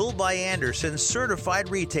Renewal by Andersen certified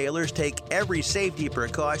retailers take every safety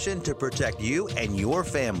precaution to protect you and your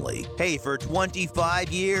family. Hey, for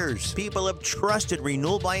 25 years, people have trusted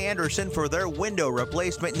Renewal by Andersen for their window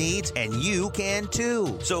replacement needs, and you can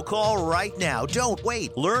too. So call right now. Don't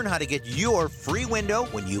wait. Learn how to get your free window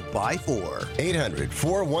when you buy 4.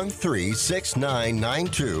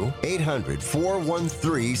 800-413-6992.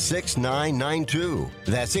 800-413-6992.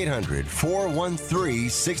 That's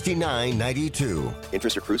 800-413-6992.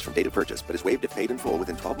 Interest accrues from date of purchase, but is waived if paid in full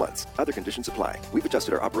within 12 months. Other conditions apply. We've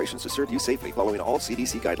adjusted our operations to serve you safely following all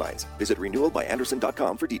CDC guidelines. Visit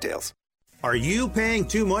renewalbyandersen.com for details. Are you paying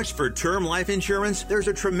too much for term life insurance? There's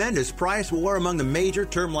a tremendous price war among the major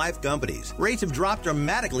term life companies. Rates have dropped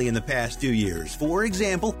dramatically in the past 2 years. For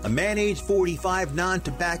example, a man age 45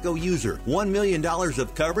 non-tobacco user, $1 million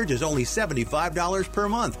of coverage is only $75 per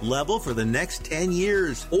month, level for the next 10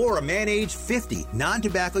 years. Or a man age 50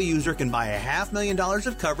 non-tobacco user can buy $500,000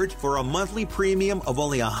 of coverage for a monthly premium of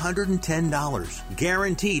only $110,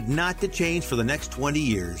 guaranteed not to change for the next 20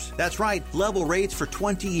 years. That's right, level rates for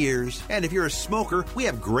 20 years. And if you're a smoker, we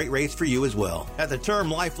have great rates for you as well. At the Term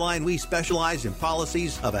Lifeline, we specialize in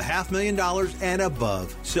policies of $500,000 and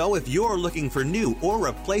above. So if you're looking for new or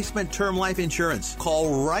replacement term life insurance,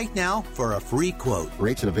 call right now for a free quote.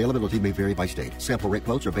 Rates and availability may vary by state. Sample rate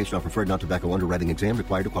quotes are based on preferred non-tobacco underwriting exam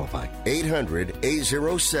required to qualify.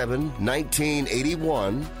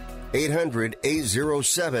 800-807-1981.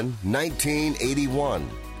 800-807-1981.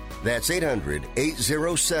 That's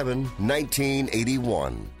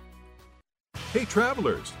 800-807-1981. Hey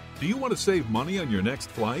travelers, do you want to save money on your next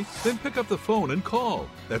flight? Then pick up the phone and call.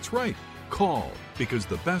 That's right, call, because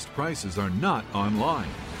the best prices are not online.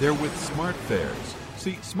 They're with SmartFares.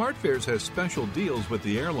 See, SmartFares has special deals with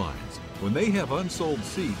the airlines. When they have unsold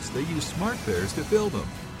seats, they use SmartFares to fill them.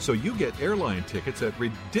 So you get airline tickets at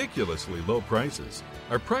ridiculously low prices.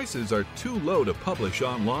 Our prices are too low to publish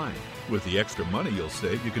online. With the extra money you'll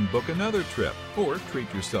save, you can book another trip or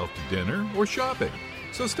treat yourself to dinner or shopping.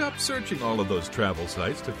 So stop searching all of those travel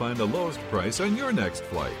sites to find the lowest price on your next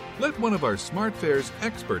flight. Let one of our SmartFares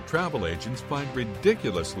expert travel agents find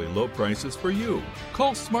ridiculously low prices for you.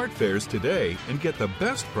 Call SmartFares today and get the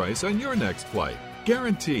best price on your next flight.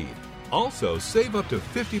 Guaranteed. Also, save up to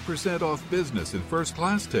 50% off business and first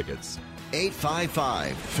class tickets.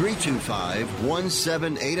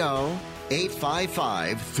 855-325-1780.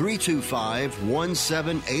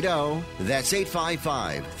 855-325-1780. That's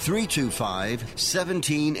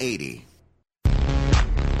 855-325-1780. All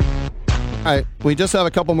right, we just have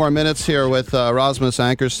a couple more minutes here with Rasmus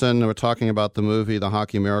Ankersen. We're talking about the movie The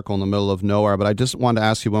Hockey Miracle in the Middle of Nowhere, but I just wanted to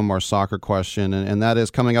ask you one more soccer question, and that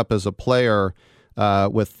is coming up as a player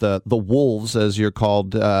with the Wolves, as you're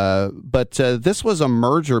called. But this was a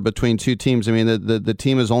merger between two teams. I mean, the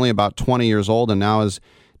team is only about 20 years old and now is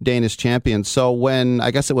Danish champions. So when, I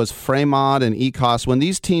guess it was Fremad and Ekos, when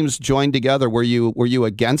these teams joined together, were you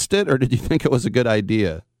against it, or did you think it was a good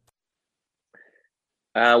idea?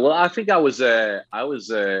 Well, I think I was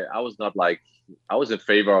not like, I was in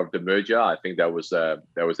favor of the merger. I think that was the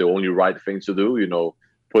only right thing to do. You know,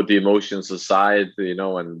 put the emotions aside. You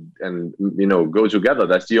know, and go together.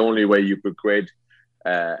 That's the only way you could create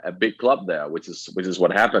a big club there, which is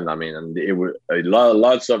what happened. I mean, and it was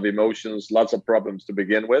lots of emotions, lots of problems to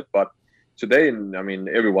begin with. But today, I mean,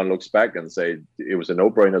 everyone looks back and say it was a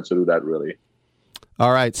no-brainer to do that, really.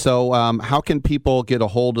 All right. So how can people get a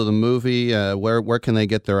hold of the movie? Where can they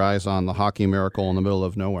get their eyes on The Hockey Miracle in the Middle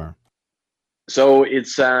of Nowhere? So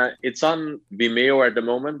it's on Vimeo at the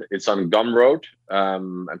moment. It's on Gumroad,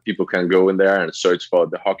 and people can go in there and search for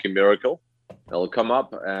The Hockey Miracle. It'll come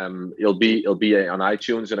up. It'll be on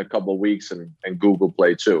iTunes in a couple of weeks and Google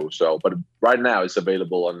Play too. So, but right now it's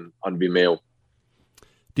available on Vimeo.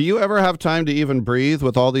 Do you ever have time to even breathe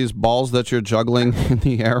with all these balls that you're juggling in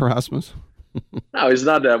the air, Rasmus? No, it's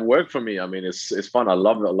not work for me. I mean, it's fun. I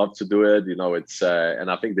love to do it. You know, it's and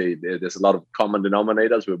I think there's a lot of common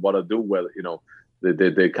denominators with what I do. Well, you know,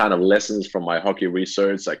 the kind of lessons from my hockey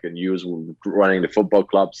research I can use running the football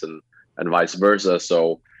clubs and vice versa.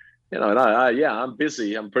 So, you know, and I'm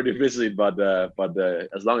busy. I'm pretty busy, but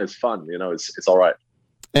as long as it's fun, you know, it's all right.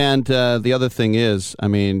 And the other thing is, I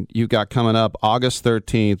mean, you got coming up August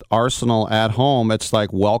 13th, Arsenal at home. It's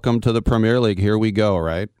like, welcome to the Premier League. Here we go,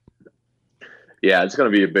 right? Yeah, it's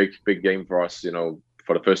going to be a big game for us, you know,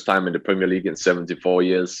 for the first time in the Premier League in 74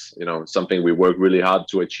 years, you know, something we worked really hard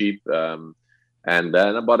to achieve. But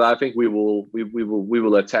I think we will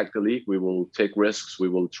attack the league. We will take risks. We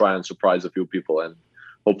will try and surprise a few people, and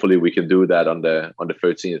hopefully we can do that on the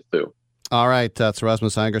 13th too. All right, that's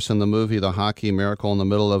Rasmus Ankersen, the movie The Hockey Miracle in the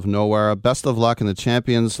Middle of Nowhere. Best of luck in the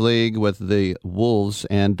Champions League with the Wolves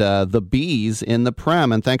and the Bees in the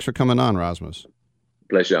Prem. And thanks for coming on, Rasmus.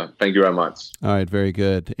 Pleasure. Thank you very much. All right, very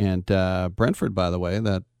good. And Brentford, by the way,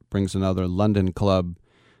 that brings another London club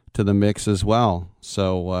to the mix as well.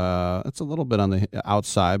 So it's a little bit on the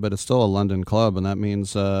outside, but it's still a London club, and that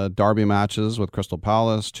means derby matches with Crystal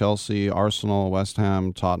Palace, Chelsea, Arsenal, West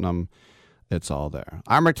Ham, Tottenham. It's all there.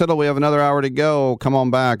 I'm Rick Tittle. We have another hour to go. Come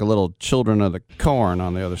on back. A little Children of the Corn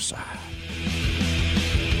on the other side.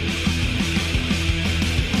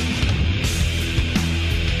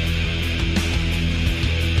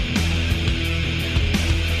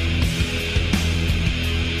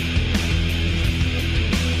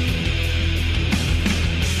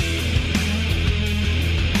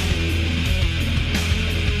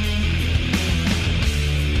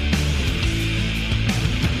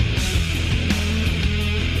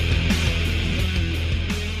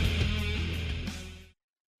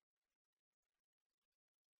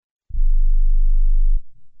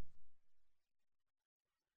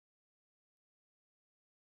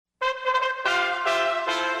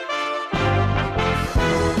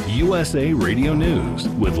 USA Radio News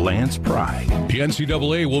with Lance Pry. The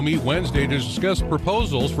NCAA will meet Wednesday to discuss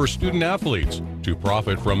proposals for student athletes to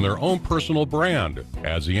profit from their own personal brand.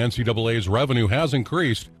 As the NCAA's revenue has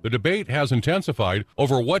increased, the debate has intensified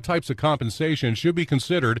over what types of compensation should be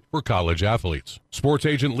considered for college athletes. Sports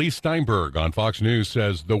agent Lee Steinberg on Fox News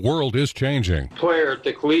says the world is changing. Player at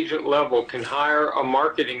the collegiate level can hire a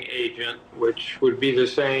marketing agent, which would be the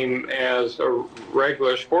same as a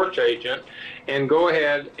regular sports agent, and go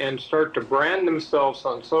ahead and start to brand themselves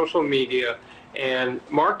on social media and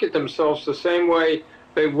market themselves the same way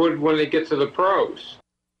they would when they get to the pros.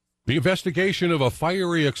 The investigation of a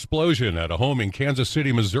fiery explosion at a home in Kansas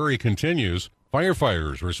City, Missouri continues.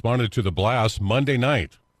 Firefighters responded to the blast Monday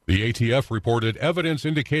night. The ATF reported evidence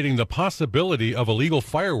indicating the possibility of illegal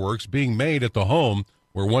fireworks being made at the home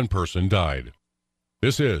where one person died.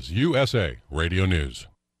 This is USA Radio News.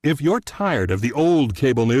 If you're tired of the old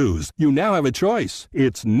cable news, you now have a choice.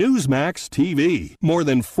 It's Newsmax TV. More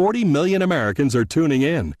than 40 million Americans are tuning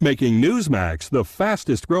in, making Newsmax the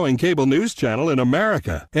fastest-growing cable news channel in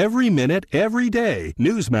America. Every minute, every day,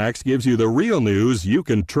 Newsmax gives you the real news you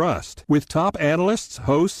can trust. With top analysts,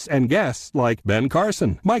 hosts, and guests like Ben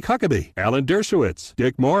Carson, Mike Huckabee, Alan Dershowitz,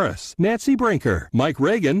 Dick Morris, Nancy Brinker, Mike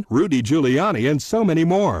Reagan, Rudy Giuliani, and so many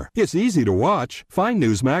more. It's easy to watch. Find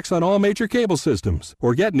Newsmax on all major cable systems,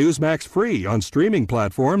 or get Newsmax free on streaming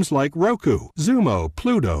platforms like Roku, Zumo,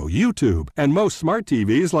 Pluto, YouTube, and most smart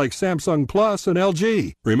TVs like Samsung Plus and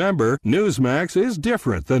LG. Remember, Newsmax is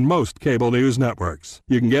different than most cable news networks.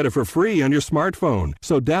 You can get it for free on your smartphone,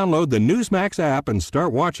 so download the Newsmax app and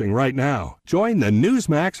start watching right now. Join the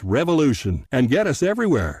Newsmax revolution and get us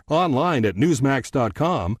everywhere. Online at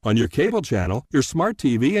Newsmax.com, on your cable channel, your smart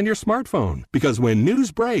TV, and your smartphone. Because when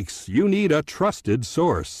news breaks, you need a trusted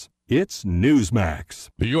source. It's Newsmax.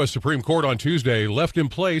 The U.S. Supreme Court on Tuesday left in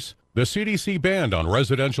place the CDC ban on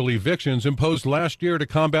residential evictions imposed last year to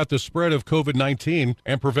combat the spread of COVID-19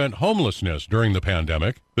 and prevent homelessness during the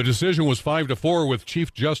pandemic. The decision was 5-4 with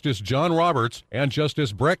Chief Justice John Roberts and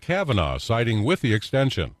Justice Brett Kavanaugh siding with the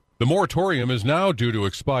extension. The moratorium is now due to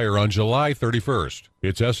expire on July 31st.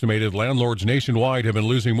 It's estimated landlords nationwide have been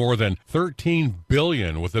losing more than $13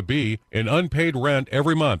 billion with a B in unpaid rent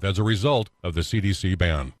every month as a result of the CDC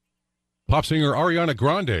ban. Pop singer Ariana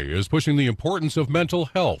Grande is pushing the importance of mental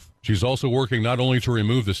health. She's also working not only to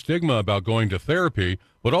remove the stigma about going to therapy,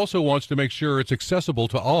 but also wants to make sure it's accessible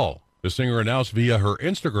to all. The singer announced via her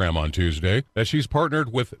Instagram on Tuesday that she's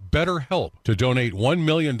partnered with BetterHelp to donate $1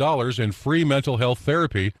 million in free mental health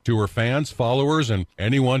therapy to her fans, followers, and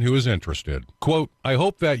anyone who is interested. Quote, I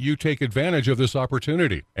hope that you take advantage of this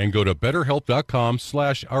opportunity and go to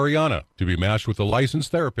BetterHelp.com/Ariana to be matched with a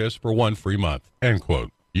licensed therapist for 1 free month. End quote.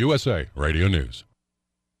 USA Radio News.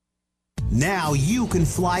 Now you can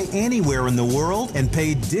fly anywhere in the world and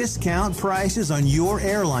pay discount prices on your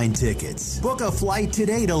airline tickets. Book a flight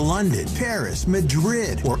today to London, Paris,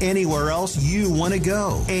 Madrid, or anywhere else you want to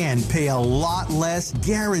go and pay a lot less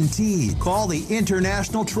guaranteed. Call the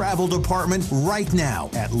International Travel Department right now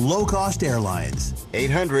at Low Cost Airlines.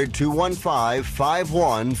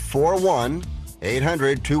 800-215-5141.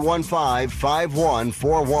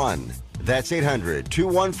 800-215-5141. That's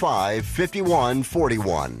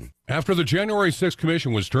 800-215-5141. After the January 6th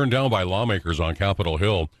commission was turned down by lawmakers on Capitol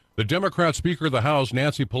Hill, the Democrat Speaker of the House,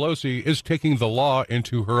 Nancy Pelosi, is taking the law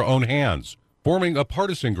into her own hands, forming a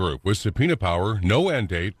partisan group with subpoena power, no end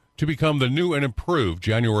date, to become the new and improved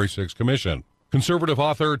January 6th commission. Conservative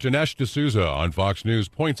author Dinesh D'Souza on Fox News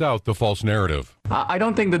points out the false narrative. I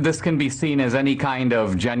don't think that this can be seen as any kind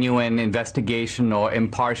of genuine investigation or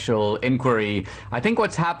impartial inquiry. I think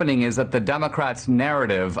what's happening is that the Democrats'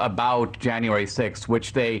 narrative about January 6th,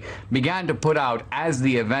 which they began to put out as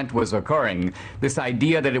the event was occurring, this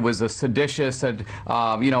idea that it was a seditious, an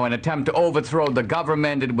attempt to overthrow the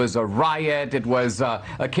government, it was a riot, it was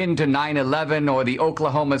akin to 9/11 or the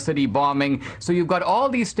Oklahoma City bombing. So you've got all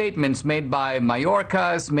these statements made by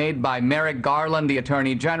Mayorkas, made by Merrick Garland, the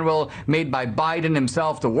Attorney General, made by Biden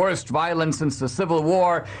himself, the worst violence since the Civil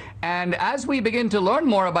War. And as we begin to learn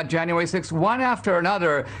more about January 6th, one after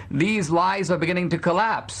another, these lies are beginning to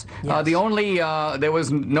collapse. Yes. There were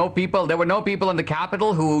no people in the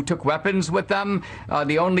Capitol who took weapons with them.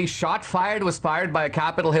 The only shot fired was fired by a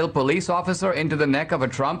Capitol Hill police officer into the neck of a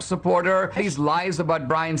Trump supporter. These lies about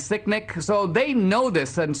Brian Sicknick. So they know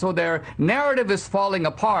this, and so their narrative is falling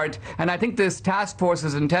apart. And I think this task force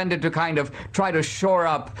is intended to kind of try to shore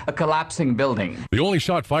up a collapsing building. The only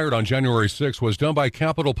shot fired on January 6th was done by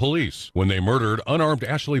Capitol Police when they murdered unarmed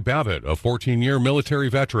Ashley Babbitt, a 14-year military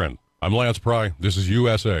veteran. I'm Lance Pry. This is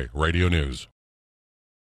USA Radio News.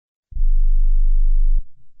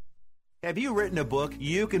 Have you written a book?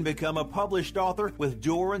 You can become a published author with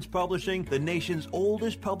Dorrance Publishing, the nation's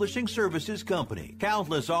oldest publishing services company.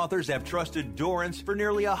 Countless authors have trusted Dorrance for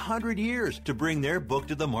nearly 100 years to bring their book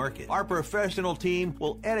to the market. Our professional team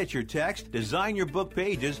will edit your text, design your book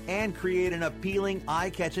pages, and create an appealing,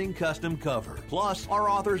 eye-catching custom cover. Plus, our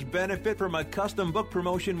authors benefit from a custom book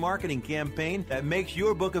promotion marketing campaign that makes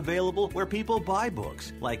your book available where people buy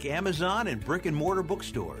books, like Amazon and brick-and-mortar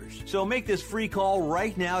bookstores. So make this free call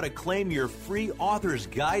right now to claim your free author's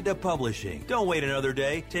guide to publishing. Don't wait another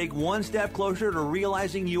day. Take one step closer to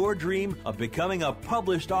realizing your dream of becoming a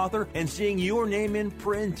published author and seeing your name in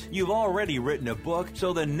print. You've already written a book,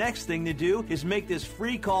 so the next thing to do is make this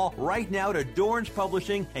free call right now to Dorrance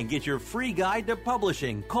Publishing and get your free guide to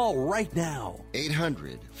publishing. Call right now.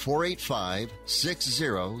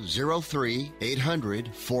 800-485-6003.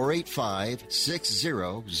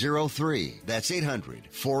 800-485-6003. That's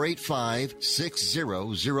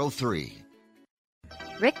 800-485-6003.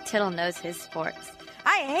 Rick Tittle knows his sports.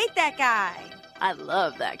 I hate that guy. I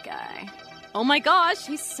love that guy. Oh my gosh,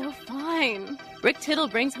 he's so fine. Rick Tittle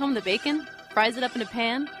brings home the bacon, fries it up in a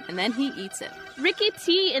pan, and then he eats it. Ricky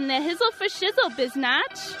T in the hizzle for shizzle,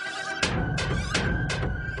 biznatch.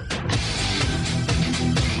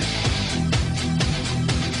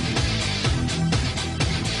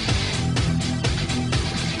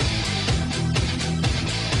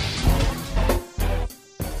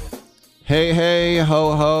 Hey, hey,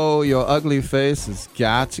 ho, ho, your ugly face has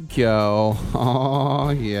got to go. Oh,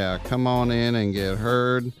 yeah. Come on in and get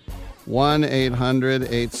heard.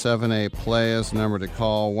 1-800-878-PLAY is the number to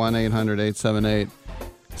call.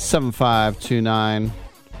 1-800-878-7529.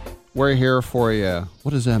 We're here for you.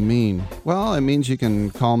 What does that mean? Well, it means you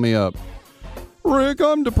can call me up. Rick,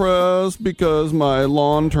 I'm depressed because my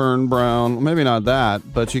lawn turned brown. Maybe not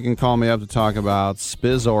that, but you can call me up to talk about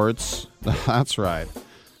Spizorts. That's right.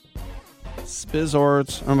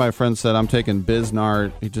 Spizorts, or my friend said I'm taking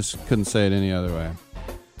Biznart. He just couldn't say it any other way.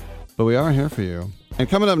 But we are here for you. And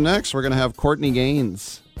coming up next, we're going to have Courtney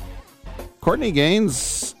Gaines. Courtney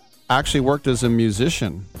Gaines actually worked as a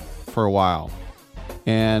musician for a while.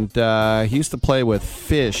 And he used to play with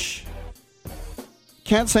Phish.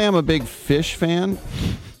 Can't say I'm a big Phish fan.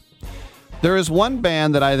 There is one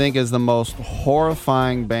band that I think is the most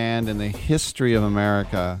horrifying band in the history of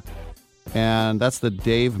America. And that's the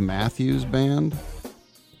Dave Matthews Band.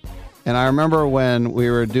 And I remember when we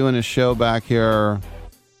were doing a show back here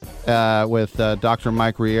with Dr.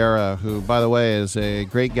 Mike Riera, who, by the way, is a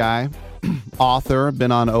great guy, author,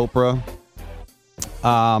 been on Oprah.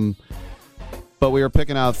 But we were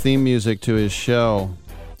picking out theme music to his show.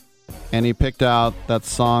 And he picked out that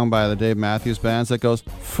song by the Dave Matthews Band that goes,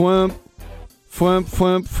 fwimp, fwimp,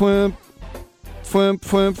 fwimp, fwimp, fwimp,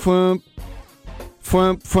 fwimp, fwimp.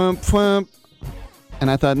 Fwimp, fwimp, fwimp. And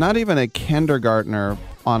I thought not even a kindergartner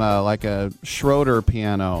on a Schroeder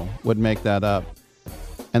piano would make that up.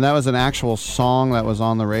 And that was an actual song that was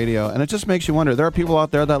on the radio. And it just makes you wonder. There are people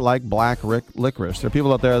out there that like black licorice. There are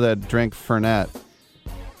people out there that drink Fernet.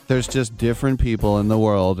 There's just different people in the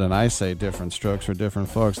world. And I say different strokes for different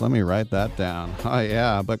folks. Let me write that down. Oh,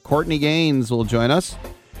 yeah. But Courtney Gaines will join us.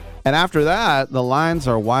 And after that, the lines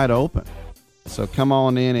are wide open. So come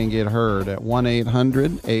on in and get heard at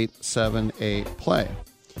 1-800-878-PLAY.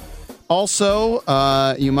 Also,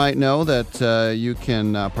 you might know that you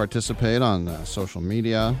can participate on social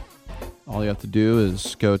media. All you have to do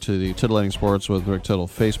is go to the Titillating Sports with Rick Tittle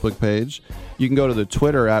Facebook page. You can go to the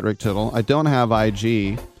Twitter at Rick Tittle. I don't have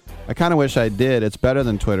IG, I kind of wish I did. It's better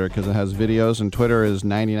than Twitter because it has videos, and Twitter is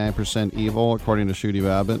 99% evil, according to Shooty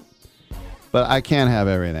Babbitt. But I can't have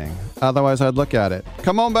everything. Otherwise, I'd look at it.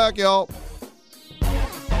 Come on back, y'all.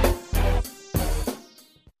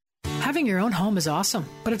 Having your own home is awesome,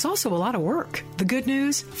 but it's also a lot of work. The good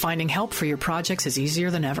news? Finding help for your projects is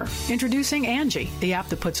easier than ever. Introducing Angie, the app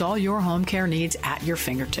that puts all your home care needs at your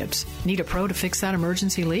fingertips. Need a pro to fix that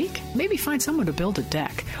emergency leak? Maybe find someone to build a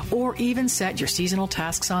deck, or even set your seasonal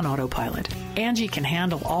tasks on autopilot. Angie can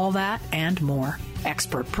handle all that and more.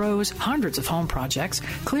 Expert pros, hundreds of home projects,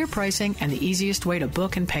 clear pricing, and the easiest way to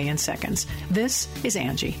book and pay in seconds. This is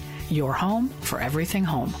Angie, your home for everything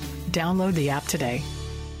home. Download the app today.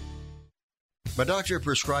 My doctor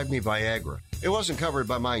prescribed me Viagra. It wasn't covered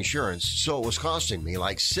by my insurance, so it was costing me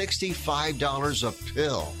like $65 a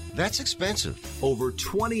pill. That's expensive. Over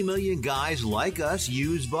 20 million guys like us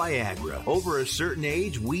use Viagra. Over a certain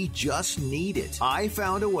age, we just need it. I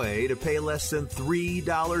found a way to pay less than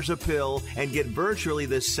 $3 a pill and get virtually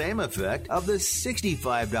the same effect of the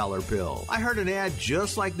 $65 pill. I heard an ad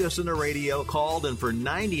just like this on the radio, called, and for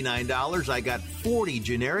 $99, I got 40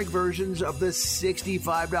 generic versions of the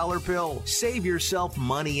 $65 pill. Save yourself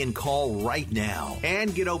money and call right now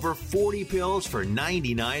and get over 40 pills for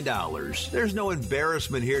 $99. There's no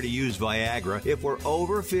embarrassment here to use Viagra. If we're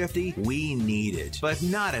over 50, we need it, but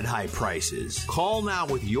not at high prices. Call now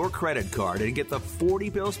with your credit card and get the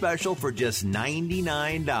 40-pill special for just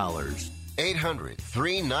 $99.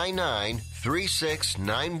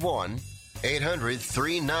 800-399-3691.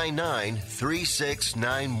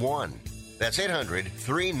 800-399-3691. That's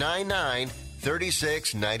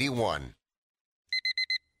 800-399-3691.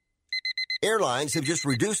 Airlines have just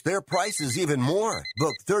reduced their prices even more.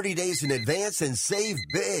 Book 30 days in advance and save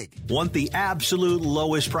big. Want the absolute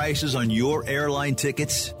lowest prices on your airline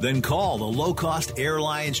tickets? Then call the Low Cost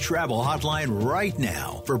Airlines Travel Hotline right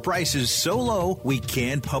now. For prices so low, we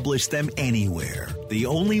can't publish them anywhere. The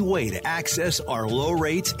only way to access our low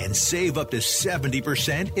rates and save up to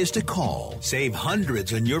 70% is to call. Save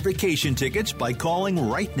hundreds on your vacation tickets by calling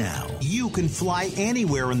right now. You can fly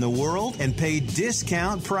anywhere in the world and pay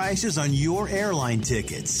discount prices on your airline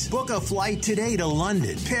tickets. Book a flight today to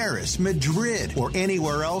London, Paris, Madrid, or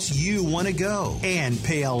anywhere else you want to go and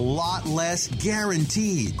pay a lot less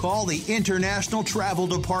guaranteed. Call the International Travel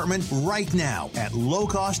Department right now at Low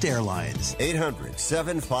Cost Airlines.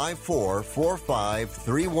 800-754-4531.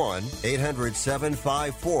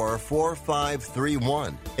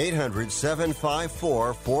 800-754-4531.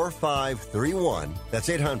 800-754-4531. That's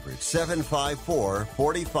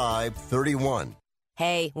 800-754-4531.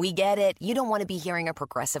 Hey, we get it. You don't want to be hearing a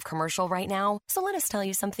Progressive commercial right now, so let us tell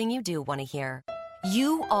you something you do want to hear.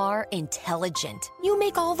 You are intelligent. You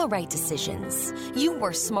make all the right decisions. You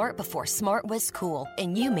were smart before smart was cool,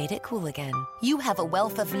 and you made it cool again. You have a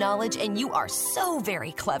wealth of knowledge, and you are so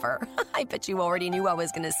very clever. I bet you already knew I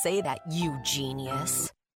was going to say that, you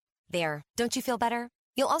genius. There, don't you feel better?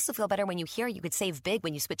 You'll also feel better when you hear you could save big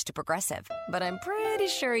when you switch to Progressive. But I'm pretty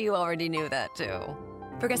sure you already knew that, too.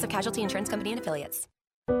 Progressive Casualty Insurance Company and Affiliates.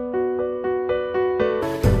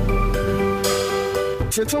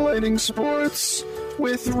 Titillating Sports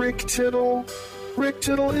with Rick Tittle. Rick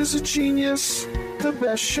Tittle is a genius, the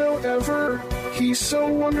best show ever. He's so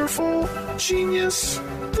wonderful, genius,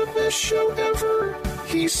 the best show ever.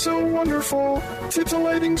 He's so wonderful.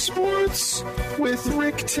 Titillating Sports with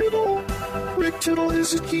Rick Tittle. Rick Tittle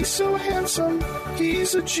he's so handsome,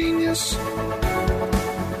 he's a genius.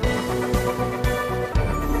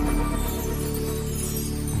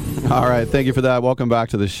 All right, thank you for that. Welcome back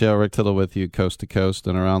to the show. Rick Tittle with you coast to coast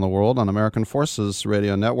and around the world on American Forces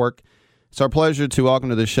Radio Network. It's our pleasure to welcome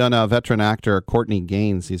to the show now veteran actor Courtney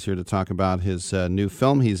Gaines. He's here to talk about his new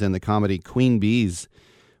film. He's in the comedy Queen Bees,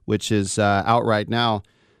 which is out right now.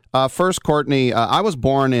 First, Courtney, I was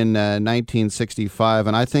born in 1965,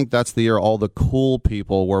 and I think that's the year all the cool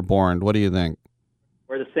people were born. What do you think?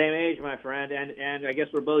 We're the same age, my friend, and I guess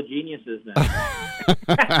we're both geniuses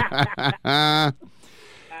now.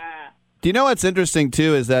 Do you know what's interesting,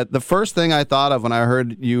 too, is that the first thing I thought of when I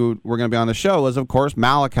heard you were going to be on the show was, of course,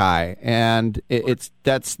 Malachi. And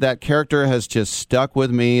that character has just stuck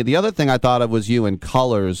with me. The other thing I thought of was you in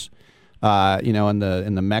Colors, in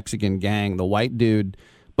the Mexican gang, the white dude.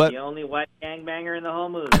 But the only white gangbanger in the whole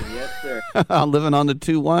movie, yes, sir. I'm living on the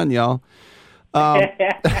 2-1, y'all.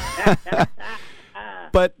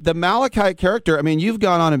 But the Malachi character, I mean, you've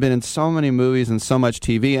gone on and been in so many movies and so much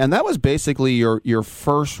TV, and that was basically your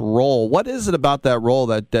first role. What is it about that role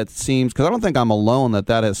that seems, because I don't think I'm alone, that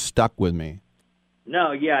has stuck with me? No,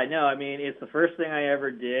 I mean, it's the first thing I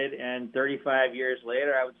ever did, and 35 years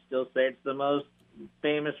later, I would still say it's the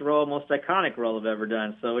famous role, most iconic role I've ever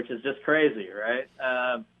done. So, which is just crazy,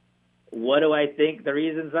 right? What do I think the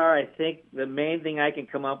reasons are? I think the main thing I can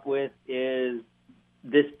come up with is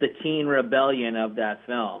the teen rebellion of that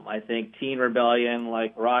film. I think teen rebellion,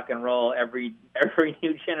 like rock and roll, every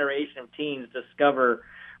new generation of teens discover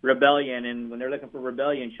rebellion, and when they're looking for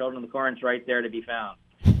rebellion, Children of the Corn's right there to be found.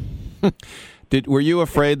 Were you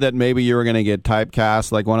afraid that maybe you were going to get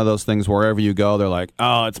typecast, like one of those things wherever you go, they're like,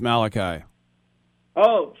 oh, it's Malachi?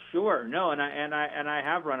 Oh, sure. No, and I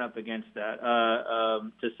have run up against that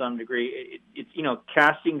to some degree. It's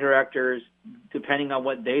casting directors, depending on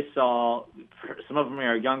what they saw. Some of them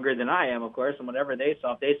are younger than I am, of course, and whatever they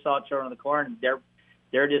saw. If they saw Children of the Corn,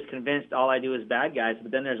 they're just convinced all I do is bad guys.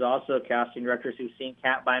 But then there's also casting directors who've seen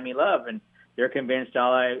Can't Buy Me Love, and they're convinced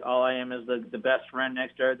all I am is the best friend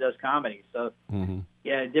next door that does comedy. So,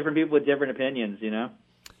 yeah, different people with different opinions,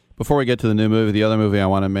 Before we get to the new movie, the other movie I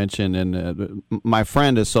want to mention, and my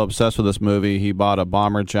friend is so obsessed with this movie, he bought a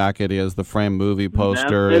bomber jacket. He has the framed movie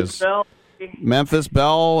poster. Memphis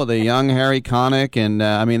Belle, the young Harry Connick, and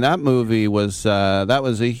that movie was that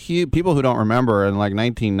was a huge. People who don't remember in like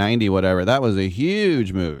 1990, whatever, that was a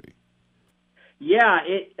huge movie. Yeah,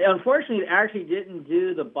 it unfortunately actually didn't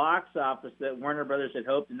do the box office that Warner Brothers had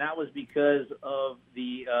hoped, and that was because of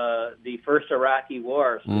the first Iraqi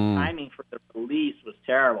war. So the timing for the release was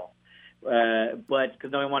terrible. But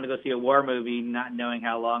because no one wanted to go see a war movie, not knowing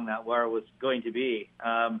how long that war was going to be.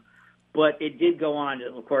 But it did go on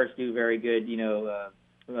to, of course, do very good,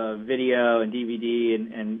 video and DVD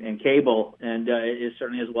and cable, and it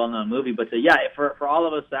certainly is a well-known movie. But for all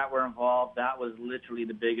of us that were involved, that was literally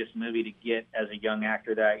the biggest movie to get as a young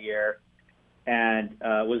actor that year, and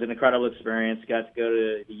was an incredible experience. Got to go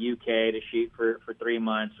to the UK to shoot for 3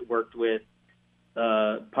 months. Worked with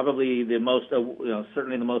probably the most,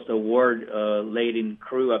 certainly the most award-laden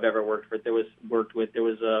crew I've ever worked with. There was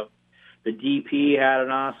the DP had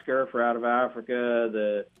an Oscar for Out of Africa.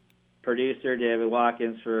 The producer, David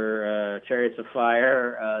Watkins, for Chariots of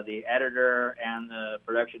Fire. The editor and the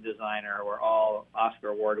production designer were all Oscar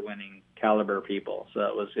award-winning caliber people. So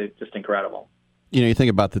it was just incredible. You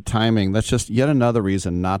think about the timing. That's just yet another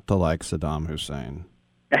reason not to like Saddam Hussein.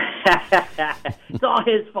 It's all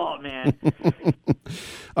his fault, man.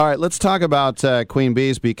 All right, let's talk about Queen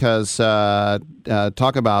Bees, because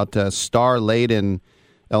talk about star-laden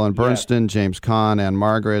Ellen Burstyn, James Caan, Anne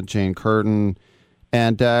Margaret, Jane Curtin,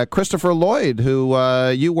 and Christopher Lloyd, who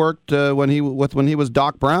you worked when he was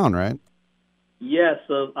Doc Brown, right? Yes.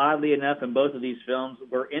 So oddly enough, in both of these films,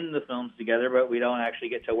 we're in the films together, but we don't actually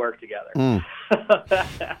get to work together.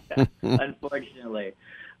 Unfortunately,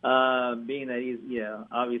 being that he's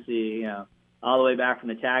obviously all the way back from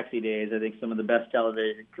the Taxi days, I think some of the best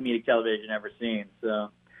comedic television ever seen. So.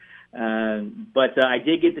 But I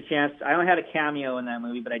did get the chance. I only had a cameo in that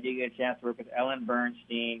movie, but I did get a chance to work with Ellen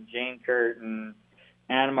Burstyn, Jane Curtin,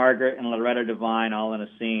 Anne Margaret, and Loretta Devine all in a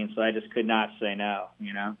scene. So I just could not say no.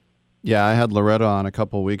 Yeah, I had Loretta on a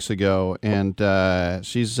couple weeks ago, and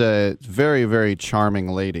she's a very, very charming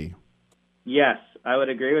lady. Yes, I would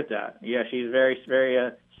agree with that. Yeah, she's very,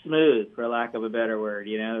 very smooth, for lack of a better word.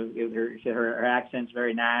 Her accent's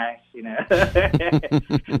very nice.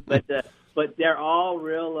 But they're all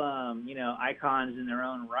real, icons in their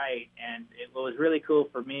own right. And what was really cool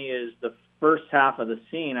for me is the first half of the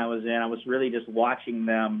scene I was in, I was really just watching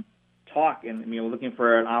them talk and looking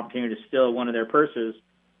for an opportunity to steal one of their purses.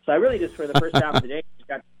 So I really just, for the first half of the day,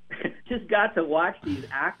 just got to watch these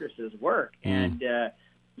actresses work. And,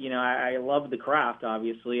 I love the craft,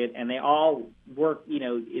 obviously, and they all work,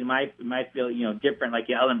 in my field, different. Like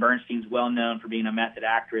Ellen Burstyn's well known for being a method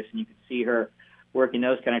actress, and you could see her working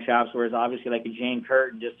those kind of chops, whereas obviously like a Jane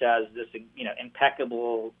Curtin just has this,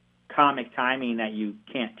 impeccable comic timing that you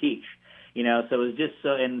can't teach, so it was just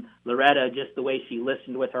so, and Loretta, just the way she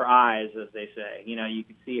listened with her eyes, as they say, you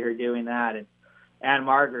could see her doing that. And Anne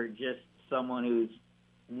Margaret, just someone who's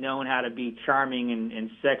known how to be charming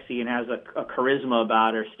and sexy and has a charisma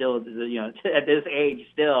about her still, at this age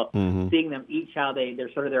still, seeing them each how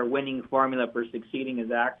they're sort of their winning formula for succeeding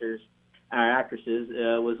as actresses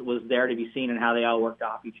was there to be seen, and how they all worked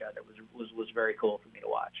off each other was very cool for me to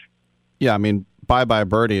watch. Yeah, Bye Bye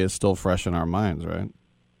Birdie is still fresh in our minds, right?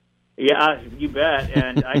 Yeah, you bet.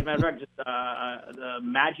 And as a matter of fact, just the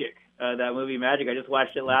Magic, that movie Magic, I just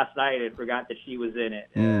watched it last night and forgot that she was in it.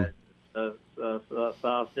 So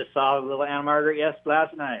just saw little Anne Margaret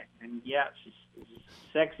last night, and yeah, she's a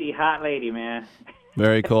sexy, hot lady, man.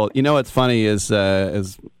 Very cool. What's funny is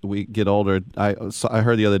as we get older, I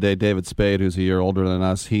heard the other day David Spade, who's a year older than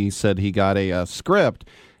us, he said he got a script,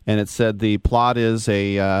 And it said the plot is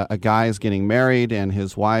a guy is getting married, and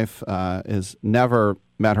his wife has never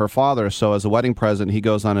met her father. So as a wedding present, he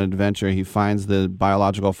goes on an adventure. He finds the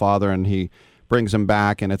biological father, and he brings him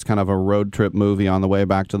back, and it's kind of a road trip movie on the way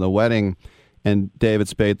back to the wedding. And David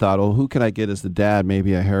Spade thought, well, who can I get as the dad?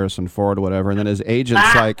 Maybe a Harrison Ford or whatever. And then his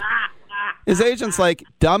agent's like,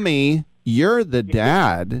 dummy, you're the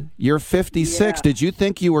dad. You're 56. Yeah. Did you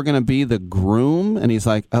think you were going to be the groom? And he's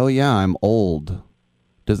like, oh, yeah, I'm old.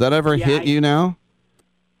 Does that ever hit you now?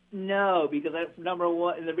 No, because number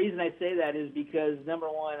one, and the reason I say that is because number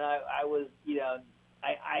one, I was,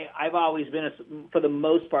 I've always been, for the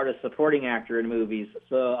most part, a supporting actor in movies,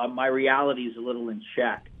 so my reality is a little in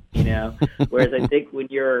check, Whereas I think when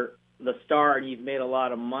you're the star and you've made a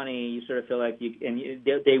lot of money, you sort of feel like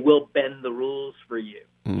they will bend the rules for you,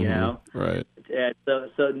 Right.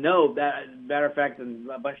 So no, matter of fact, in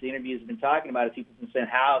a bunch of the interviews have been talking about it. People have been saying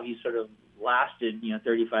how he sort of lasted,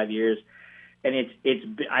 35 years, and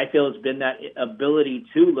I feel it's been that ability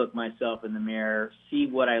to look myself in the mirror, see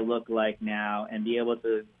what I look like now, and be able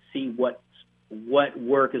to see what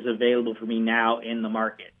work is available for me now in the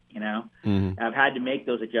market. I've had to make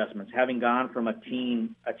those adjustments, having gone from a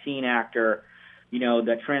teen actor.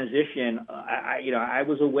 That transition, I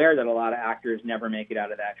was aware that a lot of actors never make it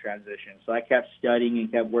out of that transition. So I kept studying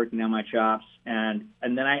and kept working on my chops, and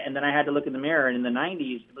then I had to look in the mirror. And in the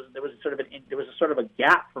 90s, there was a sort of a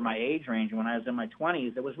gap for my age range. When I was in my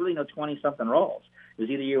 20s, there was really no 20-something roles. It was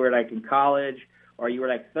either you were like in college or you were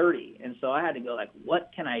like 30. And so I had to go like,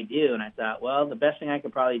 what can I do? And I thought, well, the best thing I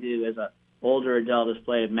could probably do is a older adult is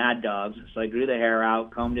play Mad Dogs. So I grew the hair out,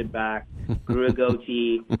 combed it back, grew a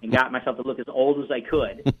goatee, and got myself to look as old as I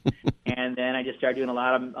could. And then I just started doing a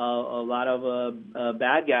lot of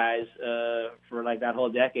bad guys for like that whole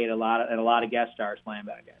decade. A lot of guest stars playing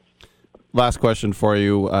bad guys. Last question for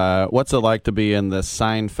you: what's it like to be in the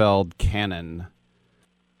Seinfeld canon?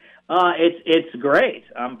 It's great.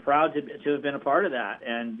 I'm proud to have been a part of that,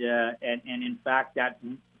 and in fact that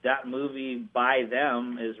movie by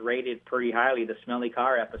them is rated pretty highly. The smelly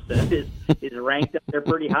car episode is ranked up there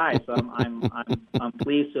pretty high. So I'm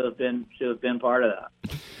pleased to have been part of that.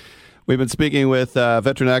 We've been speaking with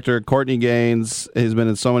veteran actor Courtney Gains. He's been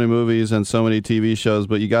in so many movies and so many TV shows,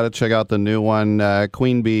 but you got to check out the new one,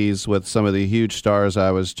 Queen Bees, with some of the huge stars I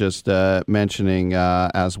was just mentioning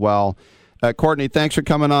as well. Courtney, thanks for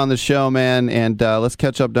coming on the show, man, and let's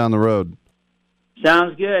catch up down the road.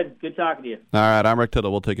 Sounds good. Good talking to you. All right, I'm Rick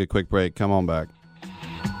Tittle. We'll take a quick break. Come on back.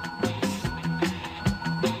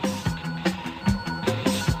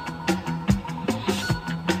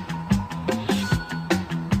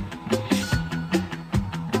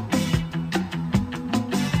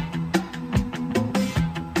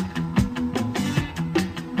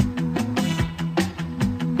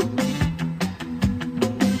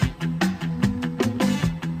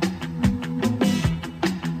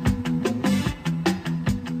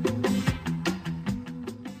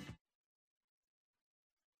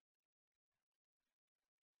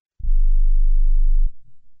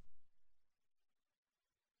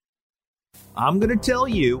 I'm going to tell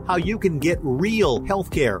you how you can get real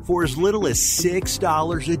health care for as little as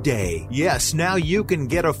 $6 a day. Yes, now you can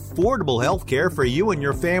get affordable health care for you and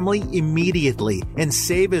your family immediately and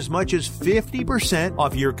save as much as 50%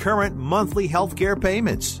 off your current monthly health care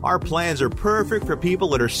payments. Our plans are perfect for people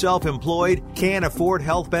that are self-employed, can't afford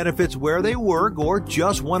health benefits where they work, or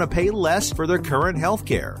just want to pay less for their current health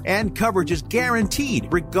care. And coverage is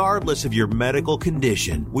guaranteed regardless of your medical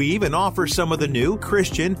condition. We even offer some of the new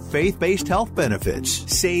Christian faith-based health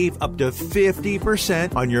benefits. Save up to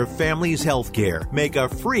 50% on your family's health care. Make a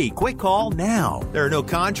free quick call now. There are no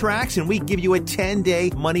contracts, and we give you a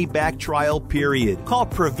 10-day money-back trial period. Call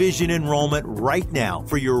Provision Enrollment right now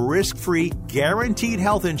for your risk-free, guaranteed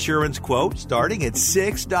health insurance quote starting at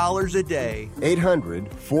 $6 a day.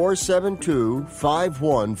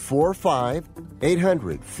 800-472-5145.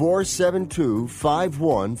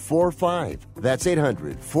 800-472-5145. That's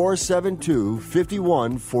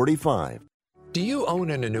 800-472-5145. Do you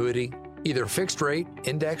own an annuity, either fixed rate,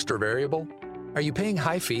 indexed, or variable? Are you paying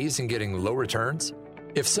high fees and getting low returns?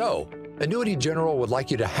 If so, Annuity General would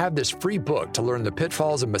like you to have this free book to learn the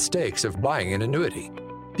pitfalls and mistakes of buying an annuity.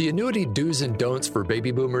 The Annuity Do's and Don'ts for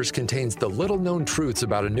Baby Boomers contains the little-known truths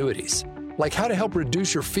about annuities, like how to help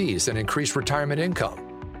reduce your fees and increase retirement income.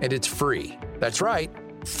 And it's free. That's right,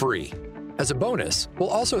 free. As a bonus,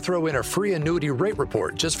 we'll also throw in a free annuity rate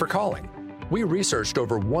report just for calling. We researched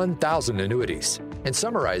over 1,000 annuities and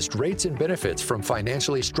summarized rates and benefits from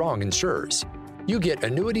financially strong insurers. You get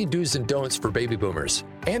Annuity Do's and Don'ts for Baby Boomers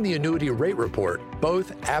and the Annuity Rate Report,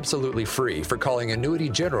 both absolutely free for calling Annuity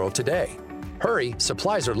General today. Hurry,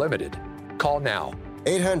 supplies are limited. Call now.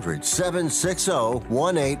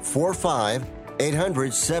 800-760-1845.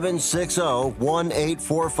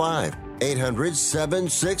 800-760-1845.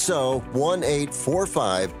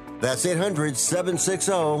 800-760-1845. That's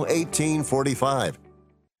 800-760-1845.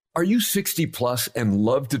 Are you 60 plus and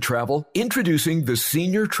love to travel? Introducing the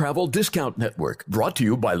Senior Travel Discount Network, brought to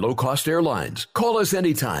you by Low Cost Airlines. Call us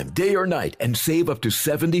anytime, day or night, and save up to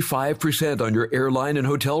 75% on your airline and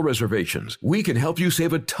hotel reservations. We can help you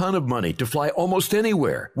save a ton of money to fly almost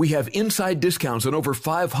anywhere. We have inside discounts on over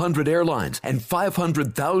 500 airlines and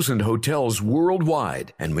 500,000 hotels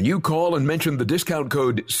worldwide. And when you call and mention the discount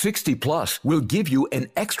code 60 plus, we'll give you an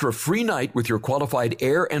extra free night with your qualified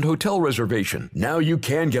air and hotel reservation. Now you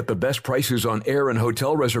can get the best prices on air and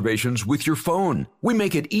hotel reservations with your phone. We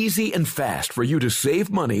make it easy and fast for you to save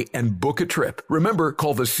money and book a trip. Remember,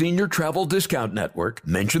 call the Senior Travel Discount Network,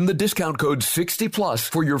 mention the discount code 60 plus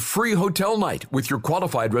for your free hotel night with your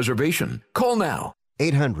qualified reservation. Call now.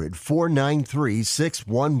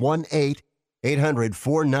 800-493-6118.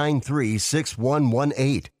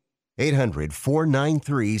 800-493-6118.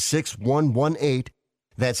 800-493-6118.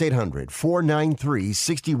 That's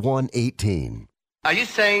 800-493-6118. Are you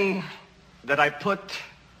saying that I put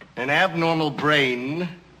an abnormal brain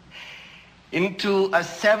into a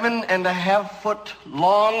 7.5-foot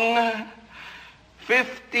long,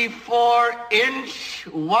 54-inch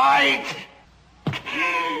wide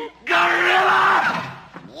gorilla?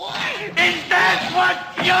 Is that what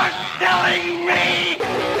you're telling me?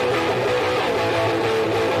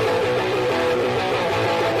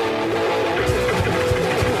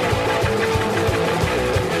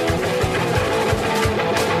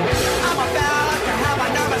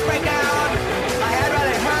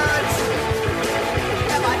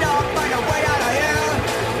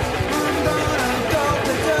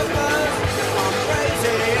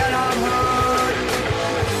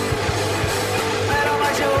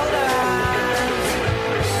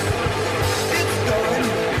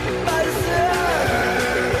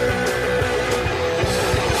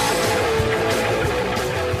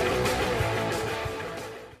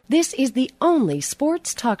 This is the only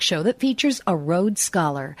sports talk show that features a Rhodes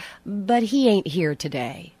Scholar, but he ain't here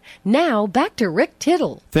today. Now, back to Rick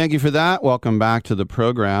Tittle. Thank you for that. Welcome back to the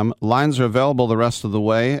program. Lines are available the rest of the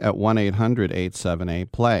way at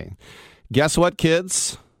 1-800-878-PLAY. Guess what,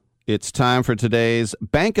 kids? It's time for today's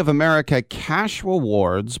Bank of America Cash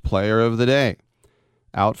Rewards Player of the Day.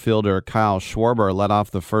 Outfielder Kyle Schwarber led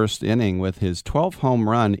off the first inning with his 12th home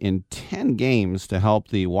run in 10 games to help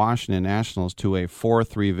the Washington Nationals to a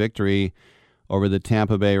 4-3 victory over the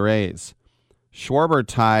Tampa Bay Rays. Schwarber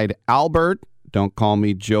tied Albert, don't call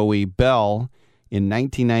me Joey Bell, in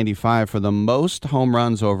 1995 for the most home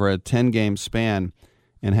runs over a 10-game span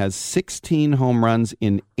and has 16 home runs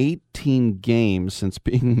in 18 games since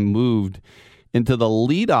being moved into the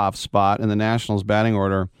leadoff spot in the Nationals batting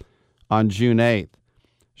order on June 8th.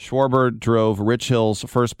 Schwarber drove Rich Hill's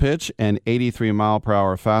first pitch, an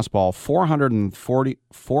 83-mile-per-hour fastball,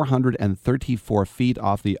 434 feet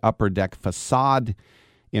off the upper deck facade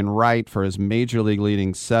in right for his Major League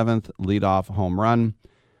leading 7th leadoff home run.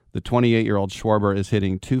 The 28-year-old Schwarber is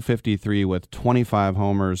hitting .253 with 25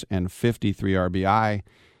 homers and 53 RBI.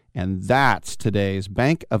 And that's today's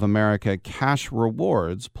Bank of America Cash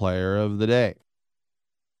Rewards Player of the Day.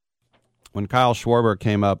 When Kyle Schwarber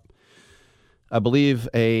came up, I believe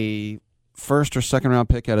a first or second round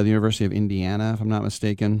pick out of the University of Indiana, if I'm not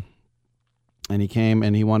mistaken. And he came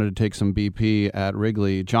and he wanted to take some BP at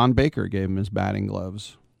Wrigley. John Baker gave him his batting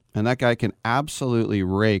gloves. And that guy can absolutely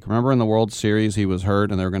rake. Remember in the World Series he was hurt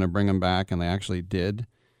and they were going to bring him back, and they actually did?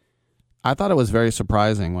 I thought it was very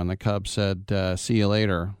surprising when the Cubs said, see you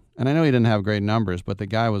later. And I know he didn't have great numbers, but the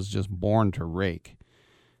guy was just born to rake.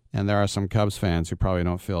 And there are some Cubs fans who probably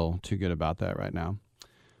don't feel too good about that right now.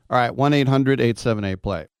 All right,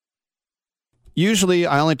 1-800-878-PLAY. Usually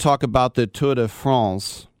I only talk about the Tour de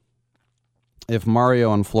France if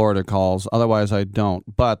Mario in Florida calls. Otherwise I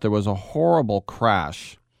don't. But there was a horrible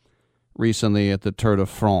crash recently at the Tour de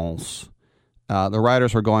France. The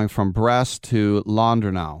riders were going from Brest to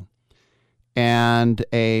Landernau. And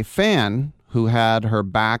a fan who had her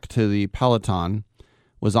back to the peloton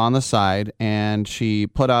was on the side, and she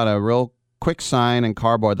put out a real quick sign in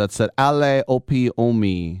cardboard that said "Allez Opi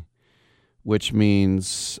Omi," which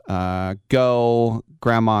means go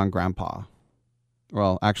grandma and grandpa.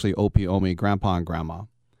 Well, actually Opi Omi, grandpa and grandma.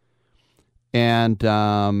 And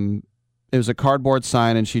it was a cardboard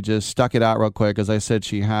sign, and she just stuck it out real quick. As I said,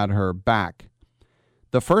 she had her back.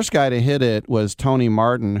 The first guy to hit it was Tony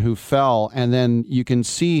Martin, who fell, and then you can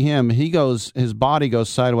see him. His body goes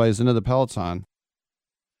sideways into the peloton.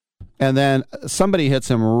 And then somebody hits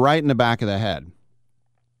him right in the back of the head.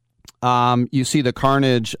 You see the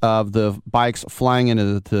carnage of the bikes flying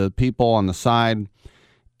into the people on the side.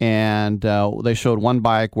 And they showed one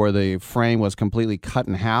bike where the frame was completely cut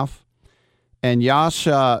in half. And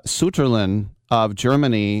Jascha Sütterlin of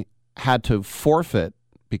Germany had to forfeit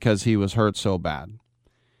because he was hurt so bad.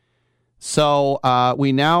 So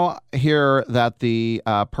we now hear that the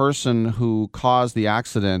person who caused the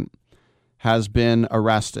accident has been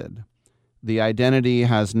arrested. The identity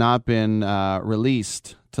has not been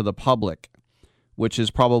released to the public, which is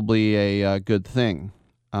probably a good thing.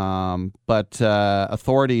 But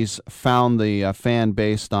authorities found the fan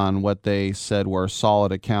based on what they said were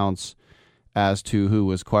solid accounts as to who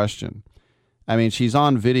was questioned. I mean, she's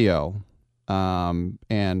on video,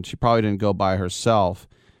 and she probably didn't go by herself,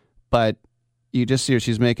 but you just see her.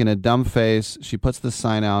 She's making a dumb face. She puts the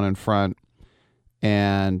sign out in front,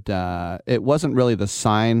 and it wasn't really the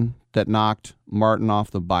sign that knocked Martin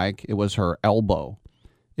off the bike. It was her elbow.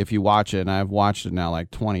 If you watch it, and I've watched it now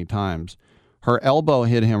like 20 times, her elbow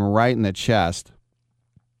hit him right in the chest.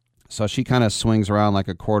 So she kind of swings around like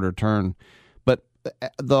a quarter turn. But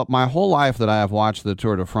my whole life that I have watched the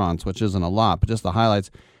Tour de France, which isn't a lot, but just the highlights,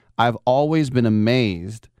 I've always been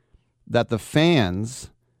amazed that the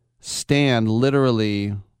fans stand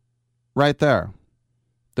literally right there.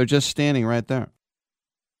 They're just standing right there.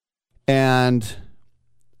 And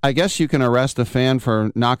I guess you can arrest a fan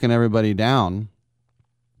for knocking everybody down,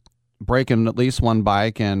 breaking at least one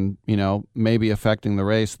bike, and, you know, maybe affecting the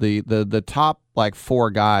race. The top like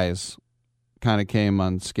 4 guys kind of came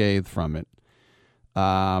unscathed from it.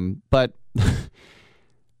 But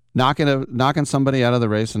knocking somebody out of the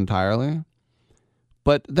race entirely.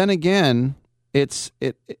 But then again,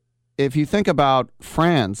 if you think about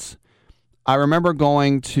France, I remember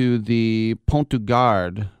going to the Pont du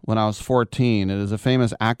Gard when I was 14. It is a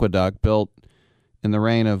famous aqueduct built in the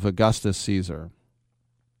reign of Augustus Caesar.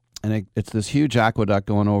 And it's this huge aqueduct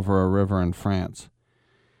going over a river in France.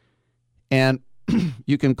 And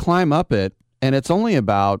you can climb up it, and it's only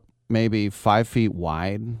about maybe 5 feet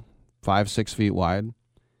wide, 5-6 feet wide.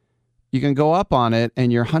 You can go up on it,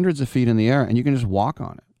 and you're hundreds of feet in the air, and you can just walk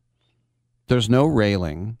on it. There's no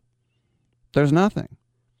railing. There's nothing.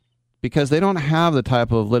 Because they don't have the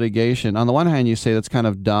type of litigation. On the one hand, you say that's kind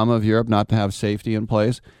of dumb of Europe not to have safety in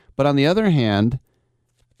place. But on the other hand,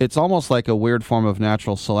 it's almost like a weird form of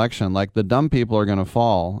natural selection. Like the dumb people are going to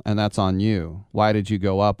fall, and that's on you. Why did you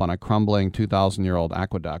go up on a crumbling 2,000-year-old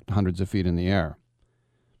aqueduct hundreds of feet in the air?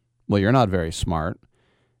 Well, you're not very smart.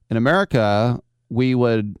 In America, we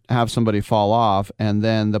would have somebody fall off, and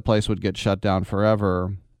then the place would get shut down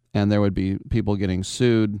forever, and there would be people getting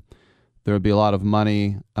sued. There would be a lot of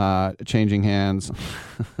money changing hands,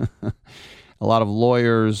 a lot of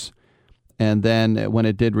lawyers, and then when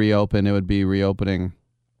it did reopen, it would be reopening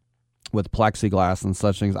with plexiglass and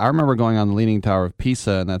such things. I remember going on the Leaning Tower of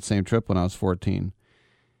Pisa in that same trip when I was 14.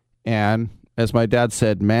 And as my dad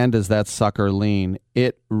said, man, does that sucker lean.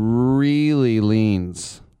 It really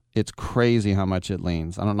leans. It's crazy how much it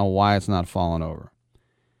leans. I don't know why it's not falling over.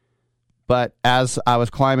 But as I was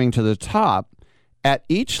climbing to the top, at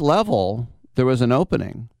each level, there was an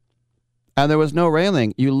opening. And there was no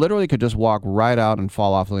railing. You literally could just walk right out and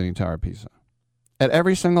fall off the Leaning Tower of Pisa. At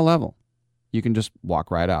every single level, you can just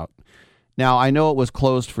walk right out. Now, I know it was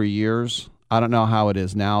closed for years. I don't know how it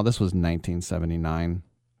is now. This was 1979.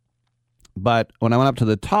 But when I went up to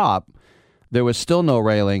the top, there was still no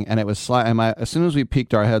railing, and it was as soon as we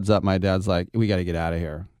peeked our heads up, my dad's like, we got to get out of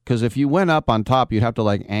here. Because if you went up on top, you'd have to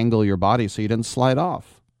like angle your body so you didn't slide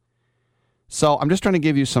off. So I'm just trying to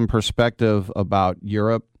give you some perspective about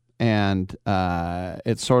Europe, and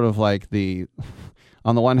it's sort of like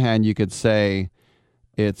on the one hand, you could say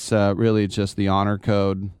it's really just the honor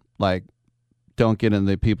code, like don't get in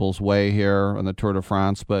the people's way here on the Tour de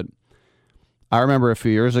France. But I remember a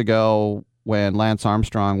few years ago when Lance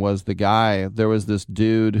Armstrong was the guy, there was this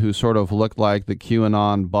dude who sort of looked like the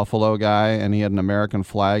QAnon Buffalo guy, and he had an American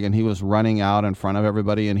flag, and he was running out in front of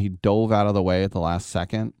everybody, and he dove out of the way at the last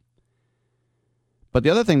second. But the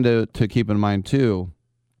other thing to keep in mind, too,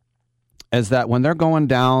 is that when they're going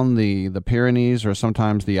down the Pyrenees or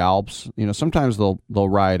sometimes the Alps, you know, sometimes they'll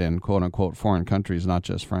ride in quote-unquote foreign countries, not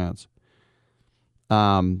just France,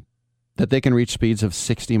 that they can reach speeds of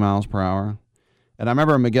 60 miles per hour. And I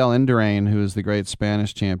remember Miguel Indurain, who is the great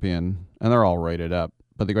Spanish champion, and they're all rated up,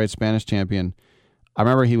 but the great Spanish champion, I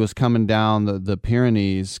remember he was coming down the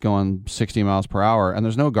Pyrenees going 60 miles per hour, and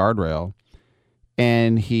there's no guardrail.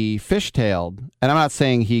 And he fishtailed. And I'm not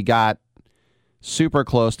saying he got super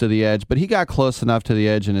close to the edge, but he got close enough to the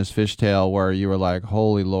edge in his fishtail where you were like,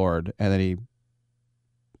 holy Lord. And then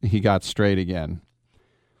he he got straight again.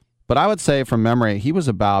 But I would say from memory, he was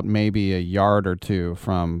about maybe a yard or two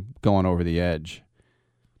from going over the edge.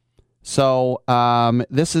 So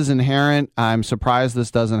this is inherent. I'm surprised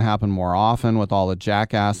this doesn't happen more often with all the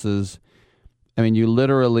jackasses. I mean, you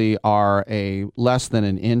literally are less than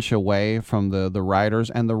an inch away from the riders.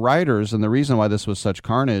 And the riders, and the reason why this was such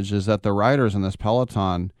carnage is that the riders in this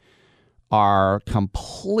peloton are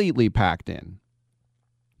completely packed in.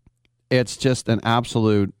 It's just an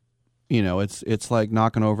absolute, it's like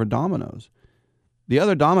knocking over dominoes. The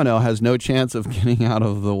other domino has no chance of getting out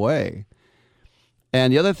of the way.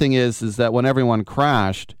 And the other thing is that when everyone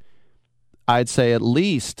crashed, I'd say at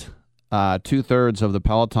least 2/3 of the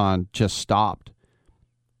peloton just stopped,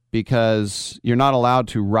 because you're not allowed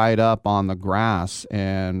to ride up on the grass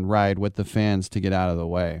and ride with the fans to get out of the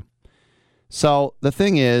way. So the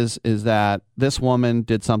thing is that this woman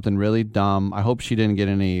did something really dumb. I hope she didn't get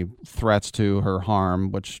any threats to her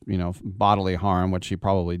harm, bodily harm, which she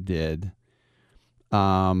probably did.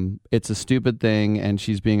 It's a stupid thing, and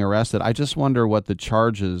she's being arrested. I just wonder what the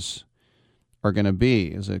charges are going to be.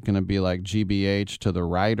 Is it going to be like GBH to the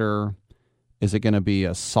rider? Is it going to be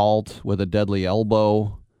assault with a deadly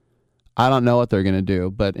elbow? I don't know what they're going to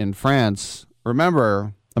do. But in France,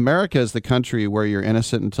 remember, America is the country where you're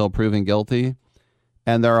innocent until proven guilty.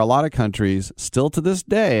 And there are a lot of countries still to this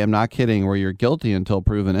day, I'm not kidding, where you're guilty until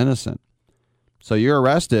proven innocent. So you're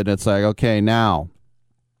arrested. It's like, okay, now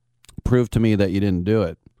prove to me that you didn't do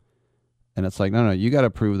it. And it's like, no, you got to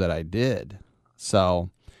prove that I did. So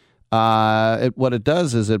what it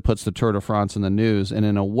does is it puts the Tour de France in the news. And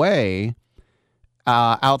in a way,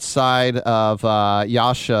 outside of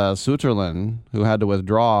Yasha Sutherland, who had to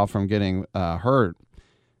withdraw from getting hurt,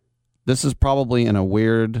 this is probably, in a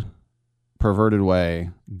weird, perverted way,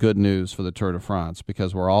 good news for the Tour de France,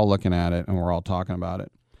 because we're all looking at it and we're all talking about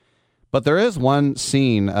it. But there is one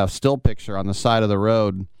scene, a still picture on the side of the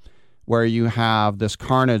road, where you have this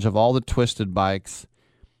carnage of all the twisted bikes.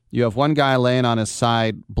 You have one guy laying on his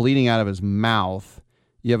side, bleeding out of his mouth.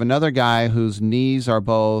 You have another guy whose knees are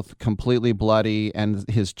both completely bloody and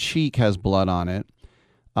his cheek has blood on it.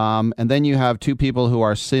 And then you have two people who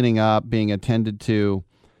are sitting up, being attended to,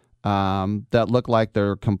 that look like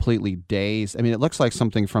they're completely dazed. I mean, it looks like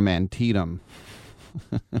something from Antietam.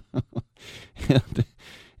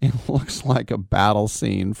 It looks like a battle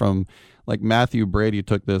scene from, like, Matthew Brady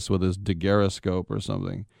took this with his daguerreoscope or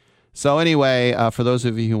something. So anyway, for those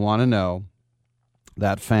of you who want to know,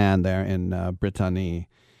 that fan there in Brittany,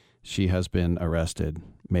 she has been arrested.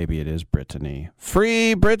 Maybe it is Brittany.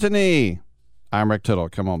 Free Brittany! I'm Rick Tittle.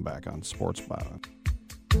 Come on back on Sports Byline.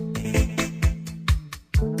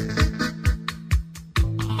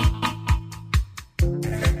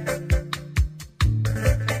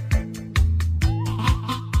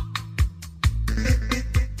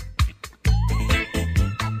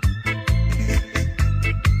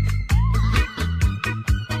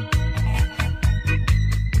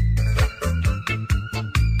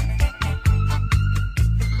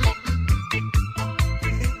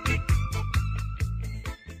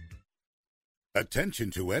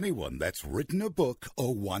 Attention to anyone that's written a book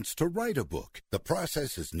or wants to write a book. The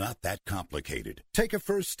process is not that complicated. Take a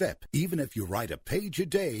first step. Even if you write a page a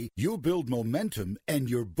day, you'll build momentum and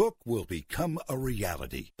your book will become a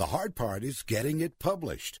reality. The hard part is getting it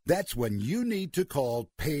published. That's when you need to call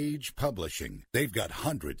Page Publishing. They've got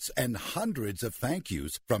hundreds and hundreds of thank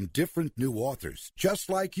yous from different new authors, just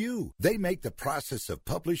like you. They make the process of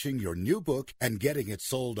publishing your new book and getting it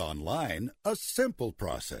sold online a simple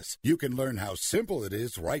process. You can learn how simple it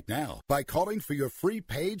is right now by calling for your free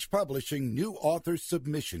Page Publishing New Author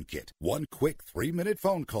Submission Kit. One quick 3-minute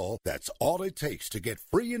phone call, that's all it takes to get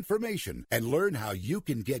free information and learn how you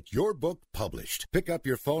can get your book published. Pick up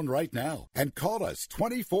your phone right now and call us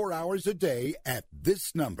 24 hours a day at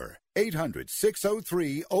this number.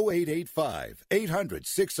 800-603-0885.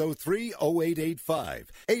 800-603-0885.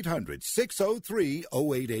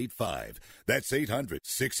 800-603-0885. That's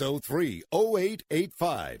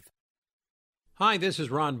 800-603-0885. Hi, this is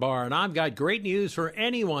Ron Barr, and I've got great news for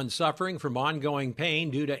anyone suffering from ongoing pain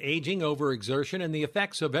due to aging, overexertion, and the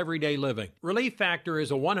effects of everyday living. Relief Factor is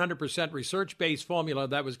a 100% research-based formula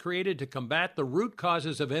that was created to combat the root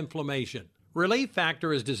causes of inflammation. Relief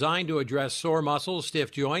Factor is designed to address sore muscles, stiff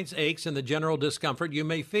joints, aches, and the general discomfort you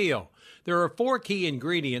may feel. There are 4 key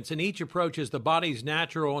ingredients, and each approaches the body's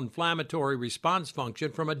natural inflammatory response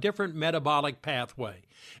function from a different metabolic pathway.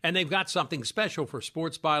 And they've got something special for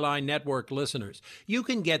Sports Byline Network listeners. You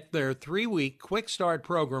can get their 3-week quick start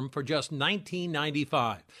program for just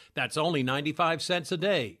 $19.95. That's only 95 cents a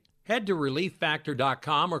day. Head to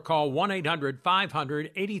ReliefFactor.com or call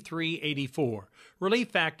 1-800-500-8384. Relief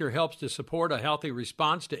Factor helps to support a healthy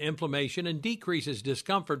response to inflammation and decreases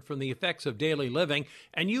discomfort from the effects of daily living,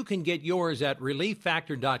 and you can get yours at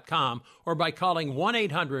ReliefFactor.com or by calling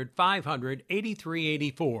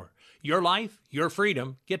 1-800-500-8384. Your life, your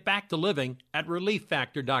freedom. Get back to living at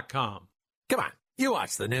ReliefFactor.com. Come on. You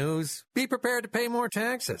watch the news. Be prepared to pay more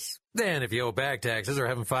taxes. Then if you owe back taxes or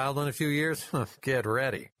haven't filed in a few years, get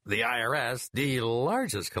ready. The IRS, the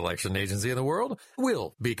largest collection agency in the world,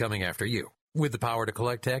 will be coming after you with the power to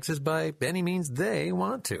collect taxes by any means they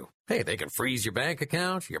want to. Hey, they can freeze your bank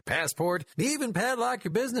account, your passport, even padlock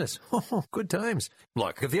your business. Oh, good times.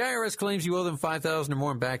 Look, if the IRS claims you owe them $5,000 or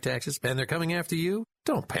more in back taxes and they're coming after you,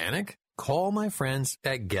 don't panic. Call my friends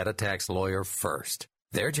at Get a Tax Lawyer first.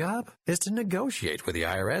 Their job is to negotiate with the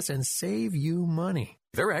IRS and save you money.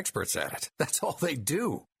 They're experts at it. That's all they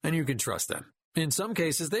do, and you can trust them. In some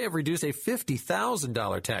cases, they have reduced a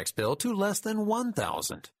 $50,000 tax bill to less than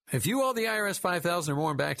 $1,000. If you owe the IRS $5,000 or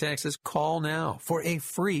more in back taxes, call now for a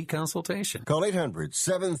free consultation. Call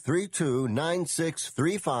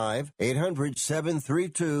 800-732-9635.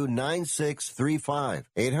 800-732-9635.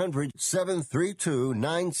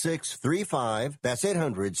 800-732-9635. That's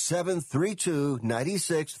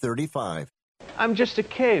 800-732-9635. I'm just a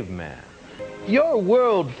caveman. Your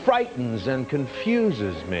world frightens and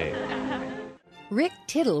confuses me. Rick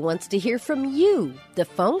Tittle wants to hear from you. The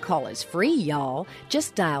phone call is free, y'all.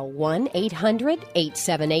 Just dial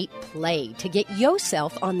 1-800-878-PLAY to get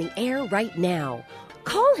yourself on the air right now.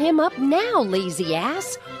 Call him up now, lazy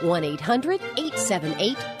ass.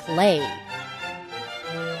 1-800-878-PLAY.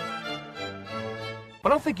 I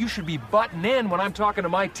don't think you should be butting in when I'm talking to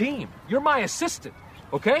my team. You're my assistant,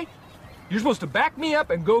 okay? You're supposed to back me up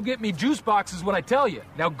and go get me juice boxes when I tell you.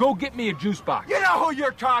 Now go get me a juice box. You know who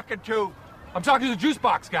you're talking to? I'm talking to the juice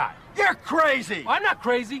box guy. You're crazy. I'm not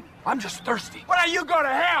crazy. I'm just thirsty. Why don't you go to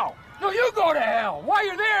hell? No, you go to hell. While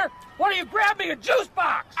you're there, why don't you grab me a juice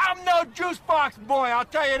box? I'm no juice box boy, I'll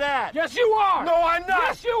tell you that. Yes, you are. No, I'm not.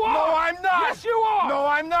 Yes, you are. No, I'm not. Yes, you are. No,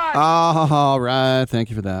 I'm not. All right. Thank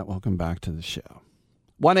you for that. Welcome back to the show.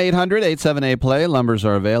 1-800-878-PLAY. Lumbers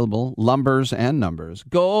are available. Lumbers and numbers.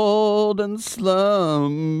 Golden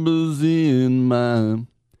slumbers in my...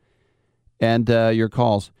 And your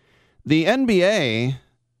calls. The NBA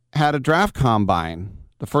had a draft combine,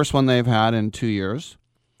 the first one they've had in 2 years.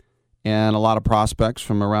 And a lot of prospects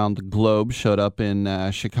from around the globe showed up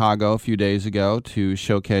in Chicago a few days ago to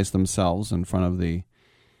showcase themselves in front of the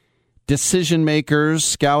decision makers,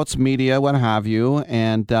 scouts, media, what have you.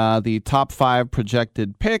 And the top 5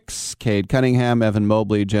 projected picks, Cade Cunningham, Evan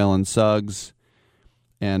Mobley, Jalen Suggs,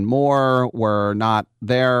 and more, were not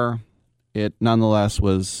there. It nonetheless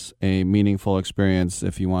was a meaningful experience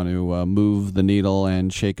if you want to move the needle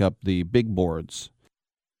and shake up the big boards.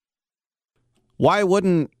 Why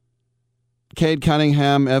wouldn't Cade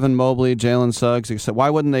Cunningham, Evan Mobley, Jalen Suggs, except why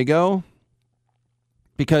wouldn't they go?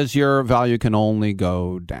 Because your value can only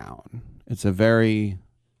go down. It's a very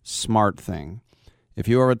smart thing. If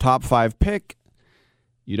you are a top 5 pick,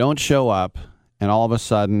 you don't show up, and all of a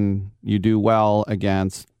sudden you do well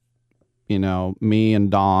against, you know, me and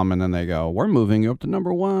Dom, and then they go, we're moving you up to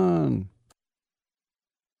number 1.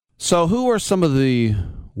 So who are some of the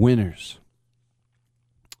winners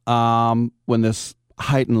when this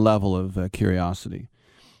heightened level of curiosity?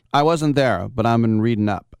 I wasn't there, but I've been reading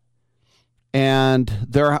up. And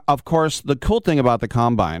there, of course, the cool thing about the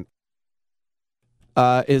Combine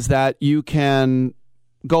is that you can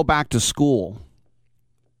go back to school,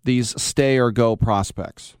 these stay or go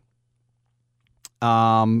prospects.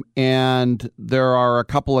 And there are a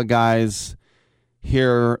couple of guys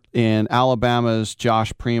here in Alabama's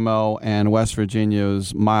Josh Primo and West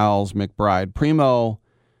Virginia's Miles McBride. Primo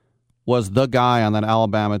was the guy on that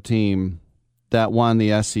Alabama team that won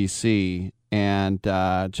the SEC, and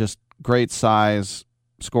just great size,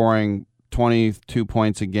 scoring 22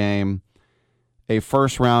 points a game. A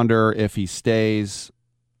first rounder if he stays.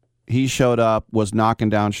 He showed up, was knocking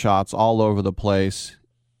down shots all over the place.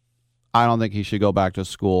 I don't think he should go back to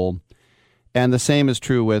school. And the same is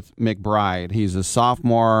true with McBride. He's a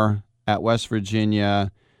sophomore at West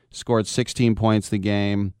Virginia, scored 16 points a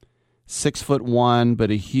game, 6'1",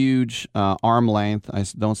 but a huge arm length. I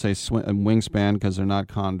don't say wingspan because they're not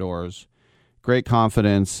condors. Great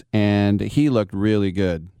confidence, and he looked really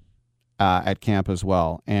good at camp as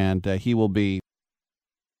well. And he will be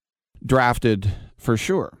drafted for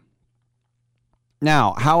sure.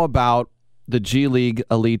 Now, how about the G League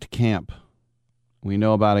Elite Camp? We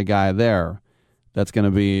know about a guy there. that's going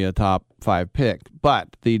to be a top 5 pick.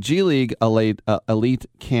 But the G League Elite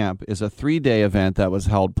Camp is a 3-day event that was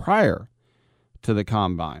held prior to the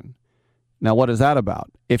Combine. Now, what is that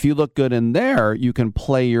about? If you look good in there, you can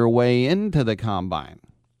play your way into the Combine.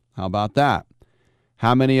 How about that?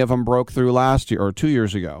 How many of them broke through last year or 2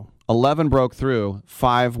 years ago? 11 broke through,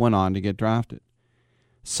 5 went on to get drafted.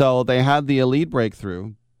 So they had the elite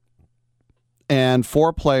breakthrough, and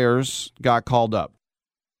 4 players got called up.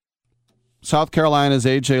 South Carolina's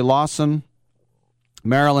A.J. Lawson,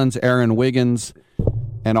 Maryland's Aaron Wiggins,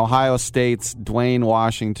 and Ohio State's Dwayne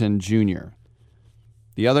Washington Jr.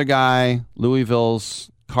 The other guy, Louisville's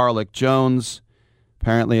Carlick Jones,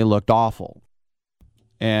 apparently looked awful.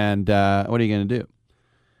 And what are you going to do?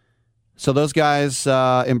 So those guys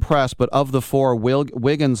impressed, but of the 4,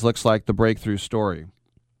 Wiggins looks like the breakthrough story.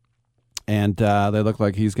 And they look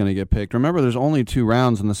like he's going to get picked. Remember, there's only 2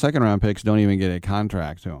 rounds, and the second-round picks don't even get a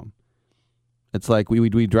contract to them. It's like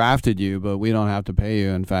we drafted you, but we don't have to pay you.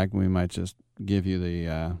 In fact, we might just give you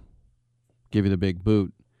the big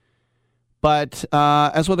boot. But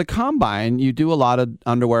as with the Combine, you do a lot of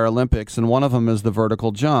underwear Olympics, and one of them is the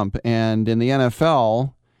vertical jump. And in the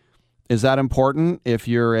NFL, is that important if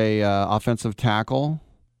you're a offensive tackle?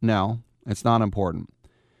 No, it's not important.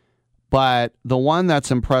 But the one that's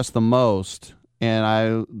impressed the most,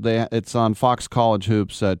 and it's on Fox College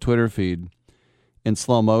Hoops Twitter feed in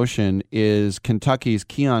slow motion, is Kentucky's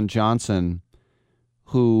Keon Johnson,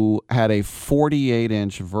 who had a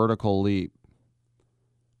 48-inch vertical leap.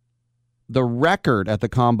 The record at the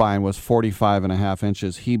Combine was 45.5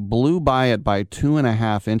 inches. He blew by it by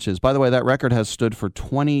 2.5 inches. By the way, that record has stood for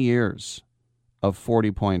 20 years of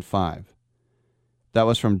 40.5. That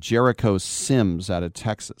was from Jericho Sims out of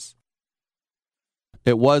Texas.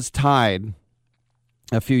 It was tied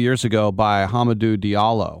a few years ago by Hamidou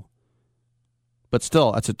Diallo. But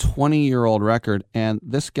still, that's a 20-year-old record. And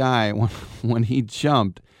this guy, when he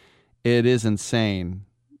jumped, it is insane,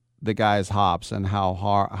 the guy's hops and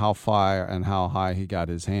how far and how high he got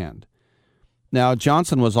his hand. Now,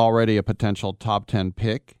 Johnson was already a potential top 10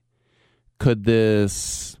 pick. Could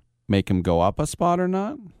this make him go up a spot or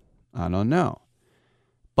not? I don't know.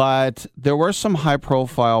 But there were some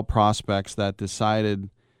high-profile prospects that decided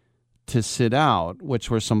to sit out, which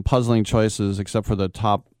were some puzzling choices, except for the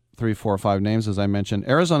top 3, 4, 5 names, as I mentioned.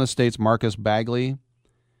 Arizona State's Marcus Bagley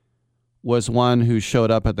was one who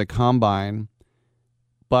showed up at the Combine,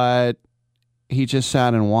 but he just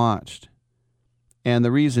sat and watched. And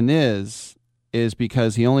the reason is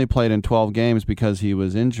because he only played in 12 games because he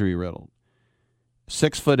was injury-riddled.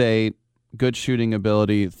 6'8", good shooting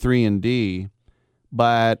ability, 3-and-D,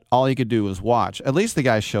 but all he could do was watch. At least the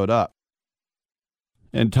guy showed up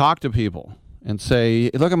and talked to people and say,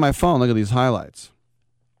 look at my phone, look at these highlights.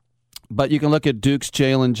 But you can look at Duke's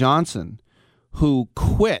Jalen Johnson, who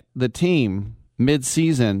quit the team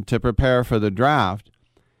mid-season to prepare for the draft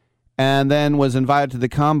and then was invited to the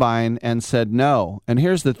Combine and said no. And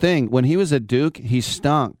here's the thing. When he was at Duke, he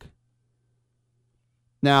stunk.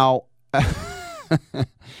 Now,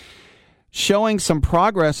 showing some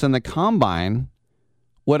progress in the Combine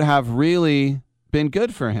would have really been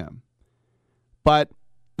good for him. But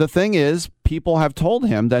the thing is, people have told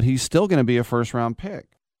him that he's still going to be a first-round pick.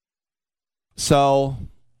 So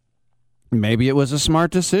maybe it was a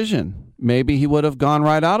smart decision. Maybe he would have gone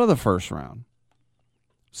right out of the first round.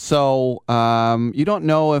 So you don't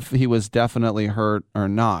know if he was definitely hurt or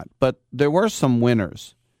not, but there were some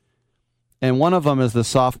winners. And one of them is the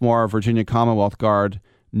sophomore Virginia Commonwealth guard,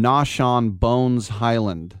 Noshawn Bones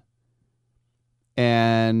Highland.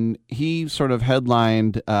 And he sort of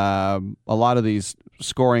headlined a lot of these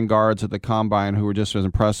scoring guards at the Combine who were just as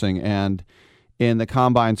impressing. And in the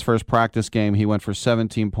Combine's first practice game, he went for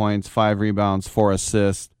 17 points, 5 rebounds, 4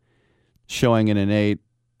 assists, showing an innate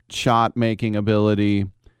shot-making ability,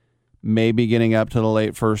 maybe getting up to the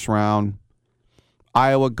late first round.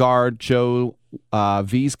 Iowa guard Joe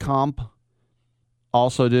Wieskamp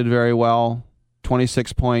also did very well.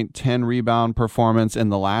 26-point, 10-rebound performance in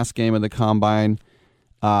the last game of the Combine.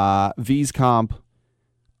 Wieskamp,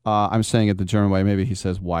 I'm saying it the German way. Maybe he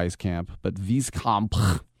says Weiskamp, but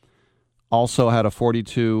Wieskamp also had a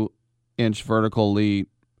 42-inch vertical leap.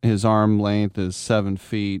 His arm length is 7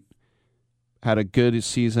 feet. Had a good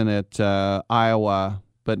season at Iowa,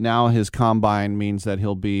 but now his Combine means that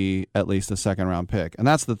he'll be at least a second-round pick. And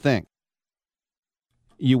that's the thing.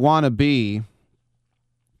 You want to be,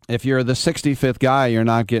 if you're the 65th guy, you're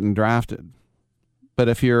not getting drafted. But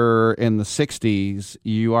if you're in the 60s,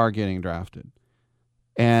 you are getting drafted.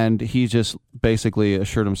 And he just basically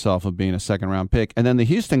assured himself of being a second-round pick. And then the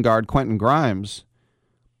Houston guard, Quentin Grimes,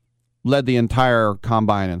 led the entire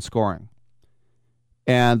Combine in scoring.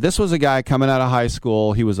 And this was a guy coming out of high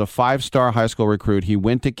school. He was a 5-star high school recruit. He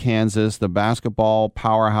went to Kansas, the basketball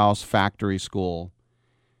powerhouse factory school.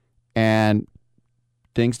 And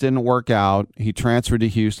things didn't work out. He transferred to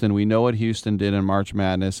Houston. We know what Houston did in March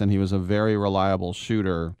Madness, and he was a very reliable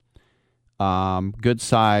shooter. Good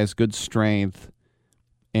size, good strength,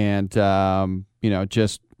 and,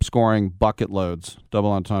 just scoring bucket loads,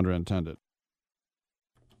 double entendre intended.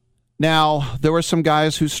 Now, there were some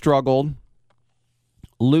guys who struggled.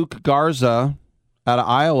 Luke Garza out of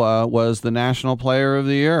Iowa was the National Player of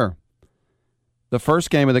the Year. The first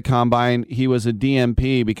game of the Combine, he was a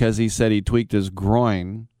DNP because he said he tweaked his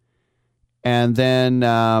groin. And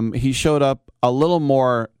then he showed up a little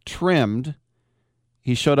more trimmed.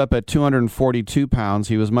 He showed up at 242 pounds.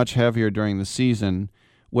 He was much heavier during the season,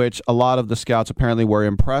 which a lot of the scouts apparently were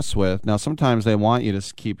impressed with. Now, sometimes they want you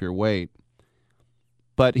to keep your weight.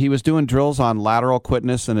 But he was doing drills on lateral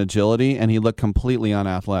quickness and agility, and he looked completely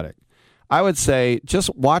unathletic. I would say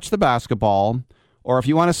just watch the basketball, or if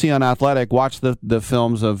you want to see unathletic, watch the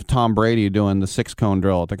films of Tom Brady doing the 6-cone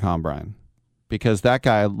drill at the Combine, because that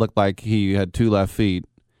guy looked like he had 2 left feet,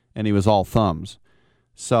 and he was all thumbs.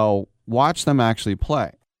 So watch them actually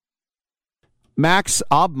play. Max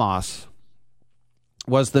Abmas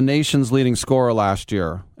was the nation's leading scorer last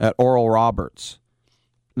year at Oral Roberts.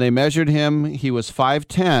 They measured him. He was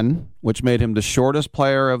 5'10", which made him the shortest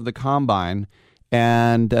player of the Combine.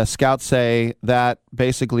 And scouts say that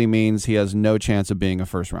basically means he has no chance of being a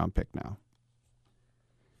first-round pick now.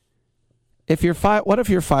 What if you're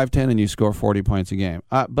 5'10" and you score 40 points a game?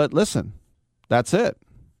 But listen, that's it.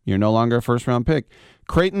 You're no longer a first-round pick.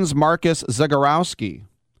 Creighton's Marcus Zagorowski.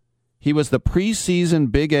 He was the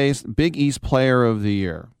preseason Big East Player of the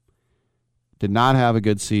Year. Did not have a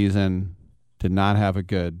good season. Did not have a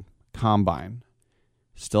good Combine.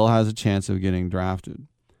 Still has a chance of getting drafted.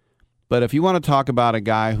 But if you want to talk about a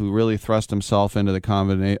guy who really thrust himself into the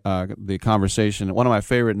conversation, one of my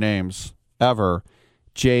favorite names ever,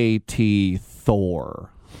 J.T.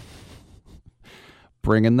 Thor.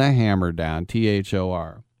 Bringing the hammer down,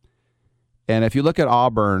 Thor. And if you look at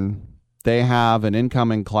Auburn, they have an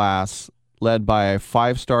incoming class led by a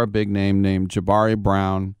 5-star big name named Jabari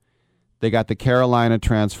Brown. They got the Carolina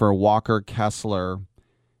transfer, Walker Kessler,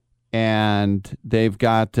 and they've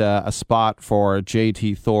got a spot for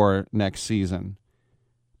J.T. Thor next season.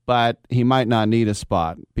 But he might not need a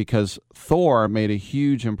spot because Thor made a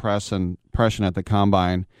huge impression at the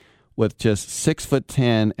Combine with just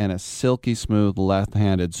 6'10" and a silky smooth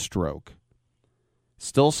left-handed stroke.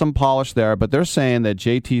 Still some polish there, but they're saying that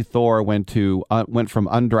J.T. Thor went from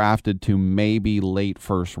undrafted to maybe late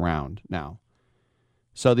first round now.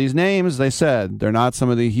 So these names, they said, they're not some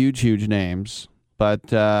of the huge names. But,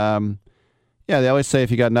 they always say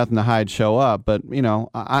if you got nothing to hide, show up. But,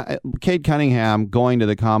 Cade Cunningham going to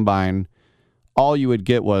the Combine, all you would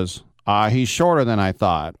get was, he's shorter than I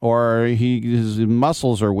thought, or his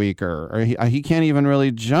muscles are weaker, or he can't even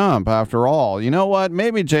really jump after all. You know what?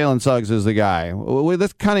 Maybe Jalen Suggs is the guy. With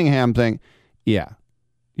this Cunningham thing, yeah,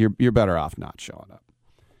 you're better off not showing up.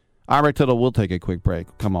 I'm Rick Tittle. We'll take a quick break.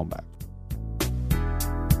 Come on back.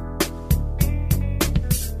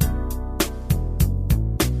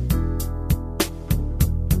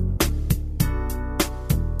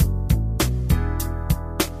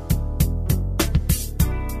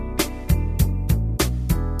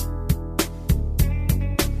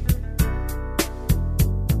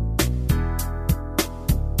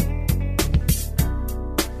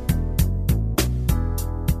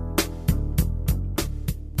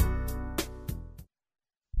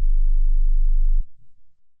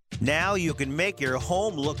 Now you can make your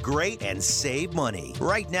home look great and save money.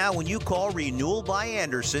 Right now, when you call Renewal by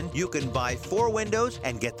Andersen, you can buy 4 windows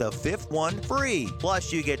and get the 5th one free.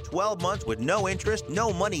 Plus, you get 12 months with no interest,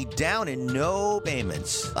 no money down, and no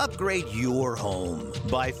payments. Upgrade your home.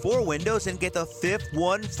 Buy 4 windows and get the 5th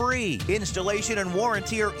one free. Installation and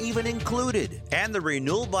warranty are even included. And the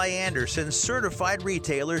Renewal by Andersen certified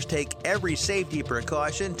retailers take every safety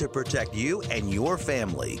precaution to protect you and your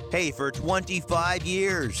family. Hey, for 25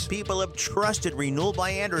 years, people have trusted Renewal by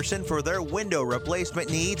Andersen for their window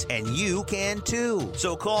replacement needs, and you can too.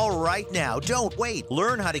 So call right now. Don't wait.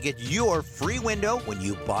 Learn how to get your free window when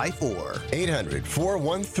you buy 4.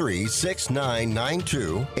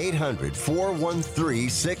 800-413-6992.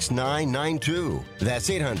 800-413-6992. That's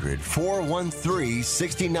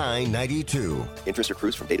 800-413-6992. Interest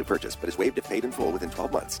accrues from date of purchase, but is waived if paid in full within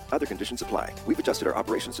 12 months. Other conditions apply. We've adjusted our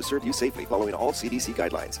operations to serve you safely following all CDC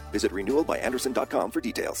guidelines. Visit renewalbyandersen.com for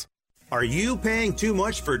details. Are you paying too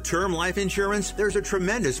much for term life insurance? There's a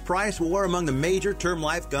tremendous price war among the major term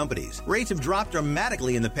life companies. Rates have dropped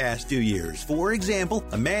dramatically in the past 2 years. For example,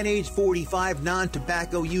 a man age 45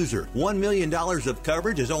 non-tobacco user, $1 million of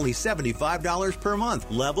coverage is only $75 per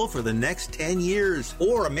month, level for the next 10 years.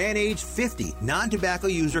 Or a man age 50 non-tobacco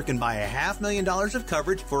user can buy $500,000 of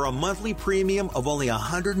coverage for a monthly premium of only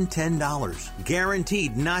 $110.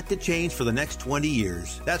 Guaranteed not to change for the next 20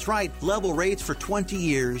 years. That's right, level rates for 20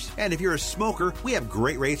 years. And if you're a smoker, we have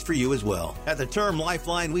great rates for you as well. At the Term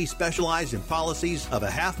Lifeline, we specialize in policies of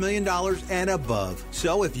 $500,000 and above.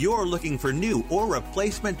 So if you're looking for new or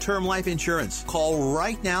replacement term life insurance, call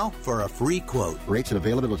right now for a free quote. Rates and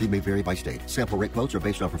availability may vary by state. Sample rate quotes are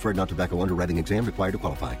based on preferred non-tobacco underwriting exam required to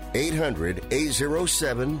qualify.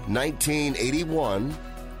 800-807-1981.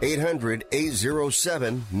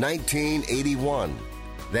 800-807-1981.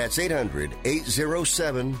 That's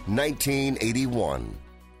 800-807-1981.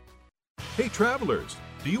 Hey travelers,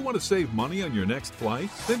 do you want to save money on your next flight?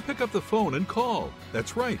 Then pick up the phone and call.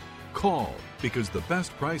 That's right, call, because the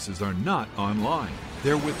best prices are not online.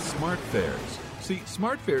 They're with SmartFares. See,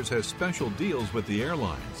 SmartFares has special deals with the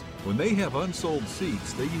airlines. When they have unsold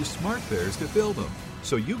seats, they use SmartFares to fill them.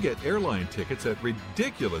 So you get airline tickets at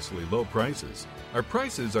ridiculously low prices. Our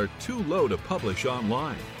prices are too low to publish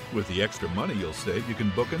online. With the extra money you'll save, you can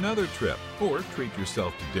book another trip or treat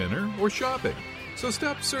yourself to dinner or shopping. So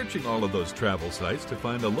stop searching all of those travel sites to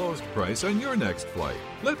find the lowest price on your next flight.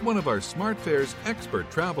 Let one of our SmartFares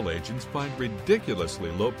expert travel agents find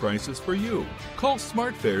ridiculously low prices for you. Call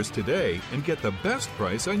SmartFares today and get the best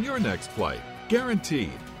price on your next flight.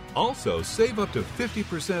 Guaranteed. Also, save up to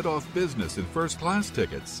 50% off business and first class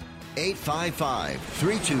tickets.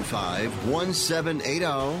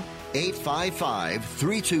 855-325-1780.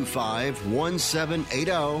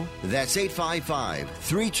 855-325-1780. That's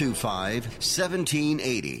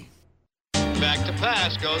 855-325-1780. Back to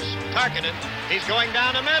pass goes Tarkenton. He's going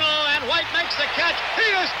down the middle, and White makes the catch. He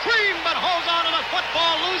is creamed, but holds on to the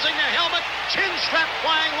football, losing the helmet. Chin strap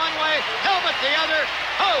flying one way, helmet the other.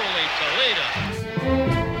 Holy Toledo.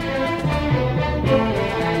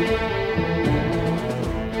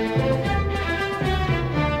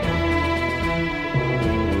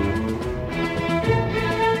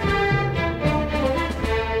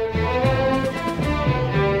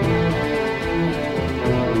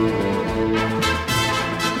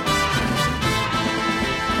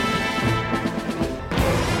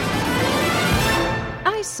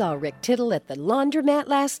 I saw Rick Tittle at the laundromat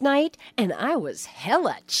last night, and I was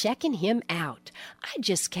hella checking him out. I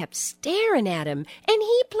just kept staring at him, and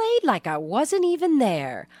he played like I wasn't even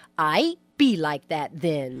there. I'd be like that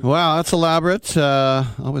then. Wow, that's elaborate.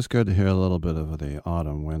 Always good to hear a little bit of the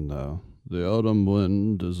autumn wind, though. The autumn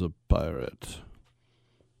wind is a pirate.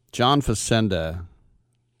 John Facenda,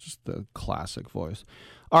 just the classic voice.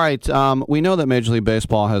 All right, we know that Major League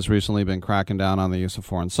Baseball has recently been cracking down on the use of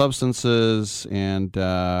foreign substances, and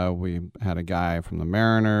we had a guy from the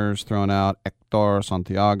Mariners thrown out, Hector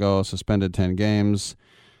Santiago, suspended 10 games.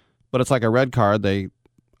 But it's like a red card. They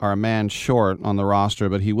are a man short on the roster,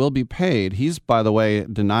 but he will be paid. He's, by the way,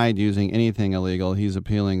 denied using anything illegal. He's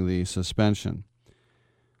appealing the suspension.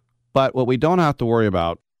 But what we don't have to worry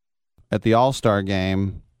about at the All-Star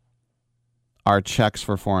game are checks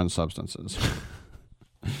for foreign substances.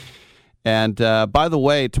 And by the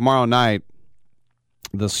way, tomorrow night,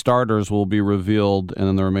 the starters will be revealed, and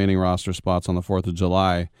then the remaining roster spots on the 4th of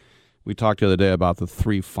July. We talked the other day about the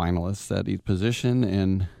 3 finalists at each position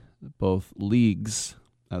in both leagues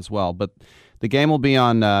as well. But the game will be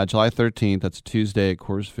on July 13th. That's Tuesday at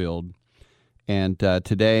Coors Field. And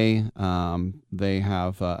today they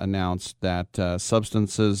have announced that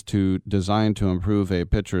substances designed to improve a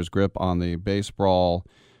pitcher's grip on the baseball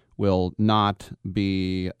will not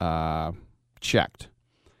be checked.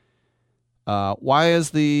 Why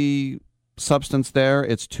is the substance there?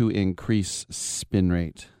 It's to increase spin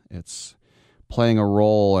rate. It's playing a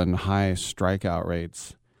role in high strikeout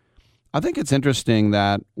rates. I think it's interesting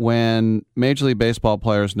that when Major League Baseball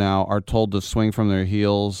players now are told to swing from their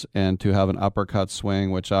heels and to have an uppercut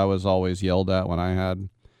swing, which I was always yelled at when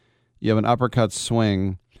you have an uppercut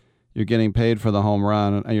swing, you're getting paid for the home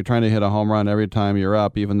run, and you're trying to hit a home run every time you're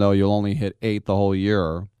up, even though you'll only hit 8 the whole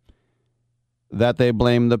year, that they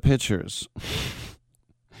blame the pitchers.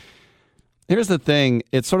 Here's the thing.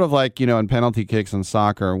 It's sort of like, in penalty kicks in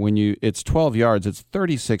soccer, it's 12 yards, it's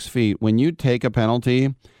 36 feet. When you take a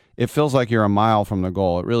penalty, it feels like you're a mile from the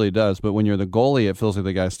goal. It really does. But when you're the goalie, it feels like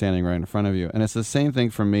the guy's standing right in front of you. And it's the same thing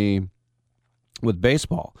for me with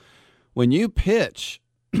baseball. When you pitch,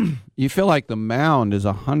 you feel like the mound is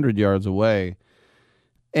 100 yards away.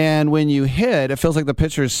 And when you hit, it feels like the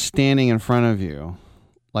pitcher is standing in front of you,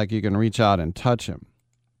 like you can reach out and touch him.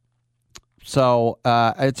 So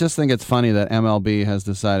I just think it's funny that MLB has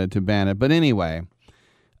decided to ban it. But anyway,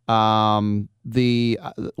 one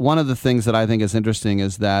of the things that I think is interesting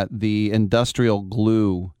is that the industrial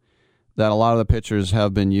glue that a lot of the pitchers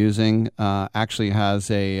have been using actually has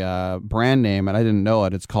a brand name, and I didn't know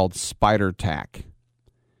it. It's called Spider Tack.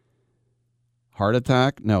 Heart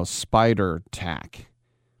attack? No, Spider Tack.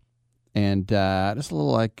 And just a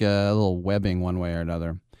little webbing one way or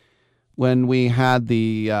another. When we had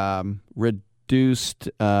the reduced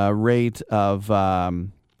rate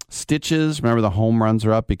of stitches, remember the home runs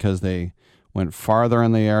are up because they went farther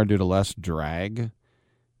in the air due to less drag.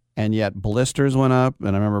 And yet blisters went up. And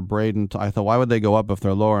I remember Braden, I thought, why would they go up if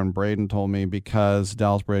they're lower? And Braden told me because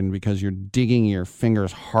you're digging your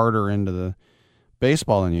fingers harder into the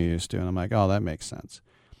baseball than you used to. And I'm like, oh, that makes sense.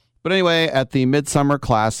 But anyway, at the Midsummer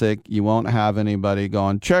Classic, you won't have anybody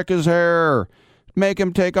going, check his hair, make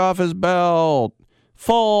him take off his belt,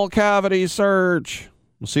 full cavity search.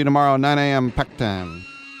 We'll see you tomorrow at 9 a.m. Pack time.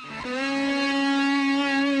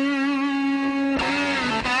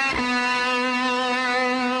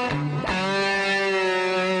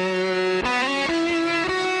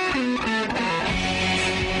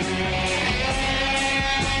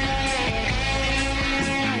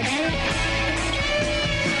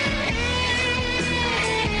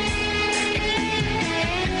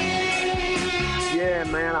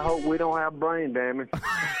 Man, I hope we don't have brain damage.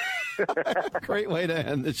 Great way to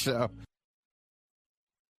end the show.